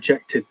why he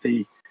rejected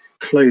the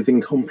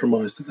clothing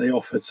compromise that they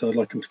offered. So I'd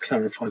like him to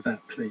clarify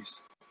that,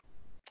 please.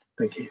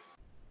 Thank you.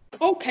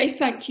 Okay,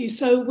 thank you.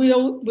 So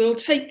we'll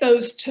take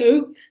those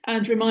 2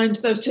 and remind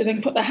those 2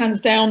 then put their hands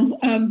down.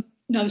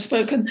 Now they've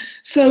spoken.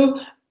 So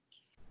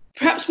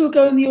perhaps we'll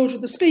go in the order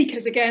of the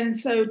speakers again.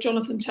 So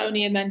Jonathan,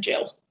 Tony, and then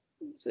Jill.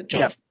 So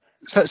Jonathan.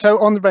 Yeah. So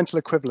on the rental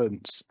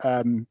equivalence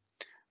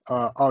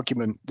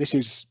argument,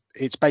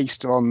 it's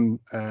based on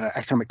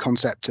economic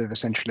concept of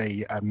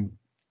essentially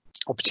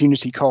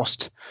opportunity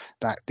cost,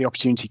 that the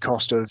opportunity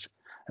cost of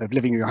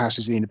living in your house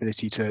is the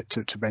inability to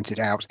rent it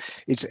out.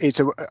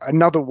 It's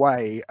another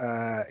way.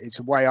 It's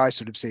a way I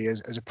sort of see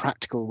as a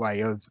practical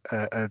way of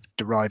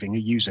deriving a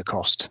user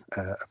cost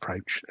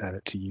approach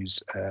to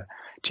use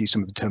to use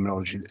some of the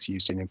terminology that's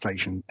used in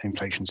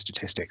inflation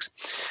statistics.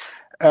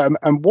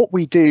 And what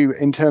we do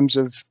in terms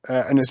of,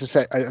 and as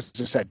I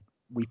said,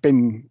 we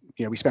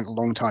spent a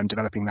long time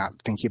developing that,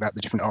 thinking about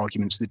the different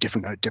arguments, the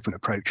different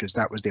approaches.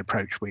 That was the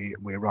approach we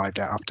arrived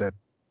at after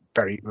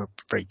very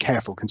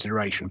careful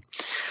consideration.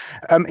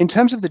 In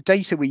terms of the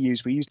data we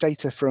use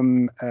data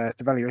from the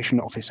Valuation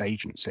Office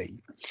Agency,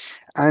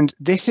 and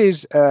this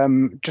is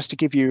just to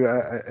give you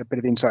a bit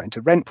of insight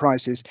into rent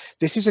prices.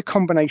 This is a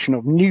combination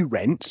of new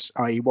rents,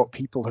 i.e. what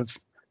people have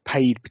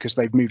paid because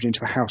they've moved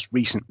into a house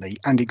recently,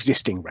 and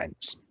existing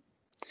rents.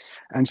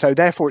 And so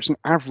therefore it's an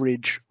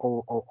average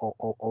of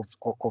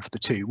the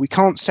two. We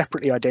can't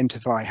separately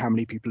identify how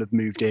many people have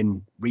moved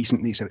in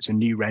recently, so it's a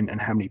new rent,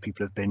 and how many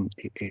people have been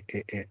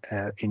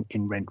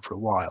in rent for a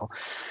while.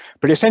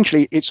 But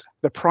essentially it's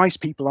the price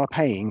people are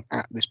paying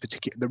at this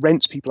particular, the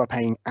rents people are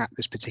paying at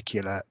this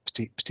particular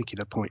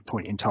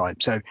point in time.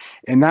 So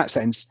in that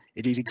sense,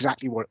 it is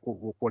exactly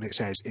what it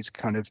says. It's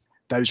kind of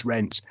those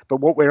rents, but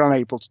what we're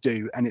unable to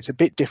do, and it's a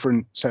bit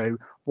different. So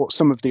what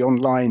some of the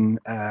online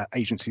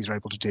agencies are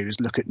able to do is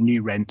look at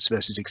new rents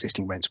versus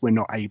existing rents. We're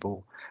not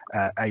able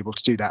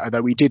to do that,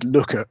 although we did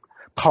look at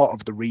part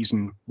of the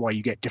reason why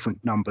you get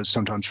different numbers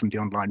sometimes from the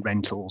online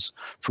rentals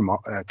from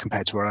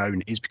compared to our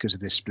own is because of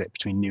this split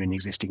between new and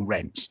existing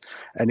rents.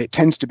 And it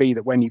tends to be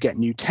that when you get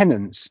new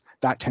tenants,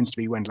 that tends to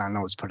be when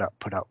landlords put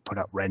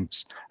up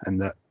rents,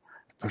 and that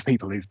for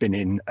people who've been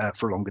in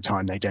for a longer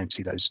time, they don't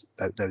see those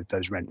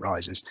rent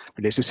rises.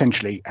 But it's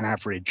essentially an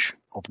average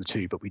of the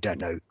two, but we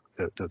don't know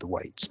the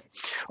weights.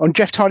 On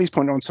Jeff Tiley's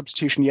point on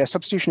substitution, yeah,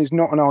 substitution is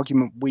not an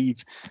argument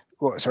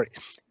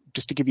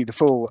just to give you the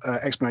full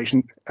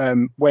explanation,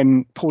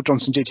 when Paul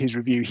Johnson did his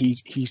review,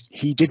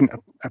 he didn't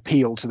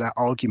appeal to that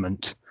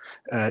argument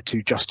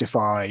to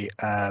justify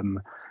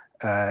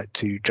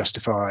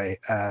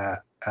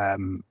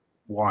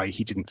why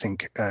he didn't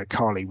think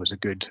Carly was a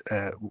good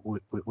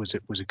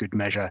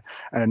measure,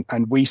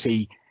 and we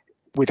see,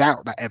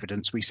 without that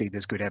evidence, we see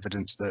there's good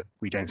evidence that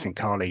we don't think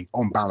Carly,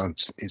 on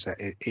balance, is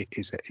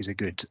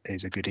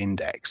a good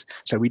index.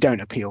 So we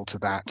don't appeal to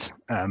that,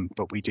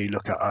 but we do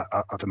look at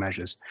other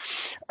measures.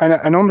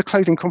 And on the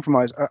clothing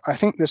compromise, I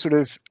think the sort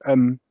of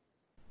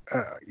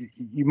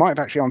you might have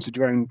actually answered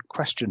your own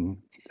question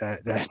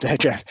there,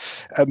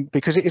 Jeff,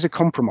 because it is a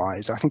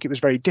compromise. I think it was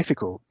very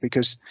difficult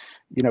because,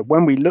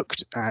 when we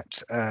looked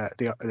at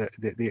the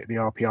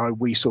RPI,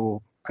 we saw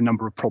a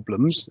number of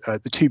problems.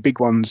 The two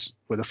big ones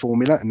were the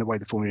formula and the way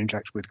the formula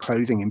interacts with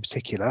clothing in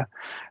particular,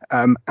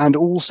 and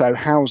also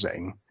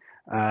housing.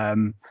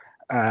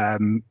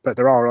 But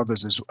there are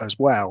others as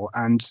well.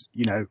 And,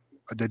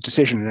 the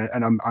decision,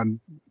 and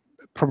I'm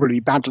probably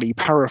badly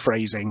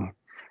paraphrasing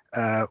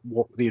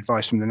what the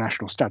advice from the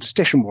national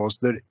statistician was,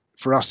 that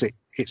for us it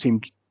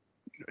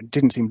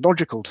didn't seem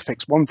logical to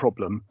fix one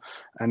problem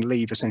and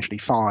leave essentially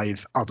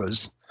 5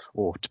 others,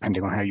 or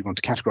depending on how you want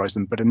to categorize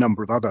them, but a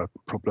number of other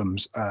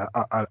problems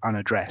are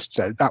unaddressed.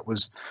 So that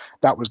was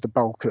the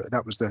bulk,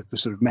 that was the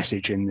sort of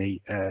message in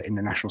the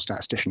national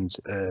statistician's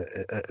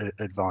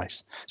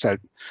advice. So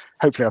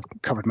hopefully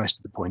I've covered most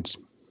of the points.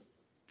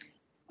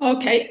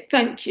 Okay,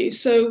 thank you.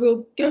 So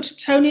we'll go to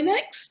Tony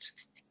next.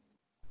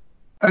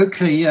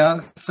 Okay, yeah,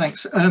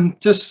 thanks.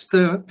 Just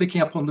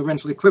picking up on the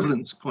rental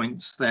equivalence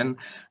points then.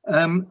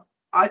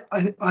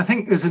 I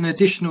think there's an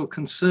additional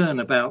concern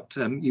about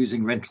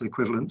using rental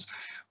equivalence,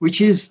 which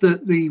is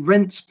that the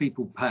rents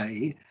people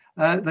pay,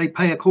 they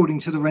pay according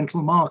to the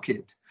rental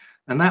market.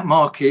 And that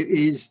market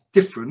is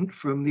different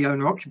from the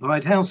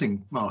owner-occupied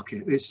housing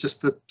market. It's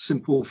just a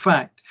simple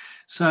fact.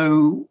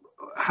 So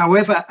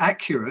however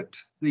accurate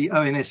the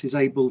ONS is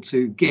able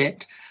to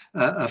get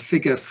a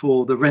figure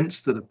for the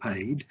rents that are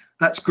paid,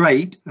 that's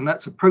great, and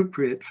that's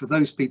appropriate for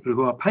those people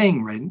who are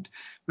paying rent,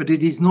 but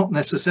it is not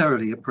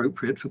necessarily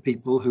appropriate for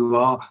people who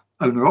are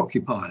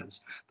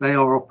owner-occupiers. They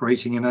are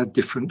operating in a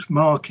different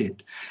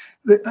market.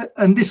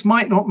 And this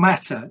might not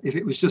matter if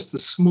it was just a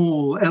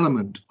small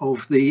element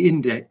of the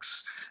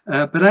index,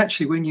 but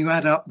actually when you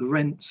add up the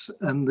rents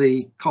and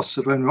the costs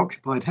of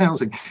owner-occupied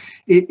housing,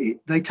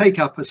 they take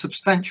up a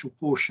substantial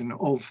portion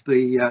of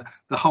the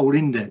whole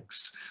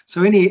index.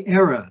 So any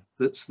error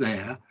that's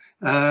there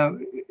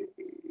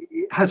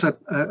has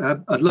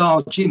a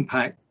large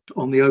impact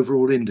on the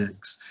overall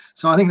index.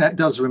 So I think that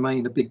does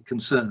remain a big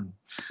concern.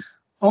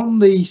 On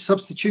the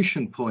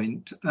substitution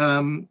point,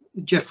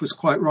 Jeff was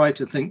quite right.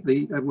 I think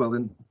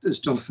and as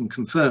Jonathan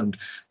confirmed,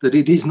 that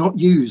it is not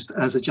used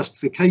as a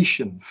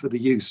justification for the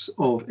use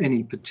of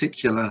any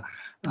particular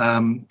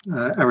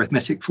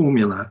arithmetic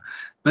formula.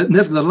 But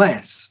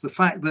nevertheless, the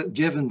fact that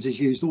Jevons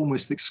is used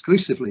almost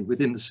exclusively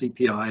within the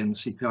CPI and the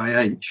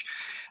CPIH,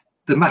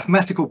 the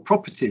mathematical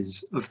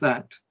properties of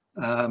that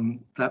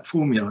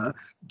formula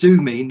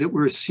do mean that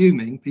we're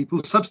assuming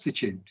people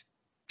substitute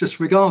just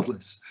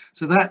regardless.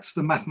 So that's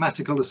the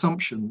mathematical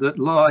assumption that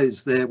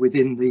lies there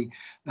within the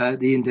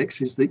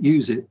indexes that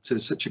use it to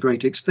such a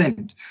great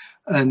extent.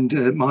 And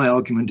my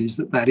argument is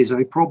that that is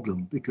a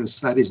problem,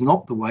 because that is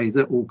not the way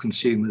that all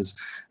consumers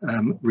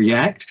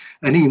react.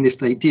 And even if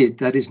they did,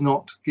 that is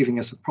not giving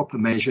us a proper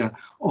measure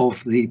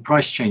of the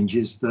price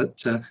changes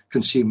that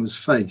consumers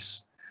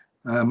face.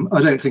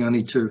 I don't think I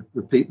need to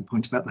repeat the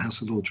point about the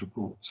House of Lords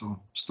report, so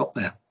I'll stop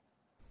there.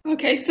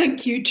 Okay,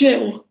 thank you.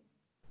 Jill.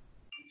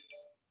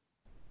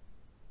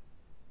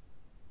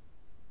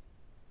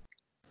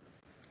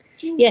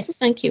 Yes,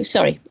 thank you.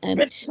 Sorry.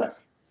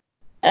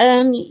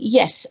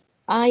 Yes,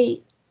 I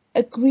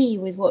agree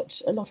with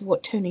a lot of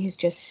what Tony has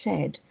just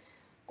said,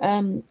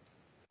 but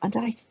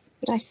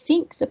I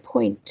think the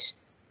point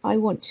I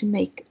want to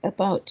make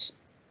about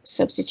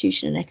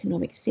substitution and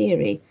economic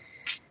theory,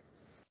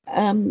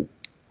 I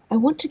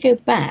want to go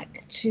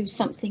back to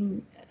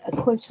a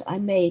quote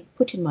I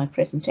put in my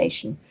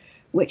presentation,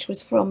 which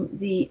was from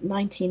the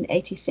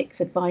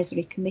 1986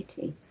 Advisory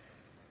Committee,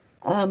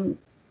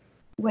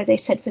 where they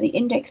said, for the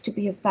index to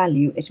be of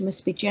value, it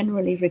must be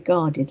generally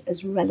regarded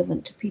as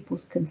relevant to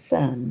people's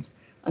concerns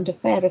and a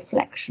fair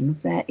reflection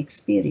of their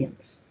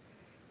experience.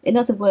 In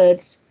other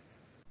words,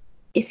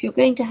 if you're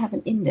going to have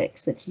an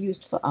index that's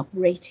used for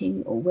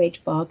uprating or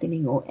wage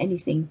bargaining or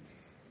anything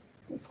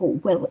for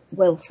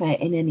welfare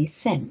in any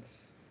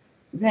sense,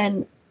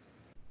 then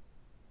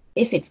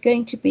if it's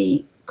going to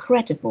be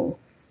credible,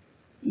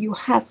 you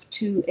have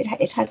to,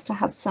 it has to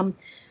have some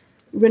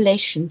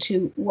relation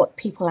to what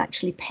people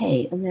actually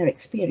pay and their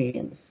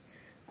experience.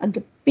 And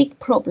the big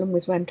problem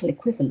with rental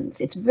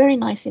equivalence, it's very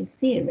nice in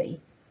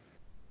theory,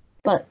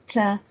 but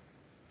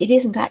it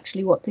isn't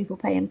actually what people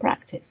pay in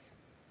practice.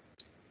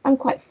 I'm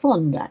quite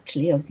fond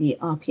actually of the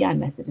RPI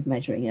method of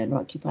measuring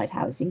owner-occupied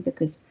housing,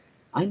 because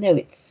I know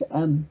it's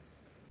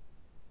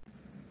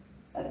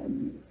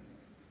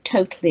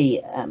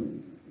totally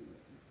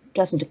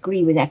doesn't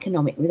agree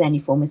with any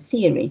form of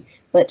theory,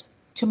 but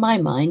to my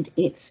mind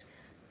it's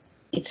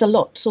a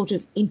lot sort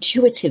of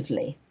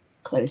intuitively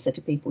closer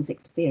to people's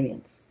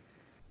experience.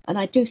 And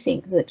I do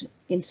think that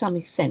in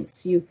some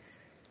sense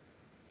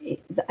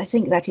I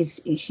think that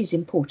it is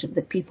important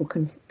that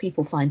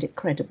people find it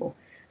credible.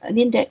 An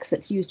index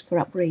that's used for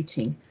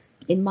uprating,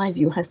 in my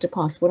view, has to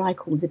pass what I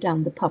call the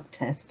down the pub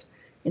test.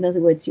 In other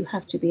words, you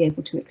have to be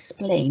able to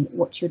explain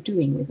what you're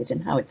doing with it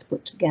and how it's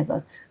put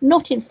together,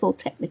 not in full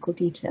technical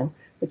detail,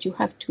 but you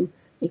have to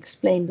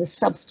explain the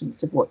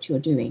substance of what you're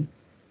doing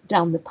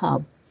down the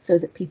pub so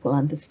that people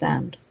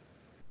understand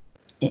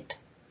it.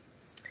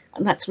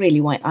 And that's really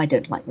why I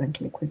don't like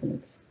rental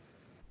equivalence.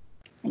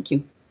 Thank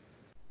you.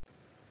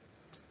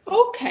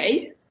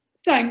 Okay,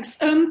 thanks.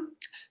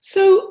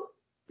 So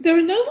there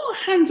are no more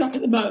hands up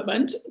at the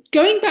moment.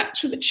 Going back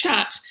through the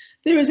chat,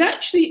 there's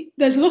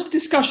a lot of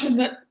discussion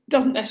that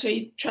doesn't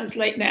necessarily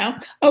translate now.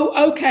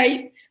 Oh,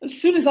 okay.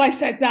 As soon as I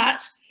said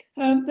that,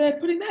 they're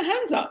putting their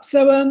hands up.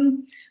 So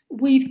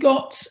we've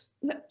got,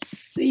 let's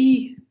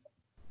see,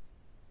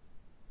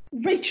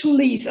 Rachel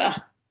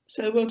Leeser.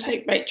 So we'll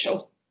take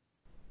Rachel.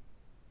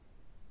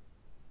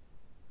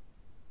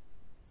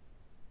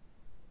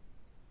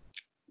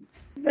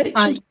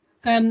 Hi,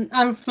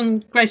 I'm from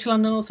Greater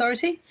London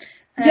Authority,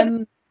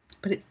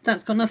 but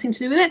that's got nothing to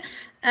do with it.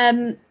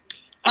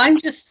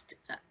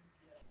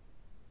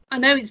 I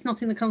know it's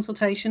not in the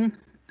consultation,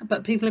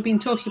 but people have been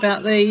talking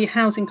about the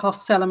housing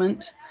costs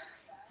element.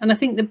 And I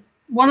think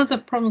one of the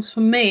problems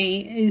for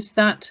me is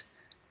that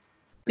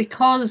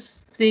because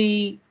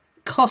the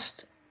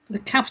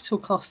capital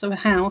cost of a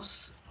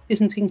house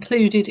isn't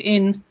included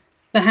in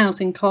the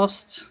housing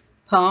costs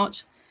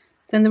part,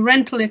 then the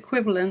rental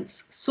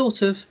equivalence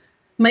sort of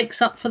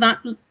makes up for that,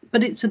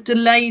 but it's a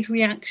delayed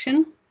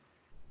reaction.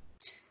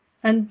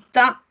 And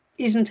that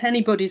isn't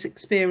anybody's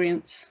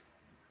experience.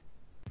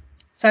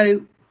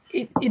 So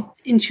it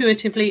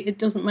intuitively, it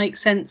doesn't make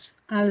sense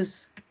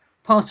as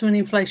part of an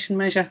inflation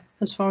measure,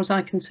 as far as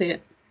I can see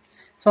it.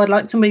 So I'd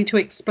like somebody to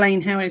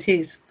explain how it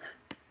is.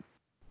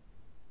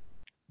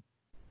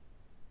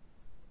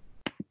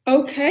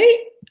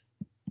 Okay.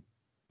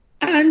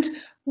 And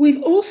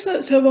we've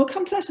also, so we'll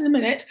come to that in a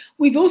minute.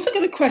 We've also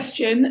got a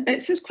question.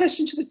 It says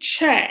question to the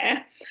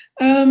chair,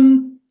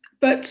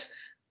 but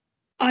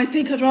I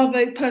think I'd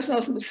rather the person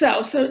ask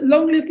themselves. So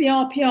long live the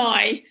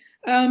RPI.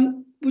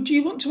 Would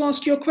you want to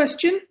ask your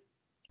question?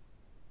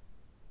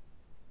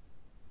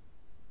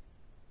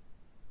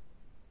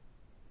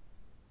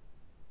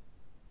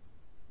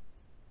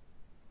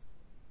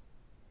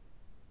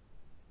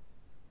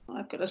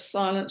 I've got a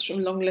silence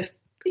from long live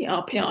the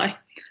RPI.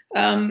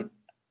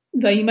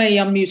 Though you may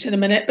unmute in a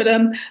minute, but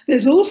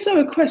there's also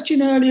a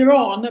question earlier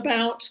on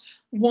about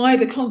why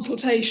the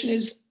consultation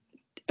is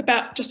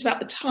just about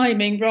the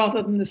timing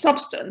rather than the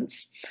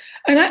substance.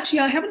 And actually,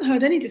 I haven't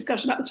heard any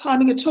discussion about the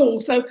timing at all.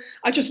 So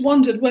I just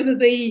wondered whether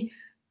the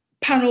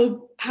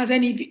panel had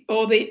any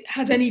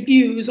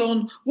views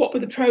on what were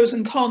the pros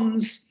and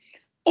cons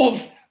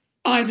of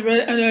either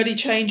an early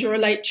change or a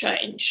late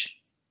change.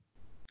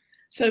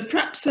 So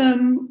perhaps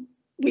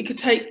we could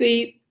take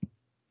the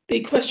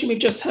question we've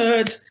just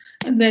heard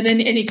and then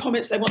any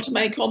comments they want to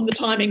make on the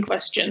timing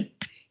question,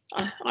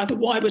 either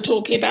why we're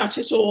talking about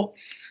it or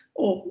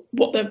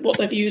what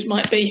their views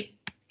might be.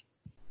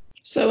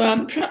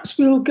 So perhaps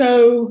we'll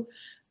go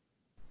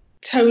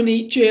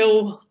Tony,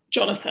 Jill,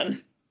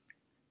 Jonathan.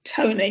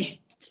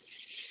 Tony.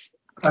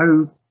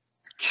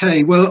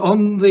 Okay, well,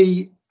 on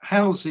the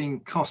housing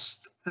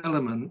cost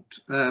element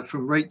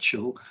from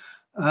Rachel,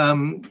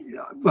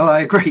 well,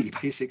 I agree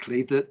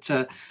basically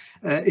that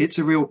it's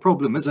a real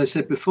problem. As I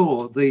said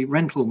before, the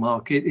rental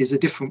market is a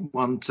different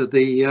one to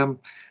the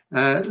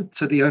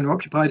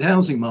owner-occupied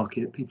housing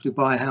market. People who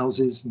buy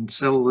houses and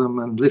sell them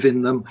and live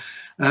in them,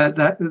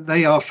 that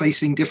they are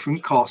facing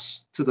different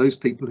costs to those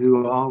people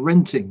who are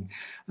renting,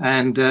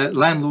 and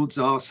landlords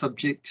are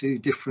subject to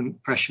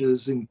different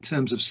pressures in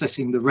terms of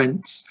setting the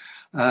rents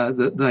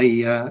that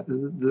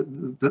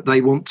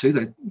they want to.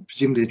 They're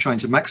presumably trying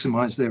to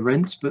maximise their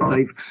rents, but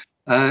they've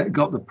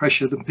got the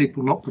pressure that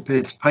people are not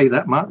prepared to pay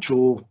that much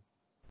or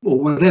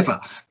whatever.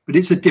 But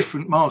it's a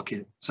different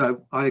market,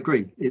 so I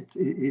agree.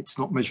 It's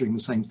not measuring the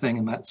same thing,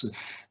 and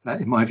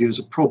that, in my view, is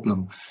a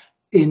problem.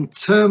 In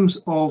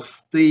terms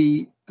of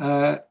the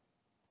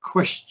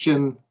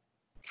question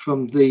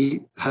from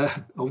the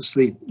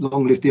obviously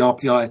long live the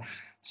RPI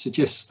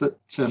suggests that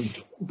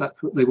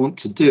that's what they want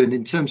to do, and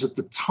in terms of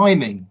the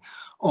timing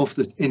of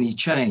any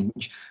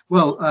change,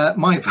 well,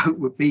 my vote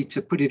would be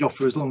to put it off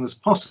for as long as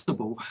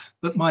possible.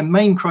 But my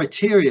main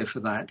criteria for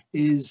that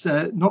is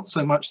not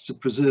so much to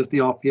preserve the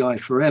RPI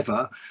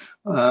forever,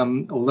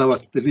 although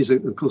there is,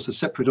 of course, a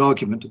separate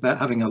argument about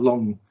having a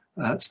long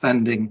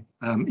standing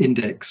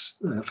index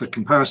for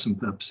comparison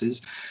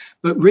purposes.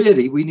 But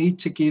really, we need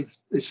to give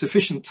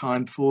sufficient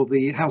time for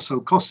the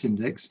household cost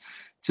index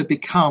to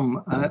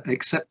become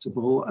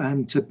acceptable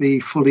and to be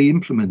fully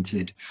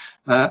implemented.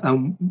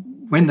 And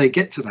when they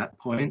get to that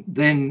point,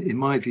 then in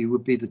my view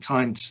would be the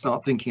time to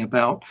start thinking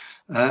about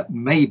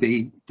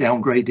maybe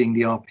downgrading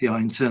the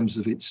RPI in terms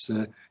of its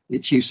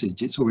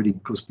usage. It's already,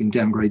 of course, been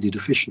downgraded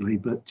officially,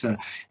 but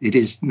it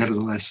is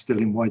nevertheless still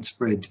in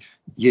widespread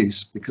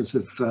use because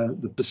of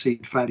the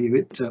perceived value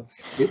it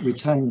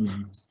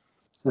retains.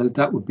 So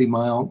that would be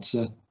my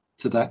answer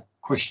to that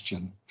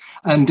question.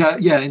 And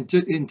yeah,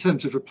 in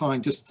terms of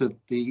replying just to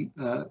the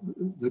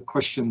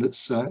question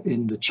that's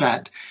in the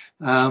chat,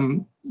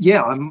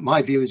 yeah,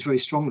 my view is very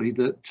strongly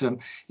that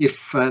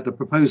if the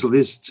proposal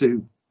is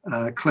to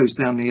close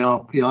down the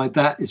RPI,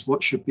 that is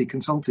what should be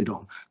consulted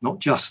on, not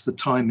just the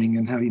timing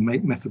and how you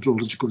make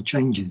methodological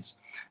changes,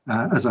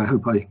 as I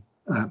hope I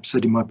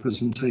said in my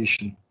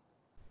presentation.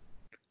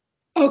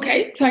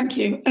 Okay, thank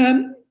you.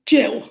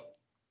 Jill.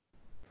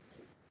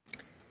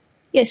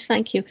 Yes,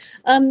 thank you.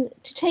 To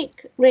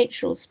take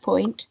Rachel's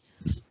point,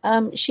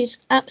 she's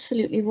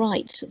absolutely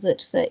right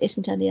that there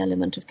isn't any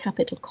element of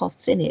capital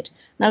costs in it.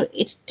 Now,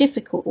 it's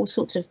difficult, all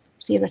sorts of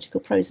theoretical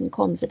pros and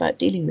cons about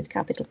dealing with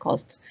capital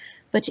costs,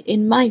 but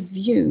in my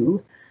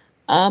view,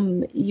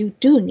 you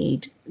do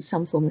need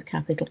some form of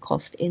capital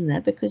cost in there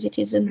because it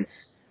is an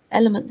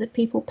element that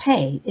people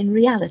pay in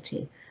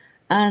reality.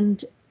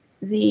 And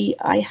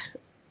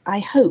I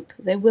hope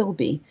there will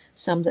be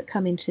some that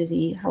come into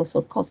the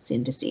household costs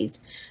indices.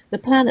 The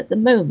plan at the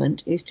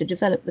moment is to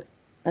develop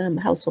the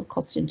household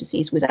cost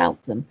indices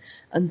without them,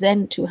 and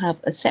then to have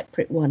a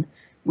separate one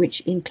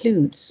which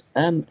includes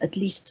at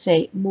least,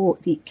 say, more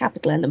the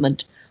capital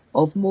element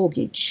of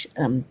mortgage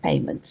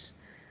payments.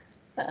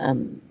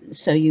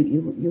 So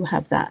you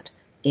have that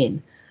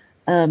in.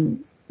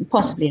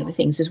 Possibly other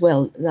things as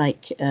well,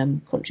 like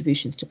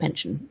contributions to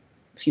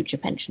future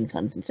pension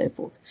funds and so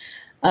forth.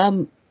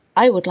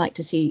 I would like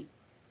to see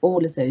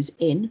all of those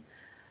in,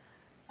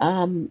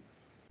 and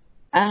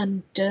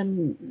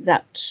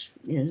that,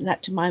 that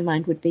to my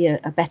mind would be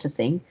a better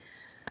thing.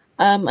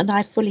 And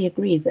I fully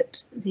agree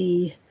that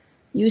the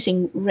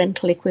using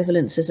rental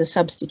equivalents as a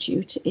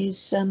substitute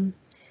is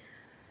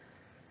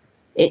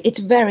it's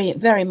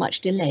very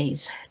much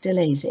delays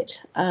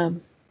it.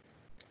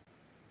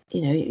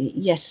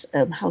 Yes,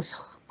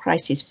 house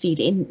prices feed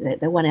in.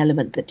 They're one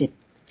element that did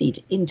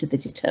feed into the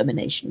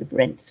determination of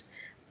rents,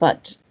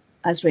 but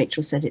as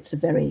Rachel said, it's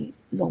over a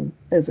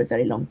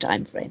very long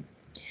time frame.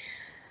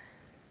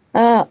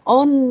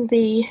 On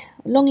the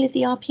long live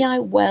the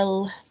RPI,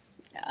 well,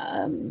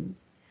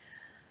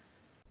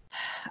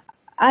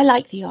 I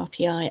like the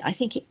RPI. I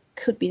think it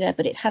could be there,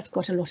 but it has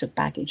got a lot of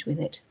baggage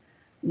with it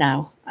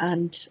now,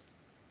 and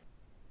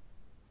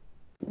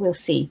we'll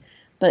see.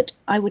 But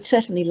I would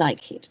certainly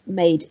like it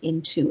made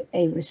into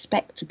a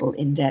respectable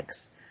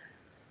index.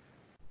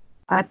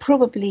 I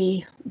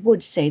probably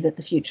would say that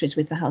the future is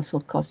with the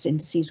household cost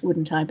indices,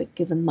 wouldn't I? But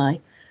given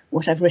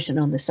what I've written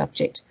on the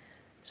subject,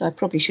 so I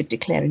probably should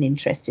declare an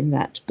interest in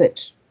that.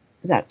 But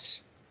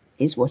that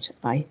is what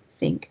I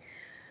think.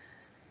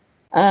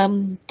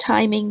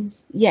 Timing,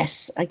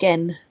 yes.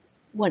 Again,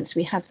 once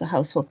we have the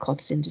household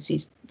cost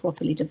indices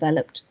properly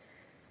developed,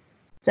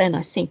 then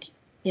I think,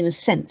 in a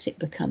sense, it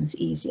becomes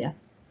easier.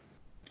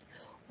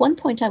 One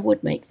point I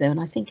would make, though,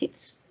 and I think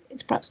it's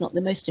perhaps not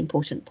the most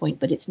important point,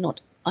 but it's not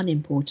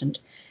unimportant,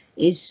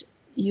 is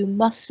you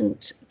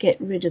mustn't get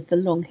rid of the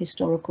long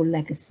historical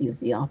legacy of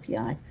the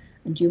RPI,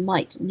 and you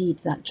might need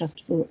that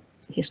just for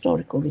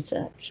historical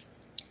research.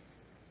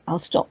 I'll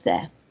stop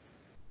there.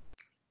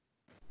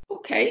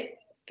 Okay,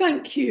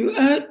 thank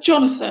you.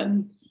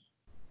 Jonathan,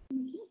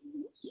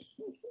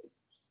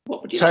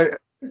 what would you like?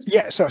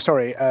 Yeah, so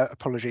sorry,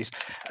 apologies.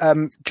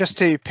 Just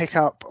to pick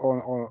up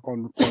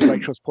on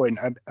Rachel's point,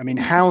 I mean,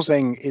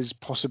 housing is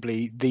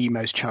possibly the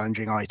most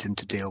challenging item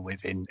to deal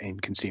with in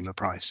consumer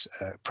price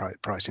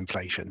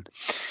inflation.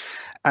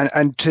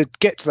 And to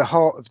get to the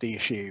heart of the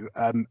issue,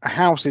 a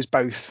house is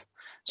both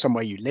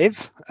somewhere you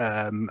live,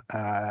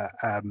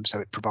 so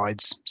it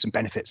provides some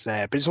benefits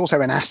there, but it's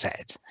also an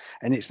asset,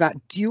 and it's that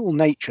dual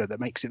nature that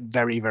makes it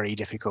very, very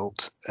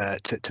difficult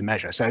to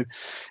measure. So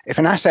if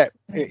an asset,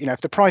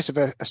 if the price of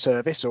a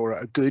service or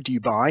a good you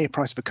buy, the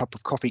price of a cup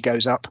of coffee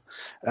goes up,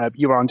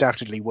 you are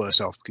undoubtedly worse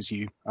off because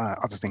you,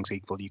 other things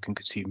equal, you can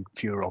consume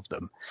fewer of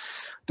them.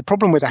 The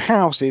problem with a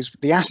house is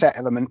the asset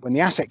element. When the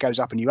asset goes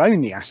up and you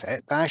own the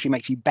asset, that actually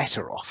makes you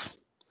better off,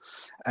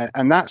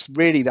 and that's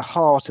really the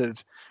heart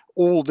of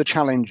all the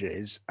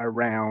challenges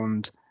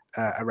around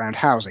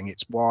housing.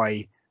 It's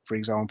why, for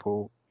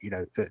example,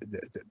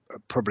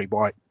 probably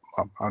why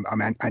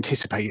I'm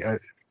anticipate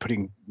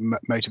putting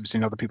motives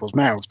in other people's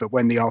mouths, but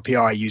when the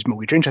RPI used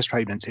mortgage interest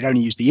payments, it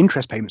only used the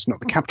interest payments, not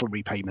the capital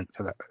repayment,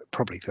 for that,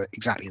 probably for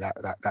exactly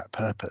that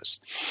purpose.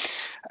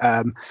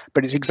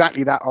 But it's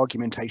exactly that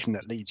argumentation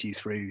that leads you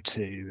through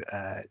to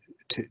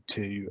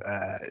the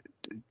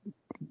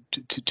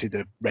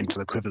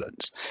rental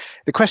equivalents.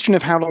 The question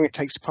of how long it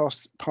takes to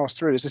pass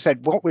through, as I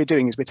said, what we're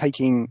doing is we're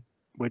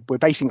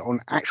basing it on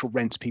actual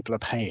rents people are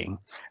paying,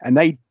 and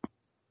they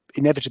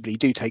inevitably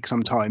do take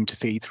some time to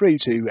feed through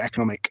to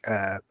economic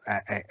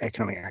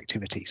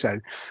activity. So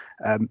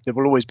there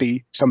will always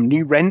be some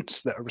new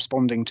rents that are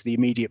responding to the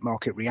immediate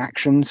market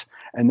reactions,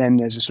 and then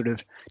there's a sort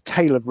of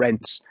tail of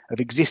rents, of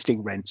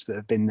existing rents that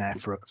have been there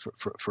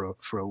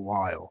for a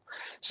while.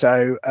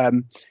 So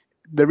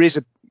there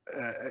is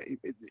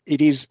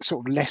it is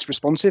sort of less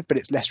responsive, but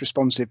it's less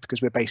responsive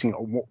because we're basing it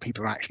on what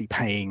people are actually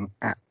paying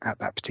at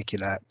that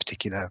particular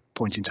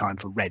point in time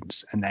for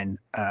rents, and then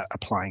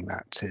applying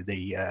that to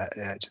the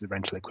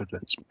rental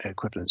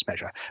equivalence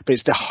measure. But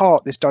it's the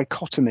heart, this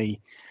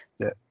dichotomy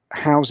that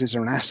houses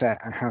are an asset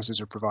and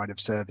houses are a provider of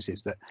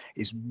services, that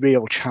is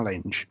real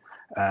challenge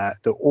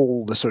that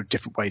all the sort of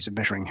different ways of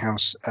measuring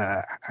house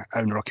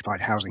owner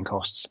occupied housing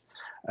costs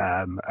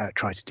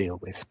try to deal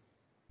with.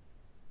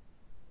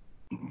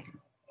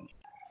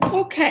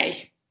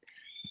 Okay,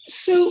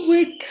 so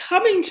we're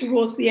coming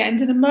towards the end.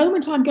 In a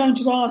moment, I'm going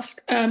to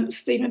ask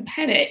Stephen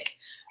Pennick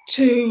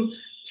to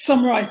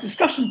summarise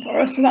discussion for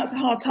us, so that's a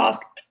hard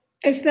task.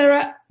 If there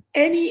are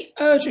any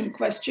urgent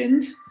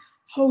questions,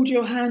 hold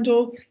your hand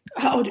or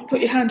put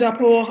your hand up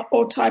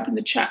or type in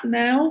the chat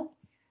now.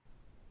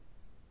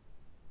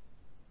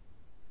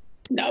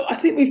 No, I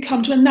think we've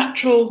come to a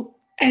natural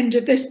end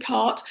of this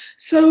part.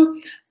 So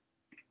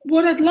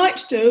what I'd like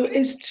to do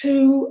is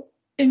to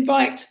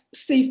invite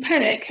Steve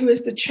Pennick, who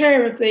is the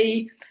chair of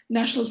the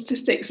National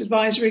Statistics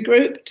Advisory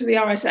Group to the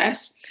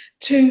RSS,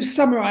 to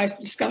summarise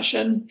the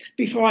discussion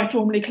before I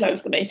formally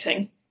close the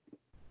meeting.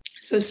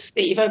 So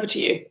Steve, over to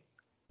you.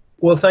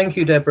 Well, thank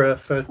you, Deborah,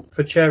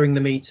 for chairing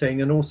the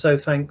meeting, and also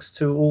thanks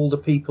to all the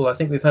people. I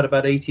think we've had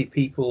about 80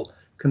 people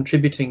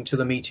contributing to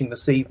the meeting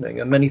this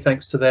evening, and many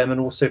thanks to them, and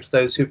also to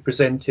those who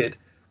presented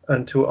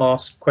and to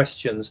ask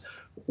questions.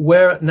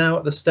 We're now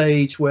at the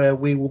stage where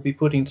we will be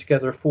putting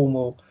together a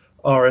formal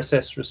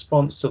RSS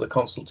response to the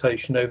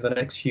consultation over the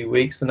next few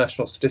weeks. The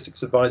National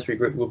Statistics Advisory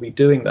Group will be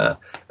doing that,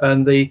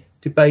 and the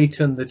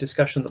debate and the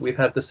discussion that we've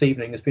had this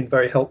evening has been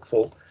very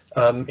helpful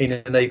in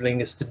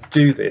enabling us to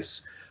do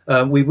this.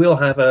 We will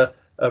have a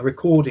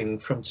recording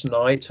from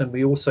tonight, and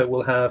we also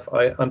will have,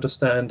 I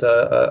understand,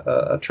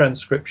 a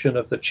transcription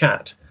of the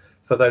chat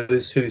for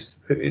those who's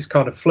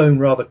kind of flown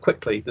rather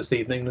quickly this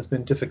evening and has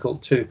been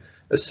difficult to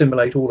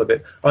assimilate all of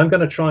it. I'm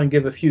going to try and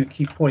give a few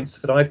key points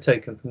that I've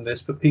taken from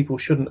this, but people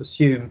shouldn't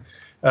assume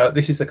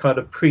this is a kind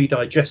of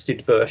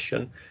pre-digested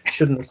version.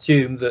 Shouldn't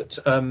assume that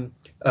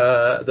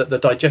that the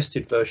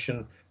digested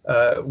version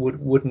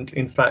wouldn't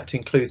in fact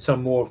include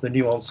some more of the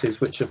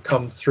nuances which have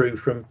come through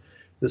from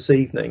this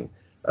evening.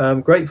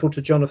 I'm grateful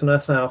to Jonathan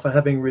Athau for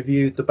having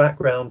reviewed the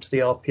background to the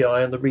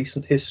RPI and the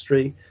recent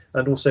history,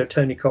 and also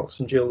Tony Cox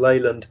and Jill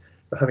Leyland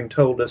for having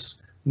told us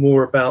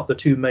more about the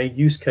two main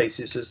use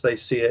cases as they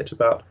see it,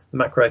 about the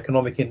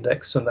macroeconomic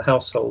index and the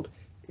household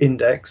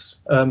index,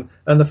 and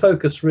the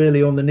focus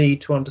really on the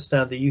need to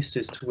understand the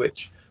uses to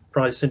which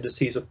price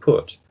indices are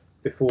put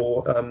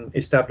before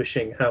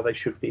establishing how they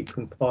should be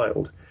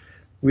compiled.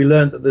 We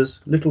learned that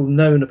there's little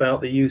known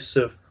about the use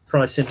of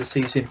price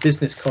indices in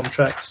business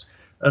contracts,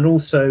 and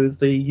also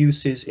the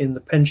uses in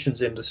the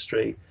pensions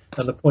industry,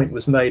 and the point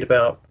was made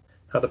about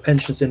how the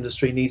pensions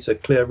industry needs a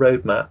clear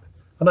roadmap.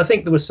 And I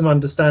think there was some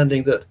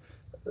understanding that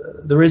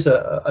there is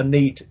a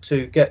need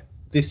to get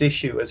this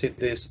issue as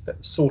it is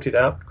sorted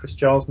out. Chris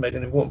Giles made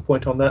an important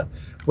point on that.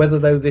 Whether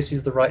though this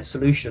is the right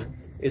solution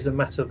is a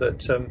matter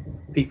that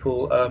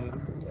people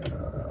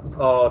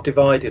are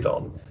divided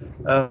on.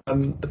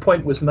 The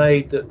point was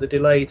made that the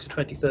delay to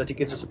 2030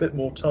 gives us a bit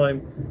more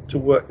time to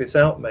work this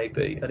out,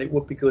 maybe, and it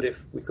would be good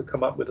if we could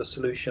come up with a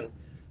solution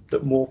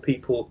that more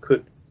people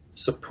could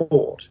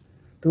support.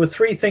 There were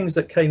three things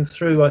that came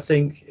through, I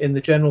think, in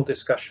the general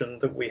discussion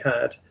that we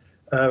had.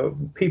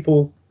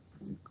 People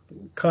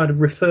kind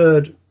of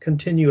referred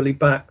continually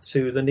back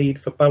to the need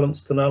for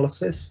balanced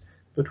analysis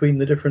between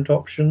the different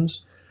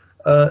options,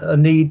 a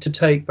need to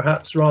take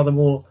perhaps rather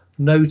more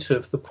note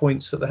of the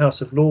points that the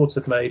House of Lords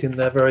have made in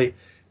their very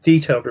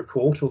detailed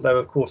report, although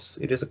of course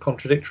it is a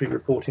contradictory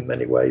report in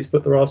many ways,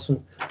 but there are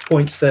some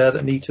points there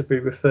that need to be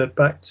referred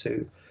back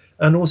to.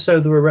 And also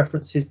there were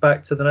references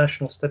back to the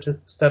National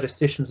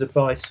Statistician's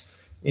advice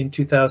in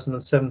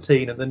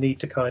 2017 and the need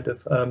to kind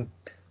of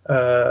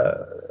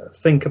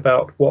think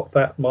about what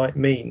that might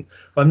mean.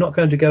 I'm not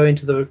going to go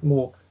into the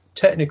more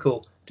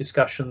technical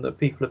discussion that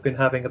people have been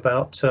having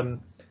about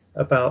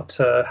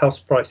house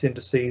price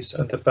indices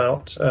and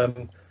about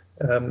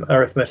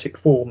arithmetic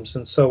forms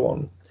and so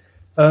on.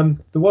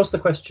 There was the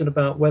question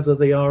about whether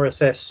the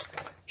RSS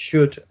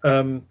should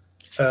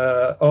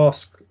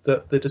ask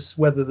that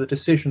whether the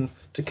decision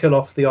to kill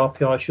off the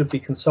RPI should be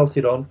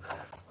consulted on.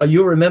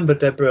 You'll remember,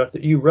 Deborah,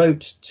 that you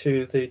wrote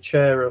to the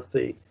chair of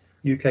the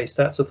UK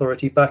Stats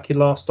Authority back in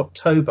last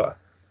October,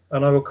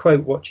 and I will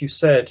quote what you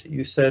said.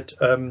 You said,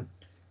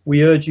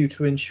 "We urge you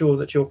to ensure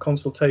that your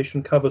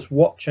consultation covers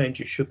what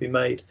changes should be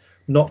made,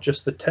 not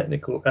just the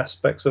technical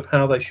aspects of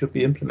how they should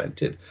be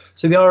implemented."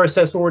 So the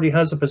RSS already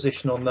has a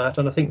position on that,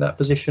 and I think that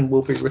position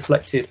will be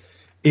reflected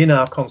in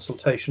our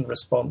consultation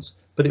response,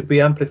 but it will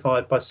be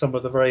amplified by some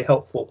of the very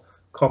helpful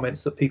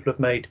comments that people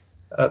have made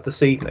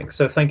this evening.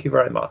 So thank you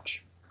very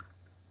much.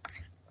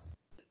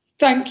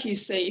 Thank you,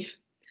 Steve.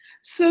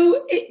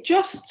 So it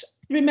just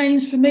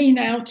remains for me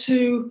now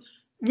to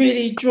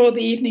really draw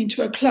the evening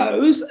to a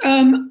close.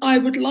 I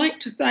would like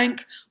to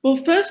thank, well,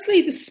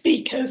 firstly, the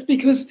speakers,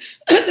 because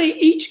they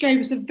each gave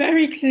us a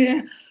very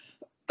clear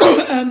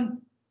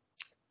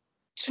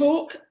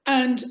talk,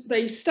 and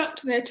they stuck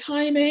to their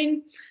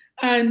timing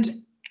and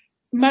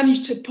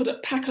managed to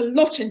pack a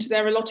lot into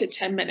their allotted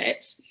 10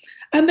 minutes.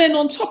 And then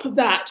on top of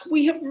that,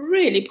 we have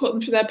really put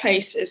them through their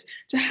paces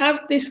to have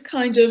this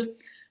kind of,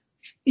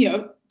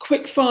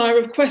 quick fire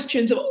of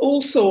questions of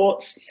all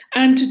sorts,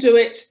 and to do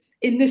it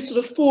in this sort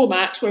of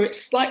format where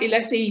it's slightly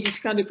less easy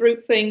to kind of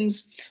group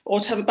things or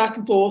to have a back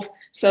and forth.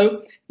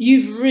 So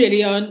you've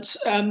really earned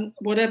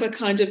whatever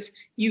kind of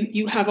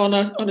you have on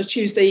a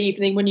Tuesday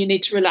evening when you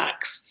need to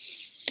relax.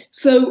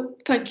 So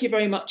thank you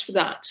very much for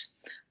that.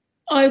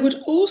 I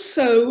would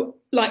also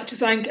like to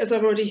thank, as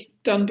I've already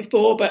done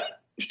before, but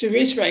to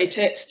reiterate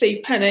it,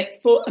 Steve Pennick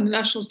and the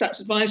National Stats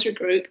Advisory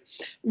Group,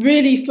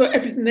 really for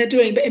everything they're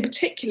doing, but in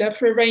particular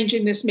for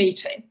arranging this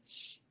meeting.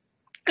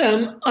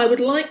 I would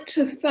like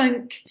to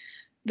thank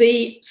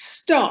the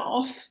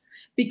staff,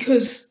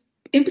 because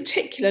in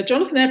particular,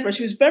 Jonathan Everett,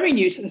 who's very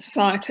new to the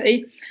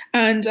Society,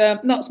 and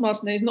Nuts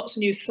Martin is not so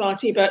new to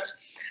Society, but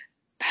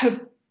have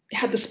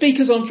had the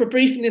speakers on for a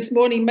briefing this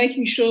morning,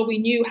 making sure we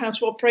knew how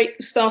to operate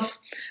the stuff.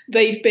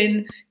 They've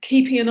been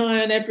keeping an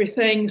eye on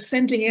everything,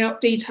 sending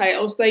out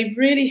details. They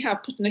really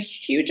have put in a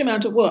huge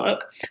amount of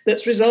work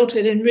that's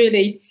resulted in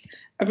really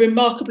a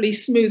remarkably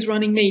smooth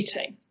running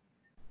meeting.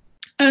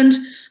 And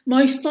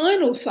my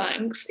final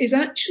thanks is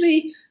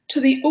actually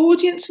to the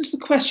audience and to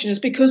the questioners,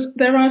 because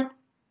there are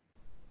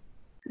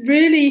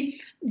really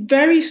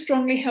very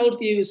strongly held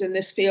views in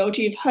this field.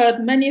 You've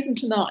heard many of them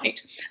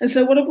tonight. And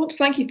so what I want to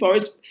thank you for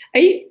is,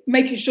 A,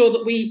 making sure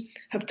that we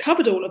have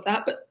covered all of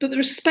that, but the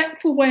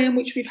respectful way in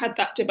which we've had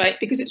that debate,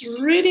 because it's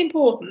really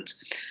important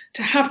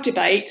to have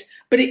debate,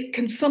 but it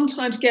can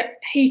sometimes get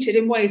heated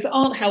in ways that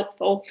aren't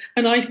helpful.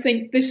 And I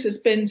think this has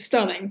been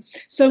stunning.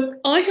 So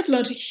I have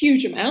learned a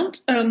huge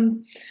amount.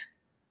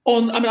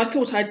 I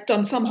thought I'd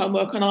done some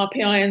homework on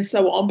RPI and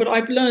so on, but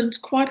I've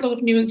learned quite a lot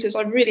of nuances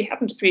I really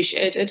hadn't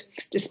appreciated,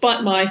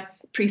 despite my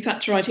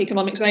pre-Thatcherite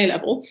economics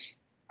A-level.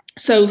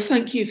 So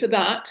thank you for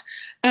that.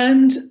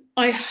 And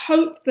I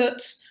hope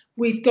that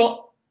we've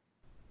got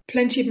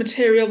plenty of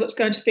material that's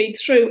going to feed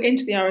through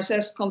into the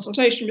RSS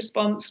consultation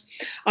response.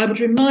 I would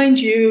remind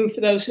you,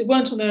 for those who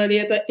weren't on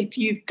earlier, that if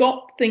you've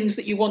got things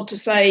that you want to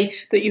say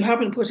that you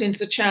haven't put into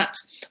the chat,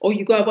 or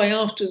you go away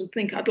afterwards and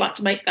think I'd like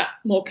to make that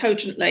more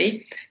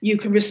cogently, you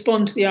can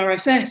respond to the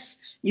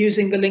RSS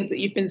using the link that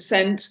you've been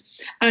sent.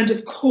 And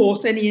of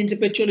course, any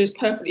individual is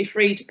perfectly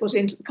free to put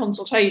into the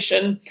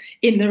consultation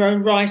in their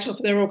own right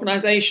of their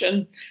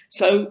organisation.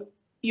 So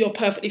you're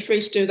perfectly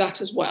free to do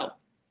that as well.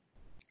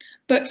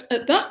 But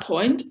at that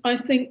point, I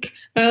think,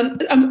 and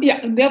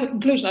the other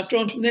conclusion I've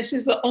drawn from this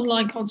is that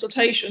online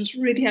consultations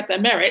really have their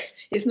merits.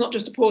 It's not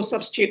just a poor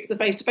substitute for the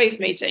face-to-face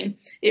meeting.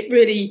 It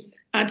really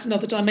adds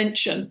another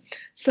dimension.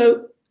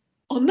 So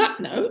on that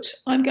note,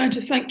 I'm going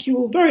to thank you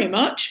all very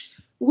much,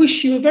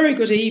 wish you a very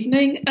good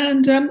evening,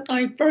 and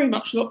I very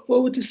much look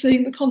forward to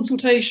seeing the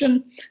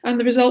consultation and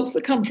the results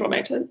that come from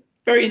it. A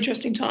very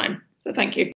interesting time. So thank you.